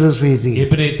of Hebrews we read.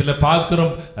 எபிரேயத்துல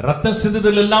பார்க்கிறோம், ரத்தம்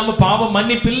சிந்துதல் இல்லாம பாவ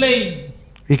மன்னிப்பில்லை.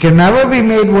 We can never be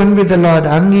made one with the Lord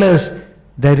unless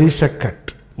there is a cut.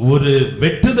 ஒரு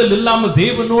வெட்டுதல் இல்லாம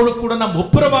தேவனோடு கூட நாம்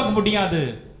ஒப்புரவாக முடியாது.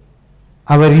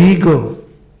 Our ego,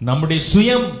 நம்முடைய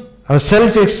சுயம், our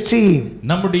self esteem,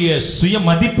 நம்முடைய சுய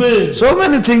மதிப்பு, so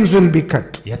many things will be cut.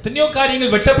 எத்தனையோ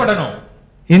காரியங்கள் வெட்டப்படணும்.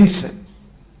 Incense,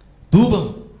 தூபம்.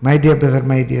 my dear brother,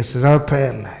 my dear sister, our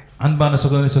prayer life. அன்பான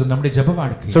சகோதரனே, நம்முடைய ஜெப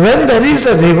வாழ்க்கை. So when there is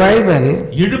a revival,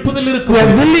 எழுப்புதல் we இருக்கும்,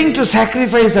 are willing to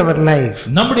sacrifice our life.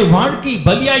 நம்முடைய வாழ்க்கை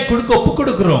பலியாய் கொடுக்க ஒப்பு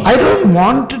கொடுக்கிறோம். I don't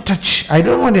want to touch, I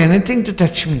don't want anything to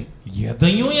touch me.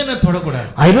 எதையும் என்ன தொடக்கூடாது.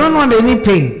 I don't want any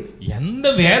pain. எந்த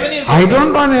வேதனையும், I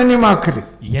don't want any mockery.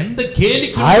 எந்த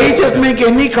கேலிக்கும் I just make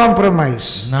any compromise.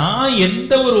 நான்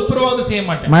எந்த ஒரு ஒப்புரவாக செய்ய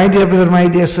மாட்டேன். My dear brother, my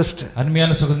dear sister,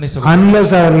 அன்மையான சகோதரனே, unless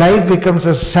our life becomes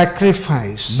a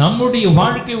sacrifice, நம்முடைய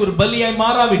வாழ்க்கை ஒரு பலியாய்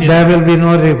மாறாவிட்டால் there will be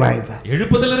no revival.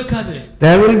 எழுப்புதல் இருக்காது.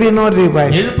 There will be no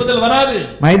revival. எழுப்புதல் வராது.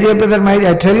 My dear brother,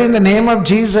 I tell you in the name of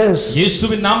Jesus,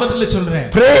 இயேசுவின் நாமத்தில் சொல்றேன்,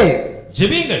 pray.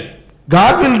 ஜெபியுங்கள்.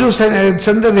 God will do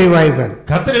send the revival.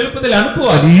 கர்த்தர் எழுப்புதலை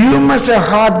அனுப்புவார். But you must have a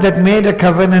heart that made a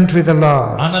covenant with the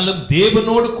Lord. ஆனாலும்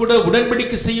தேவனோடு கூட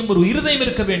உடன்படிக்கை செய்யும் ஒரு இருதயம்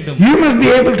இருக்க வேண்டும். You must be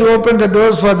able to open the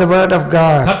doors for the word of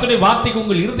God. கர்த்தருடைய வார்த்தைக்கு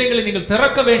உங்கள் இருதயங்களை நீங்கள்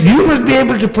திறக்க வேண்டும். You must be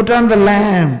able to put on the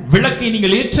lamp. விளக்கை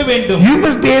நீங்கள் ஏற்ற வேண்டும். You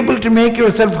must be able to make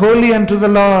yourself holy unto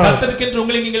the Lord. கர்த்தருக்கென்று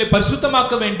உங்களை நீங்களே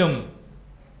பரிசுத்தமாக்க வேண்டும்.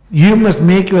 You must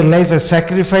make your life a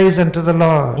sacrifice unto the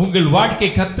Lord. உங்கள் வாழ்க்கை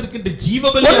கர்த்தருக்கென்று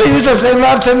ஜீவபலியாக. What the use of saying,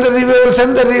 Lord, send the revival,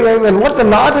 send the revival? What the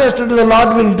Lord has to do, the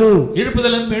Lord will do.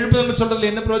 எழுப்புதல் சொல்றதுல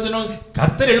என்ன பிரயோஜனம்?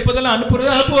 கர்த்தர் எழுப்புதலை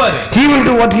அனுப்புவார். He will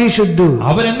do what he should do.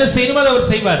 அவர் என்ன செய்யணுமோ அதை அவர்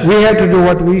செய்வார். We have to do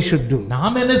what we should do.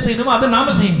 நாம என்ன செய்யணுமோ அதை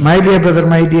நாம செய்யணும். My dear brother,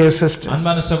 my dear sister,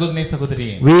 அன்பான சகோதரனே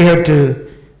சகோதரியே, we have to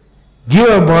give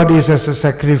our bodies as a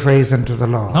sacrifice unto the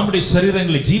Lord. நம்முடைய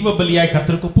சரீரங்களை ஜீவபலியாய்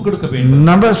கர்த்தருக்கு ஒப்பு கொடுக்க வேண்டும்.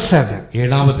 Number 7.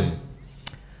 ஏழாவது,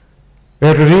 we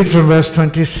have to read from verse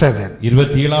 27.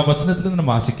 27ஆம் வசனத்திலிருந்து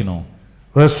நம்ம வாசிக்கணும்.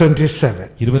 Verse 27.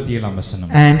 27ஆம் வசனம்.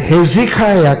 And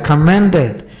Hezekiah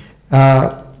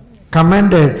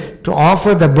commanded to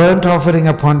offer the burnt offering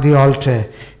upon the altar.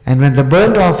 And when the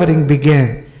burnt offering began,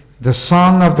 the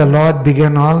song of the Lord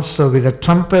began also with the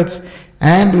trumpets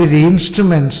and with the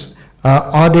instruments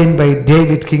ordained by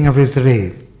David, king of Israel.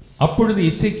 அப்பொழுது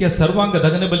எசேக்கியா சர்வாங்க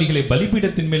தகன பலிகளை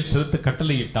பலிபீடத்தின் மேல் செலுத்த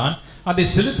கட்டளையிட்டான். அதை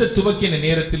செலுத்த துவக்கின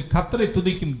நேரத்தில் கர்த்தரை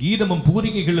துதிக்கும் கீதமும்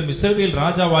பூரிகைகளும் இஸ்ரவேல்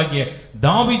ராஜாவாகிய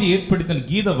தாவீது ஏற்படுத்தின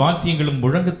கீத வாத்தியங்களும்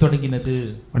முழங்கத் தொடங்கினது.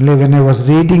 Only when I was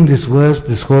reading this verse,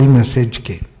 this whole message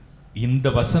came. இந்த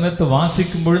வசனத்தை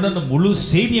வாசிக்கும் பொழுது அந்த முழு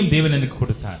செய்தியும் தேவன் எனக்கு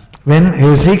கொடுத்தார். When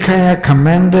Hezekiah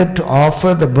commanded to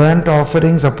offer the burnt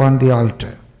offerings upon the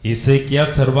altar. எசேக்கியா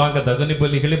சர்வாங்க தகன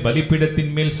பலிகளை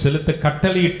பலிபீடத்தின் மேல் செலுத்த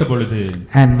கட்டளையிட்ட பொழுது,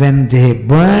 and when the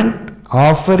burnt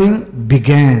offering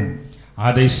began,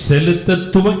 அதை செலுத்த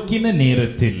துவக்கின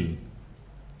நேரத்தில்,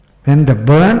 when the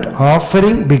burnt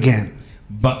offering began,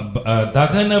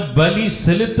 தகன பலி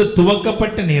செலுத்த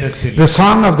துவக்கப்பட்ட நேரத்தில், the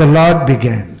song of the Lord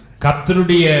began.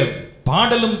 கர்த்தருடைய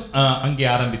பாடலும் அங்கே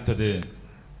ஆரம்பித்தது.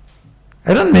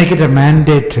 I don't make it a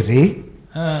mandatory,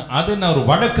 அதை நான் ஒரு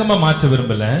வழக்கமா மாற்ற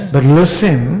விரும்பல. but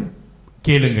listen,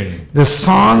 கேளுங்கள். the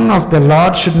song of the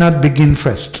Lord should not begin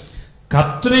first.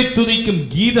 கர்த்தரை துதிக்கும்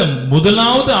கீதம்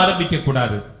முதலாவது ஆரம்பிக்க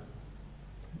கூடாது.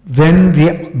 When the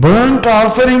burnt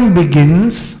offering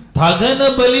begins, தகன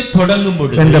பலி தொடங்கும்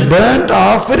பொழுது, when the burnt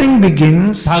offering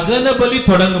begins, தகன பலி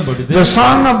தொடங்கும் பொழுது, the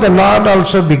song of the Lord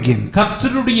also begins.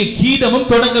 கர்த்தருடைய கீதமும்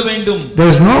தொடங்க வேண்டும்.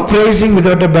 There is no praising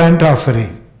without a burnt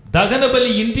offering. தகன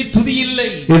பலி இன்றி துதி இல்லை.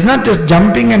 It's not just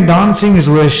jumping and dancing is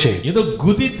worship. ஏதோ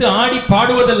குதித்து ஆடி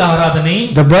பாடுவதல்ல ஆராதனை.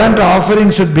 The burnt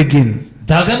offering should begin.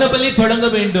 தகன பலி தொடங்க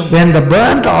வேண்டும். When the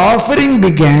burnt offering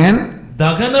began,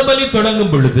 தகன பலி தொடங்கும்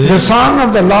பொழுது, the song of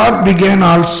the Lord began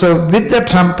also with the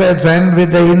trumpets and with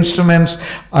the instruments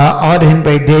ordained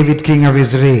by David, king of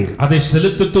Israel. அதை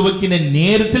செலுத்த துவக்கின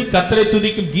நேரத்தில் கர்த்தரை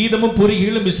துதிக்கும் கீதமும்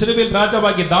பூரிகைகளும் இஸ்ரவேல்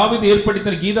ராஜாவாகிய தாவீது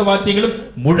ஏற்படுத்தின கீத வாத்தியங்களும்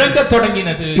முழங்கத்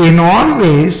தொடங்கினது. In all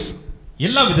ways,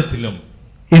 எல்லா விதத்திலும்,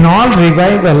 in all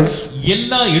revivals,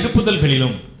 எல்லா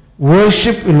எழுப்புதல்களிலும்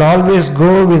worship will always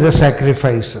go with the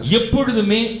sacrifices.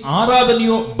 எப்பொழுதுமே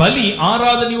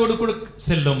ஆராதனையோடு கூட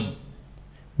செல்லும்.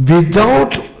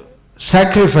 Without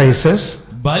sacrifices,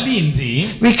 பலி இன்றி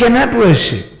we cannot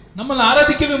worship. நம்மால்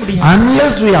ஆராதிக்கவே முடியாது.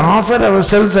 Unless we offer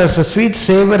ourselves as a sweet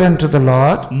savor unto the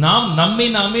Lord, நாம் நம்மை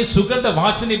நாமே சுகந்த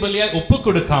வாசனை பலியாய் ஒப்புக்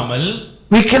கொடுக்காமல்,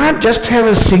 we cannot just have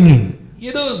a singing.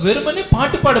 ஏதோ வெறுமனே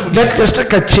பாட்டு பாட முடியாது. That's just a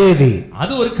kacheri.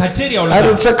 அது ஒரு கச்சேரி Or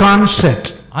அவ்வளவுதான். it's a concert.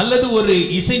 அல்லது ஒரு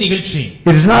இசை நிகழ்ச்சி.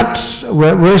 It is not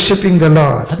worshipping the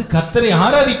Lord. அது கர்த்தரை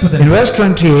ஆராதிப்பது. In verse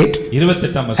 28,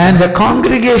 28ஆம் வசனம், and the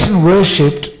congregation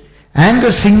worshipped, and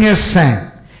the singers sang,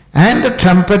 and the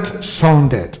trumpets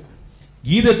sounded.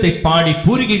 கீதத்தை பாடி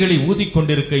பூரிகைகளை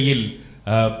ஊதிக்கொண்டிருக்கையில்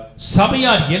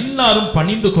சபையார் எல்லாரும்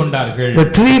பணிந்து கொண்டார்கள். The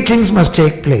three things must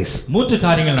take place. மூன்று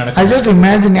காரியங்கள் I நடக்கும். just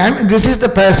imagine, this is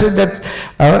the passage that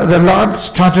the Lord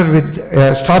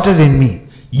started in me.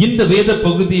 இந்த வேத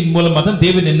பகுதியின் மூலம் தான்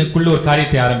தேவன் என்னுக்குள்ள ஒரு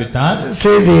காரியத்தை ஆரம்பித்தார்.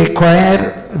 Say the choir,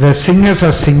 the singers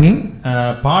are singing.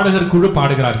 பாடகர் குழு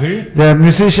பாடுகிறார்கள். The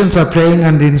musicians are playing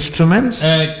on the instruments.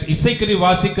 இசைக்கருவி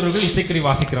வாசிக்கிறவர்கள் இசைக்கருவி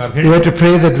வாசிக்கிறார்கள். We have to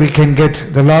pray that we can get,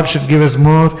 the Lord should give us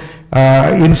more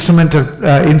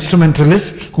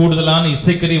instrumentalists. கூடுதலான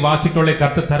இசைக்கருவி வாசிக்கிறவர்களை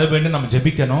கர்த்தர் தர வேண்டும் நம்ம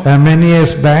ஜெபிக்கணும். Many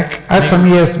years back, some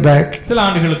years back, சில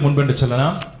ஆண்டுகளுக்கு முன்பு என்று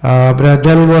சொல்லலாம், Brother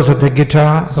Del was at the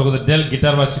guitar, சகோதரர் del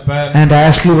guitar வாசிப்பார். and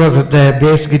Ashley was at the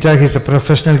bass guitar. He's a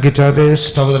professional guitarist.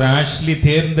 சகோதரர் ஆஷ்லி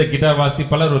தேர்ந்த கிட்டார்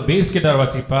வாசிப்பாளர், ஒரு base guitar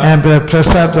வாசிப்பார். And Brother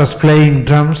Prasad was playing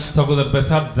drums. சகோதரர்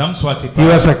Prasad drums He வாசிப்பார்.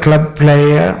 was a club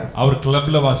player. அவர்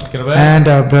கிளப்ல வாசிக்கிறவர். And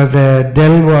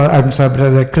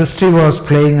Brother Christy was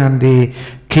playing on the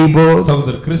keyboard,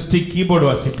 சகோதரர் Christie keyboard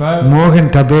வாசிப்பார், Mohan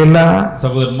tabela,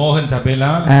 சகோதரர் மோகன்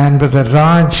tabla, and Brother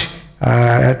Raj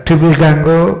triple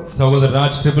gango. சகோதரர்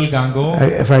Raj triple Congo.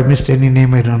 If I missed any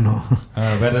name, I don't know.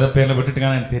 வேற ஏதாவது பேர்ல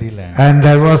விட்டுட்டாங்கன்னு எனக்கு தெரியல. And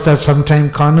there was that sometime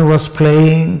Kanu was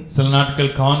playing. சில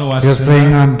நாட்கள் கானு He was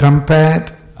playing on drum pad.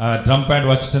 Drum bad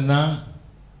வாசிச்சிட்டு இருந்தான்.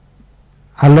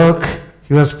 Alok,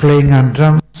 he was playing on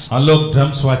drums. Alok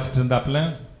drums வாசிச்சிட்டு இருந்தாப்ல.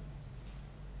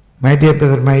 My dear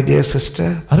brother, my dear sister,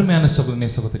 அருமையான சகோதரனே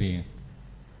சகோதரி,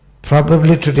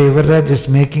 probably today Yuvraj is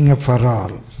making up for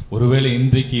all. ஒருவேளை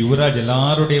இன்றைக்கு யுவராஜ்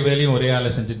எல்லாருடைய வேலையும் ஒரே ஆள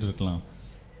செஞ்சுட்டு இருக்கலாம்.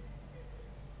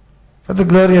 For the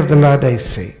glory of the Lord I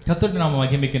say, கர்த்தருடைய நாம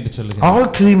மகிமைக்கு என்று சொல்லுகிறேன். all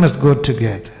three must go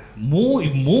together.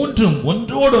 மூன்றும்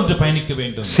ஒன்றோடு ஒன்று பயணிக்க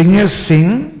வேண்டும். Singers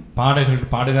sing,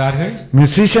 பாடகர்கள் பாடுகிறார்கள்,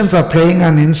 musicians are playing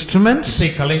on instruments,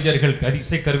 இசை கலைஞர்கள்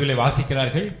இசை கருவிகளை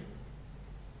வாசிக்கிறார்கள்,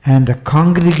 and the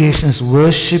congregation is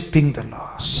worshipping the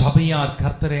Lord. சபையார்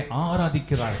கர்த்தரை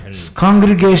ஆராதிக்கிறார்கள்.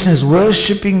 Congregation is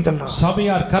worshipping the Lord.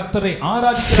 சபையார் கர்த்தரை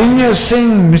ஆராதிக்கிறார்கள். Singers sing,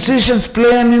 musicians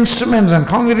play on instruments, and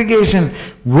congregation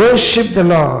worship the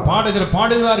Lord.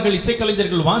 பாடுகிறார்கள், இசை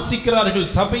கலைஞர்கள் வாசிக்கிறார்கள்,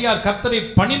 சபையார் கர்த்தரை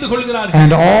பணிந்து கொள்கிறார்கள்.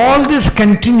 And all this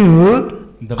continued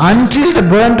until the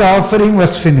burnt offering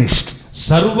was finished.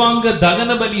 சர்வாங்க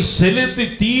தகனபலி செலுத்தி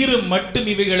தீரும் மட்டும்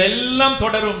இவைகள் எல்லாம்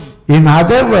தொடரும். In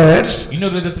other words,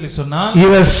 இன்னொரு விதத்தில் சொன்னால், you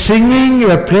were singing, you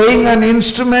were playing on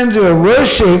instruments, you were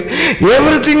worship,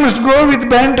 everything must go with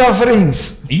burnt offerings.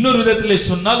 இன்னொரு விதத்தில்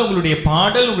சொன்னால், உங்களுடைய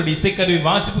பாடல், உங்களுடைய இசைக்கருவி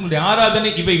வாசிப்பு, உங்களுடைய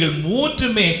ஆராதனை இவைகள்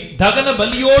மூன்றுமே தகன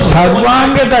பலியோடு,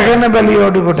 சர்வாங்க தகன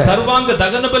பலியோடு கூட, சர்வாங்க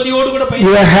தகன பலியோடு கூட,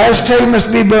 your hairstyle must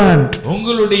be burnt,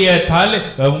 உங்களுடைய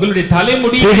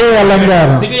தலைமுடி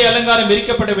சிகை அலங்காரம்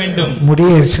எரிக்கப்பட வேண்டும்.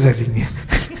 முடியே எரிச்சிடாதீங்க.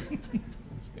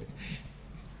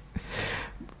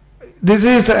 This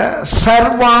is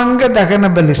sarvanga dagana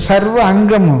bali, sarva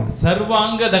angamu.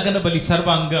 Sarvanga dagana bali,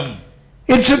 sarvangam.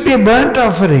 It should be a burnt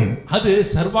offering. அது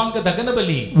சர்வாங்க தகன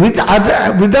பலி.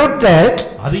 Without that,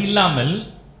 அது இல்லாமல்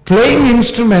playing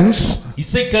instruments,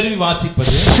 இசை கருவி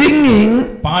வாசிப்பது, singing,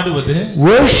 பாடுவது,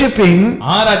 worshipping,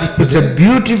 ஆராதிப்பது, it's a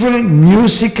beautiful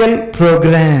musical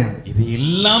program. இது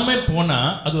எல்லாமே போனா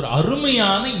அது ஒரு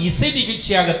அருமையான இசை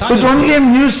நிகழ்ச்சியாக தான். It's only a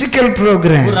musical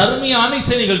program. ஒரு அருமையான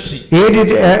இசை நிகழ்ச்சி.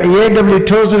 A.W.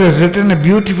 Tozer has written a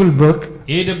beautiful book.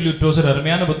 A.W. Tozer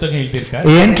அருமையான புத்தகம் எழுதியிருக்கார்.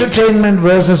 Entertainment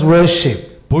versus worship.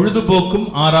 பொழுதுபோக்கும்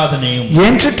ஆராதனையும்.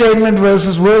 Entertainment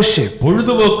versus worship.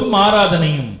 பொழுதுபோக்கும்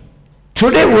ஆராதனையும்.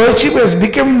 Today worship has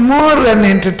become more than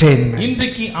entertainment.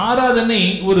 இன்றைக்கு ஆராதனை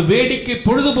ஒரு வேடிக்கை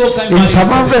பொழுதுபோக்காய் In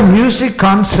some of the music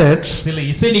concerts, சில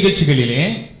இசை நிகழ்ச்சிகளிலே,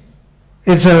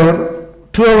 it's a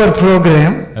 2-hour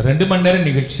program. 2 மணி நேர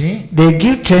நிகழ்ச்சி. They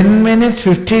give 10 minutes,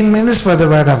 15 minutes for the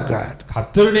word of God.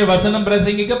 கர்த்தருடைய வசனம்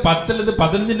பிரசங்கிக்க 10 லிருந்து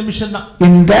 15 நிமிஷம் தான்.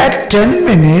 In that 10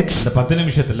 minutes, இந்த 10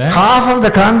 நிமிஷத்துல half of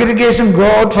the congregation go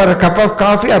out for a cup of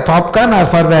coffee or popcorn or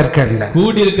for வேர்க்கடலை.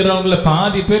 கூடி இருக்கிறவங்கள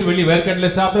பாதி பேர் வெளிய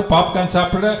வேர்க்கடலை சாப்பிட, பாப்கார்ன்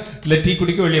சாப்பிட, இல்ல டீ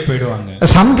குடிக்க வெளிய போய்டுவாங்க.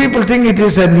 Some people think it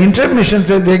is an intermission,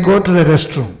 so they go to the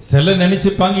restroom. சில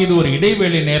நினைச்சுப்பாங்க இது ஒரு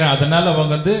இடைவேளை நேரம், அதனால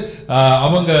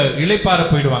அவங்க இளைப்பாற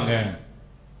போய்டுவாங்க.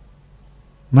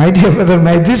 My dear brother,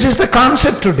 this is the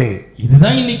concept today.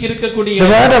 இதுதான் இன்னைக்கு இருக்கக்கூடிய.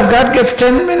 The word of God gets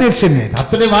 10 minutes in it.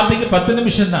 கர்த்தருடைய வார்த்தைக்கு 10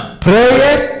 நிமிஷம் தான்.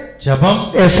 Prayer, ஜெபம்,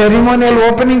 a ceremonial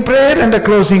opening prayer and a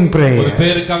closing prayer. ஒரு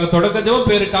பேருக்காக தொடக்க ஜெபம்,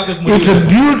 பேருக்காக முடிவு. It's a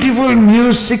beautiful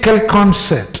musical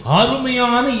concert.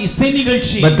 அருமையான இசை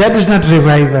நிகழ்ச்சி. But that is not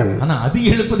revival. ஆனா அது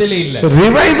எழுப்புதலே இல்ல.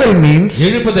 Revival means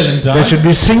எழுப்புதல் என்றால் there should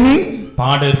be singing,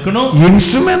 பாட இருக்கணும்,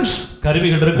 instruments,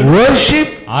 கருவிகள் இருக்கணும், worship,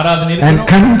 ஆராதனை and இருக்கணும்,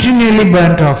 continually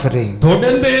burnt offering.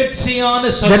 தொடர்ந்து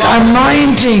எச்சியான That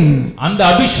anointing, அந்த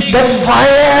அபிஷேகம், that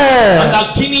fire, அந்த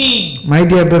அக்கினி. My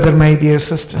dear brother, my dear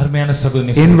sister, அருமையான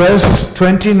சகோதரி, in verse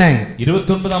 29,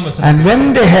 29ஆம் வசனம், and when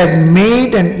they had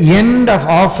made an end of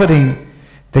offering,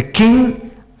 the king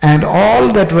and all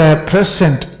that were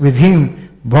present with him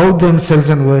bowed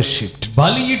themselves and worshipped.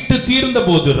 பலியிட்டு தீர்ந்த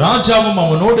போது ராஜாவும்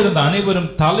அவனோடு இருந்த அனைவரும்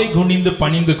தலை குனிந்து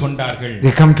பணிந்து கொண்டார்கள்.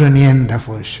 They come to an end of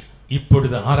worship.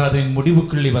 இப்பொழுது ஆராதனையின்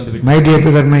முடிவுக்குள்ளே வந்துவிட்டது. My dear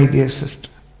brother, my dear sister,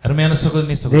 அருமையான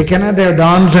சகோதரி, they cannot have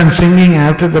dance and singing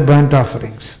after the burnt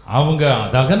offerings. அவங்க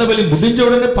தகன பலி முடிஞ்ச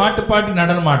உடனே பாட்டு பாடி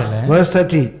நடனம் ஆடல. Verse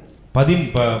 30.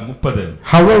 30.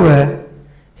 However,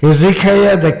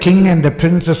 Hezekiah the king and the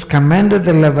princes commanded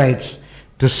the Levites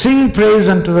to sing praise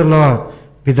unto the Lord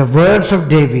with the words of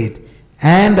David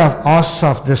and of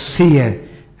Asaph the seer,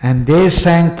 and they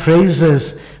sang praises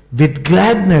with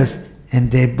gladness, and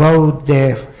they bowed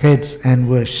their heads and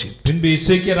worshiped. பின்பு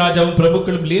எசேக்கியா ராஜாவும்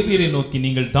பிரபுக்களும் லேவியரை நோக்கி,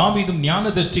 நீங்கள் தாவீதும் ஞான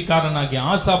திருஷ்டிக்காரனாகிய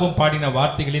ஆசாபும் பாடின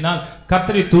வார்த்தைகளினால்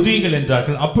கர்த்தரை துதியுங்கள்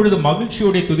என்றார்கள். அப்பொழுது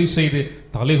மகிழ்ச்சியோட துதி செய்து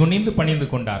தலைகுனிந்து பணிந்து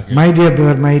கொண்டார்கள். My dear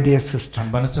brother, my dear sister,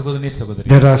 அன்பான சகோதரனே சகோதரி,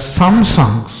 there are some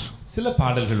songs சில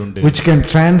பாடல்கள் உண்டு which can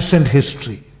transcend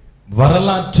history.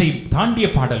 வரலாற்றை தாண்டிய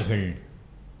பாடல்கள்.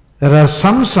 There are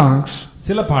some songs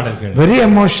சில பாடல்கள் very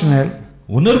emotional.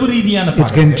 உணர்வு ரீதியான It can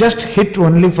பாடல்கள் just hit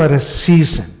only for a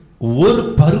season. ஒரு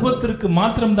பருவத்திற்கு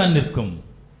மாத்திரம் தான் நிற்கும்.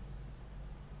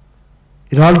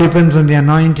 It all depends on the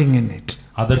anointing in it.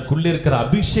 அதற்குள்ள இருக்கிற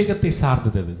அபிஷேகத்தை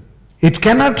சார்ந்தது. It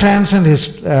cannot transcend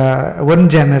one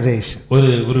generation.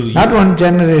 Not one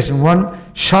generation, one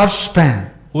short span.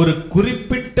 ஒரு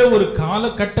குறிப்பிட்ட ஒரு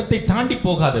காலகட்டத்தை தாண்டி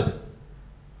போகாதது.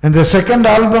 When the second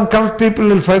album comes, people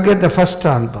will forget the first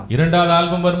album. இரண்டாவது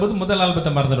ஆல்பம் வரும்போது முதல்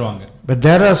ஆல்பத்தை மறந்துடுவாங்க. But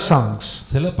there are songs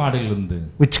சில பாடல்கள் உண்டு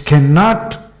which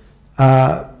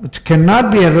cannot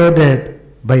be eroded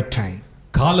by time.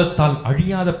 காலத்தால்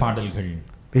அழியாத பாடல்கள்.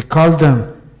 We call them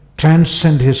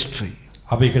transcend history.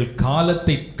 அவைகள்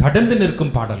காலத்தை கடந்து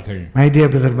நிற்கும் பாடல்கள். My dear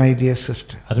brother, my dear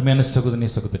sister, அருமையான சகோதரனே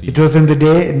சகோதரி, it was in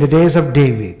the days of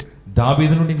David.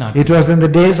 தாவீதுனுடைய நாட்கள். It was in the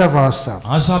days of Asaph.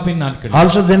 ஆசாபின் நாட்கள்.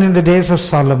 Also then in the days of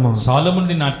Solomon.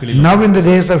 சாலமோனுடைய நாட்களிலும். Now in the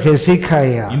days of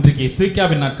Hezekiah. இன்றைக்கு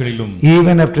எசேக்கியாவின் நாட்களிலும்.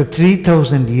 Even after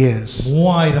 3000 years.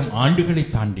 3000 ஆண்டுகளை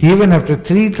தாண்டி. Even after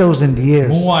 3000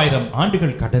 years. 3000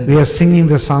 ஆண்டுகள் கடந்து. We are singing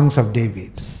the songs of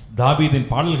David. தாவீதின்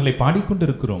பாடல்களை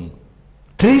பாடிக்கொண்டிருக்கிறோம்.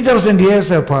 3000 years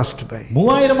have passed by.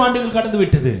 3000 ஆண்டுகள் கடந்து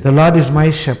விட்டது. The Lord is my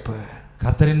shepherd.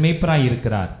 கர்த்தரின் மேய்ப்பராய்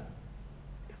இருக்கிறார்.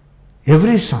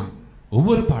 Every song.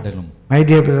 ஒவ்வொரு பாடலும். My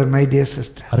dear brother, my dear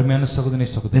sister, அருமையான சகோதரனே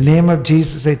சகோதரி, the name of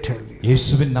Jesus I tell you,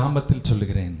 இயேசுவின் நாமத்தில்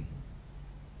சொல்லுகிறேன்,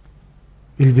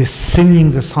 we'll be singing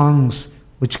the songs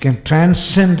which can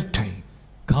transcend time.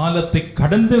 காலத்தை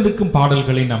கடந்து இருக்கும்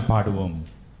பாடல்களை நாம் பாடுவோம்.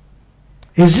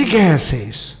 Ezekiel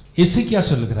says, எசேக்கியா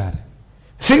சொல்லுகிறார்,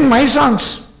 sing my songs,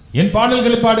 என்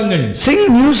பாடல்களை பாடுங்கள். sing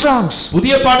new songs,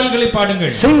 புதிய பாடல்களை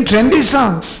பாடுங்கள். sing trendy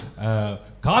songs.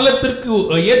 காலத்திற்கு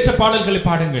ஏற்ற பாடல்களை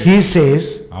பாடுங்கள். He says,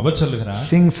 அவர் சொல்லுகிறார்,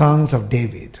 sing songs of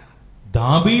David,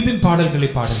 தாவீதின் பாடல்களை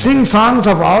பாடுங்கள். sing songs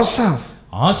of Asaph,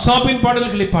 ஆசாபின்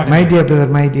பாடல்களை பாடுங்கள். my dear brother,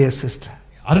 my dear sister,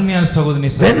 அருமையான சகோதரனே,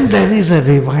 when there is a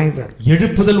revival,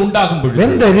 எழுப்புதல் உண்டாகும் பொழுது,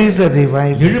 when there is a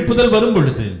revival, எழுப்புதல் வரும்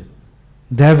பொழுது,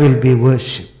 there will be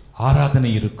worship.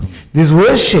 ஆராதனை இருக்கும். This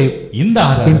worship, இந்த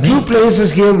ஆராதனை, in two places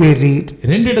here we read,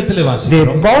 ரெண்டு இடத்திலே they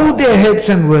வாசிக்கிறோம். bowed their heads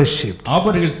and worshipped.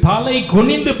 அவர்கள் தலை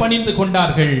குனிந்து பணிந்து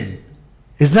கொண்டார்கள்.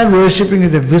 It's not worshipping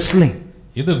with a whistling.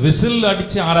 இது விசில்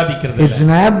அடிச்சு ஆராதிக்கிறது It's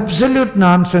an absolute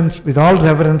nonsense. With all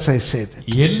reverence I say that.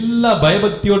 எல்லா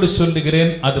பயபக்தியோடு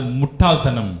சொல்லுகிறேன், அது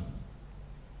முட்டாள்தனம்.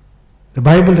 The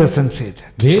Bible doesn't say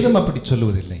that. வேதம் அப்படி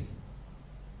சொல்லுவதில்லை.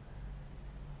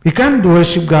 We can't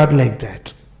worship God like that.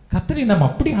 கர்த்தரை நாம்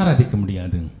அப்படி ஆராதிக்க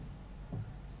முடியாது.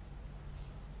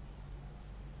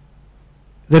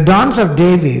 The dance of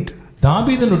David,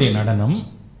 தாவீதுனுடைய நடனம்,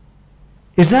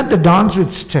 is not the dance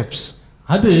with steps.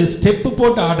 அது ஸ்டெப்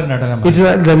போட்டு ஆடுற நடனம்.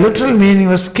 The literal meaning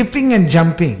was skipping and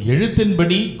jumping.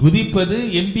 எழுத்தின்படி குதிப்பது,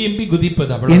 MP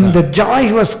குதிப்பது. In the joy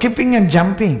he was skipping and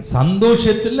jumping.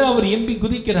 சந்தோஷத்துல அவர் MP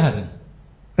குதிக்கிறார்.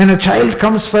 When a child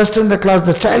comes first in the class,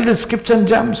 the child skips and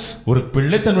jumps. ஒரு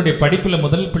பிள்ளை தன்னுடைய படிப்புல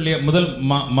முதல்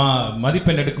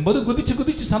மதிப்பெண் எடுக்கும்போது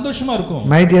குதிச்சு சந்தோஷமா இருக்கும்.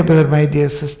 My dear brother, my dear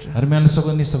sister, அருமையான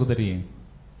சகோதரி,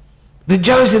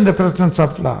 rejoice in the presence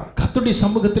of Lord, கர்த்தருடைய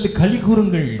சமூகத்தில் களி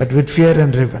கூறுங்கள், but with fear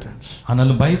and reverence.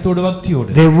 ஆனாலும் பயத்தோடு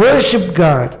பக்தியோடு. They worshiped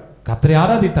God, கர்த்தரை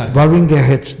ஆராதித்தார்கள், bowing their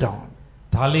heads down.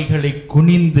 தலைகளை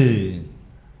குனிந்து.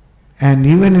 And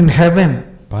even in heaven,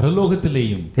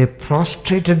 பரலோகத்திலேயும் they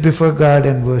prostrated before God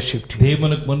and worshipped him.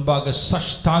 தேவனுக்கு முன்பாக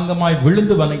சஷ்டாங்கமாய்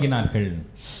விழுந்து வணங்கினார்கள்.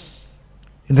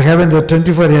 In the heaven there were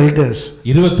 24 elders.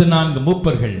 24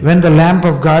 மூப்பர்கள். When the lamp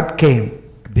of God came,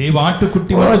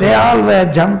 தேவாட்டுக்குட்டி, they all were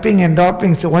jumping and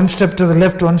hopping, so one step to the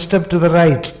left, one step to the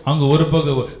right. அங்க ஒரு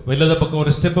பக்கம் வலது பக்கம்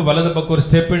ஒரு ஸ்டெப், வலது பக்கம் ஒரு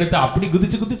ஸ்டெப் எடுத்து அப்படி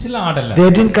குதிச்சுலாம் ஆடல. They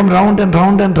didn't come round and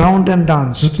round and round and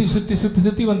dance.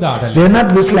 சுத்தி வந்து ஆடல. They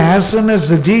not whistle. As soon as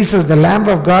Jesus, the lamp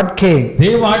of God came,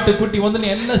 தேவாட்டுக்குட்டி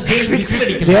வந்து எல்லாம் சேர்ந்து விசில்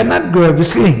அடிக்கல. They are not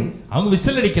whistling. அவங்க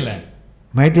விசில் அடிக்கல.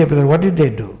 My dear brother, what did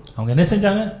they do? அவங்க என்ன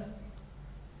செஞ்சாங்க?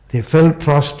 They fell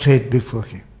prostrate before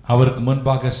him. அவருக்கு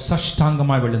முன்பாக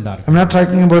சஷ்டாங்கமாய் விழுந்தார்கள். I'm not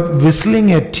talking about whistling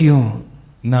a tune.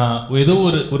 நான் ஏதோ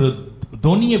ஒரு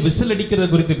தொனிய விசில் அடிக்கிறது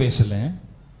குறித்து பேசல.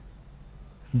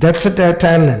 That's a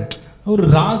talent. ஒரு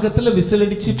ராகத்துல விசில்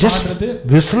அடிச்சு பாடுறது.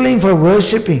 Whistling for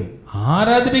worshiping.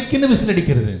 ஆராதனைக்குன்னு விசில்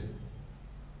அடிக்கிறது.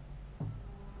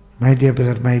 My dear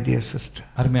brother, my dear sister,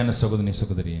 அருமையான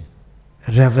சகோதரி,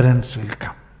 reverence will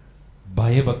come.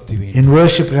 பயபக்தி வேண்டும். In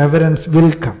worship, reverence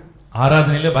will come.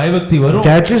 ஆராதனையில பயபக்தி வரும்.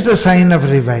 That is the sign of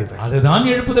revival. அதுதான்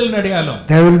எழுப்புதலின் அடையாளம்.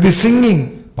 There will be singing.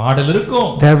 பாடல் இருக்கும்.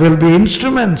 There will be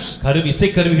instruments. இசை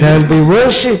கருவிகள். There will be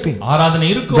worshiping. ஆராதனை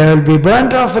இருக்கும். There will be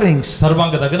burnt offerings.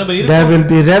 சர்வாங்க தகன பலி இருக்கும். There will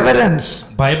be reverence.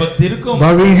 பயபக்தி இருக்கும்.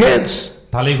 Bowing heads.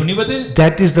 தலை குனிவது.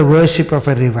 That is the worship of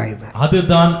a revival.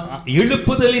 அதுதான்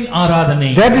எழுப்புதலின் ஆராதனை.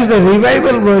 That is the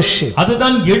revival worship.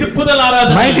 அதுதான் எழுப்புதல்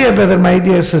ஆராதனை. My dear brother, my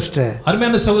dear sister.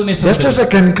 அருமையான சகோதரனே, just as a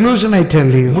conclusion I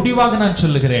tell you. முடிவாக நான்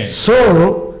சொல்லுகிறேன். So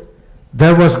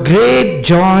there was great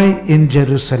joy in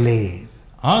Jerusalem.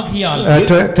 ஆகியால்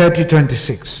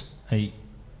 30:26.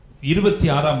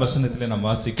 26ஆம் வசனத்திலே நாம்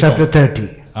வாசிக்கிறோம். Chapter 30.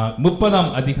 30ஆம்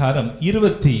அதிகாரம்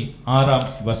 26ஆம்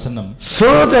வசனம். So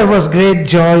there was great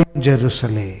joy in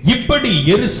Jerusalem. இப்படி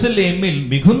எருசலேமில்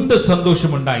மிகுந்த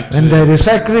சந்தோஷம் உண்டாயிற்று. When there is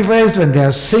sacrifice, when they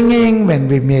are singing, when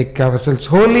we make ourselves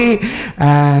holy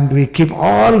and we keep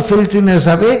all filthiness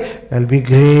away, there will be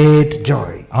great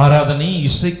joy. ஆராதனை,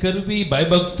 இசைக்கருவி,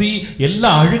 பயபக்தி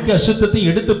எல்லா அழுக்கு அசுத்தத்தை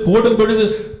எடுத்து போடும் பொழுது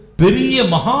பெரிய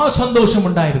மகா சந்தோஷம்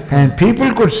உண்டாயிருக்கு. And people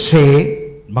could say,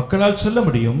 மக்களால் சொல்ல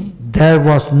முடியும், there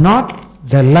was not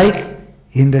the like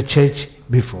in the church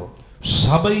before.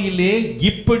 சபையிலே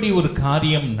இப்படி ஒரு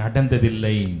காரியம்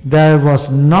நடந்ததில்லை. There was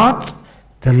not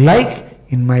the like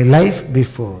in my life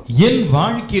before. என்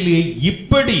வாழ்க்கையிலே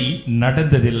இப்படி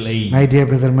நடந்ததில்லை. My dear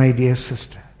brother, my dear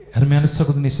sister. அருமையான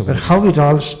சகோதரனே, But how it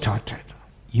all started.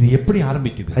 இது எப்படி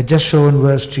ஆரம்பிக்குது? I just show one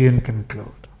verse to you and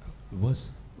conclude.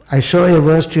 I show a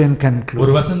verse to you and conclude.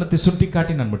 ஒரு வசனத்தை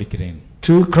சுட்டிக்காட்டி நான் முடிக்கிறேன்.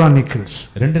 2 Chronicles.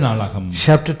 2 நாளாகமம்.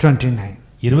 Chapter 29.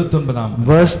 29ஆம்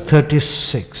verse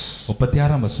 36.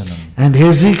 36ஆம் வசனம். And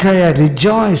Hezekiah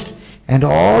rejoiced and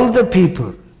all the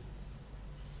people.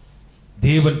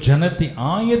 தேவன் ஜனத்தை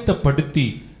ஆயத்தப்படுத்தி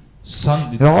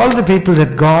all the people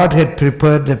that God had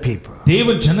prepared the people.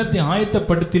 தேவன் ஜனத்தை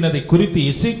ஆயத்தப்படுத்தினதை குறித்து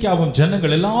எசேக்கியாவும்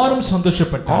ஜனங்கள் எல்லாரும்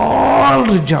சந்தோஷப்பட்டார்கள். All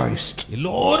rejoiced.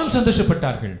 எல்லாரும்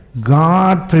சந்தோஷப்பட்டார்கள்.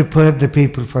 God prepared the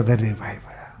people for the revival.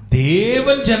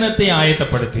 தேவன் ஜனத்தை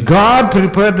ஆயத்தப்படுத்தினார். God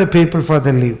prepared the people for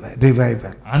the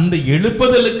revival. அந்த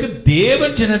எழுப்புதலுக்கு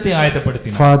தேவன் ஜனத்தை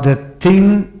ஆயத்தப்படுத்தினார். For the thing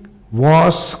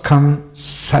was come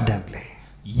suddenly.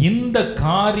 இந்த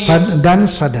காரியம் done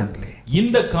suddenly.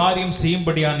 இந்த காரியம்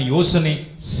செய்யும்படியான யோசனை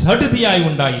சடுதியாய்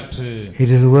உண்டாயிற்று. It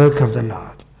is the work of the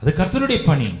Lord. அது கர்த்தருடைய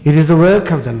பணி. It is the work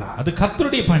of the Lord. அது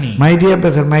கர்த்தருடைய பணி. My dear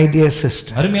brother, my dear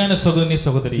sister. அருமையான சகோதரனே,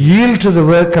 சகோதரி. Yield to the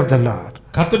work of the Lord.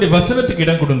 கர்த்தருடைய வசனத்துக்கு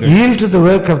இடம் கொடுங்க. Yield to the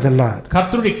work of the Lord.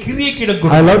 கர்த்தருடைய கிரியைக்கு இடம்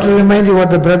கொடுங்க. I love to remind you what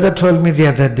the brother told me the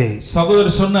other day.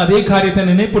 சகோதரர் சொன்ன அதே காரியத்தை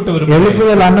நினைப்பூட்ட விரும்புகிறேன்.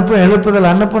 எழுப்புதல்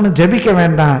அனுப்புன்னு ஜெபிக்க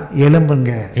வேண்டாம்,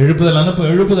 எழும்புங்க. எழுப்புதல்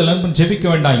அனுப்புன்னு ஜெபிக்க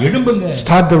வேண்டாம், எழும்புங்க.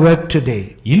 Start the work today.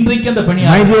 இன்றைக்கு அந்த பணியை.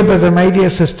 My dear brother, my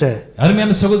dear sister.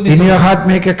 அருமையான சகோதரி, in your heart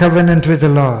make a covenant with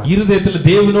the Lord. இருதயத்தில்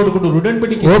தேவனோடு கூட ஒரு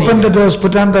உடன்படிக்கை செய்யுங்க. Open the doors,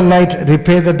 put on the light,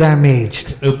 repair the damaged.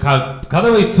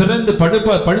 கதவை திறந்து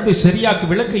படுத்தை சரியாக்கி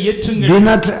விளக்கை ஏற்றுங்கள்.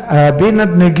 Be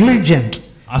not negligent,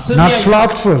 not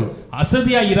slothful.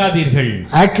 அசதியாய் இராதீர்கள்.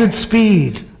 Act with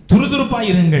speed. துருதுருப்பாய்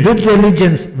இருங்கள். With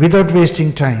diligence, without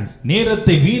wasting time.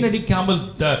 நேரத்தை வீணடிக்காமல்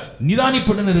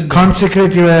நிதானிப்புடன் இருங்கள்.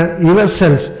 Consecrate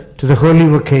yourselves to the holy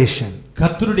vocation.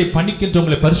 கர்த்தருடைய பணிக்கென்று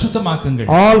உங்களை பரிசுத்தமாக்குங்கள்.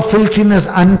 All filthiness,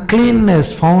 uncleanness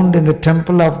found in the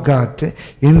temple of God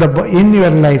in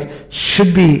your life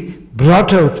should be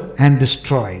brought out and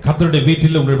destroyed. கர்த்தருடைய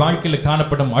வீட்டில் உங்கள் வாழ்க்கையில்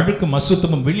காணப்படும் அழுக்கும்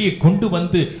அசுத்தமும் வெளியே கொண்டு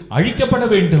வந்து அழிக்கப்பட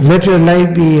வேண்டும். Let your life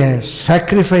be a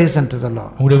sacrifice unto the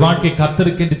Lord. உங்கள் வாழ்க்கை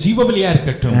கர்த்தருக்கென்று ஜீவபலியா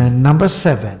இருக்கட்டும். And number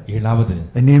 7. ஏழாவது,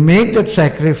 when you make that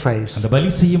sacrifice, அந்த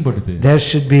பலி செய்யும் பொழுது there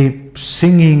should be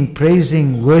singing, praising,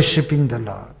 worshiping the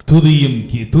Lord.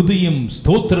 துதியும்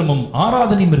ஸ்தோத்திரமும்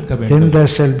ஆராதனையும் இருக்க வேண்டும். Then there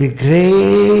shall be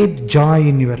great joy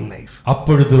in your life.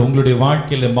 அப்பொழுது உங்களுடைய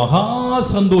வாழ்க்கையில மகா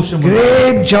சந்தோஷம்.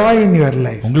 Great joy in your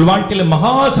life. உங்கள் வாழ்க்கையில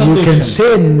மகா சந்தோஷம். You can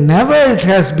say never it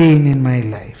has been in my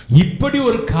life. இப்படி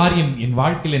ஒரு காரியம் என்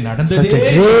வாழ்க்கையில நடந்ததே. Such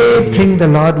a great thing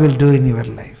the Lord will do in your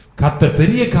life. கர்த்தர்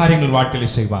பெரிய காரியங்கள் வாழ்க்கையில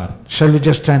செய்வார். Shall we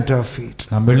just stand to our feet?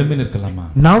 நாம் எழும்பி நிற்கலாமா?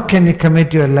 Now can you commit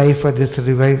your life for this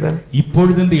revival?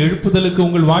 இப்பொழுது இந்த எழுப்புதலுக்கு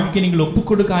உங்கள் வாழ்க்கையை நீங்கள்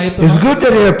ஒப்புக்கொடுக்க ஆயத்தமா? It's good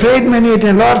that you have prayed many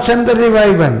times, Lord send the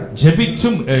revival.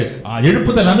 ஜெபிச்சும்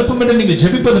எழுப்புதல் அனுப்பும் என்று நீங்கள்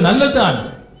ஜெபிப்பது நல்லதுதான்.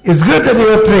 It's good that you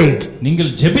have prayed. நீங்கள்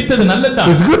ஜெபித்தது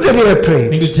நல்லதுதான். It's good that you have prayed.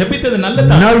 நீங்கள் ஜெபித்தது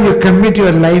நல்லதுதான். Now you commit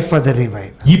your life for the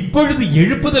revival. இப்பொழுது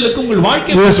எழுப்புதலுக்கு உங்கள்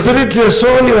வாழ்க்கை, your spirit, your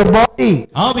soul, your body,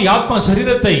 ஆவி, ஆத்மா,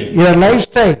 சரீரத்தை, your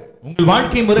lifestyle, உங்கள்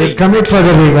வாழ்க்கை முறை commit for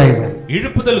the revival.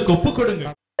 எழுப்புதலுக்கு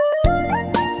ஒப்புக்கொடுங்கள்.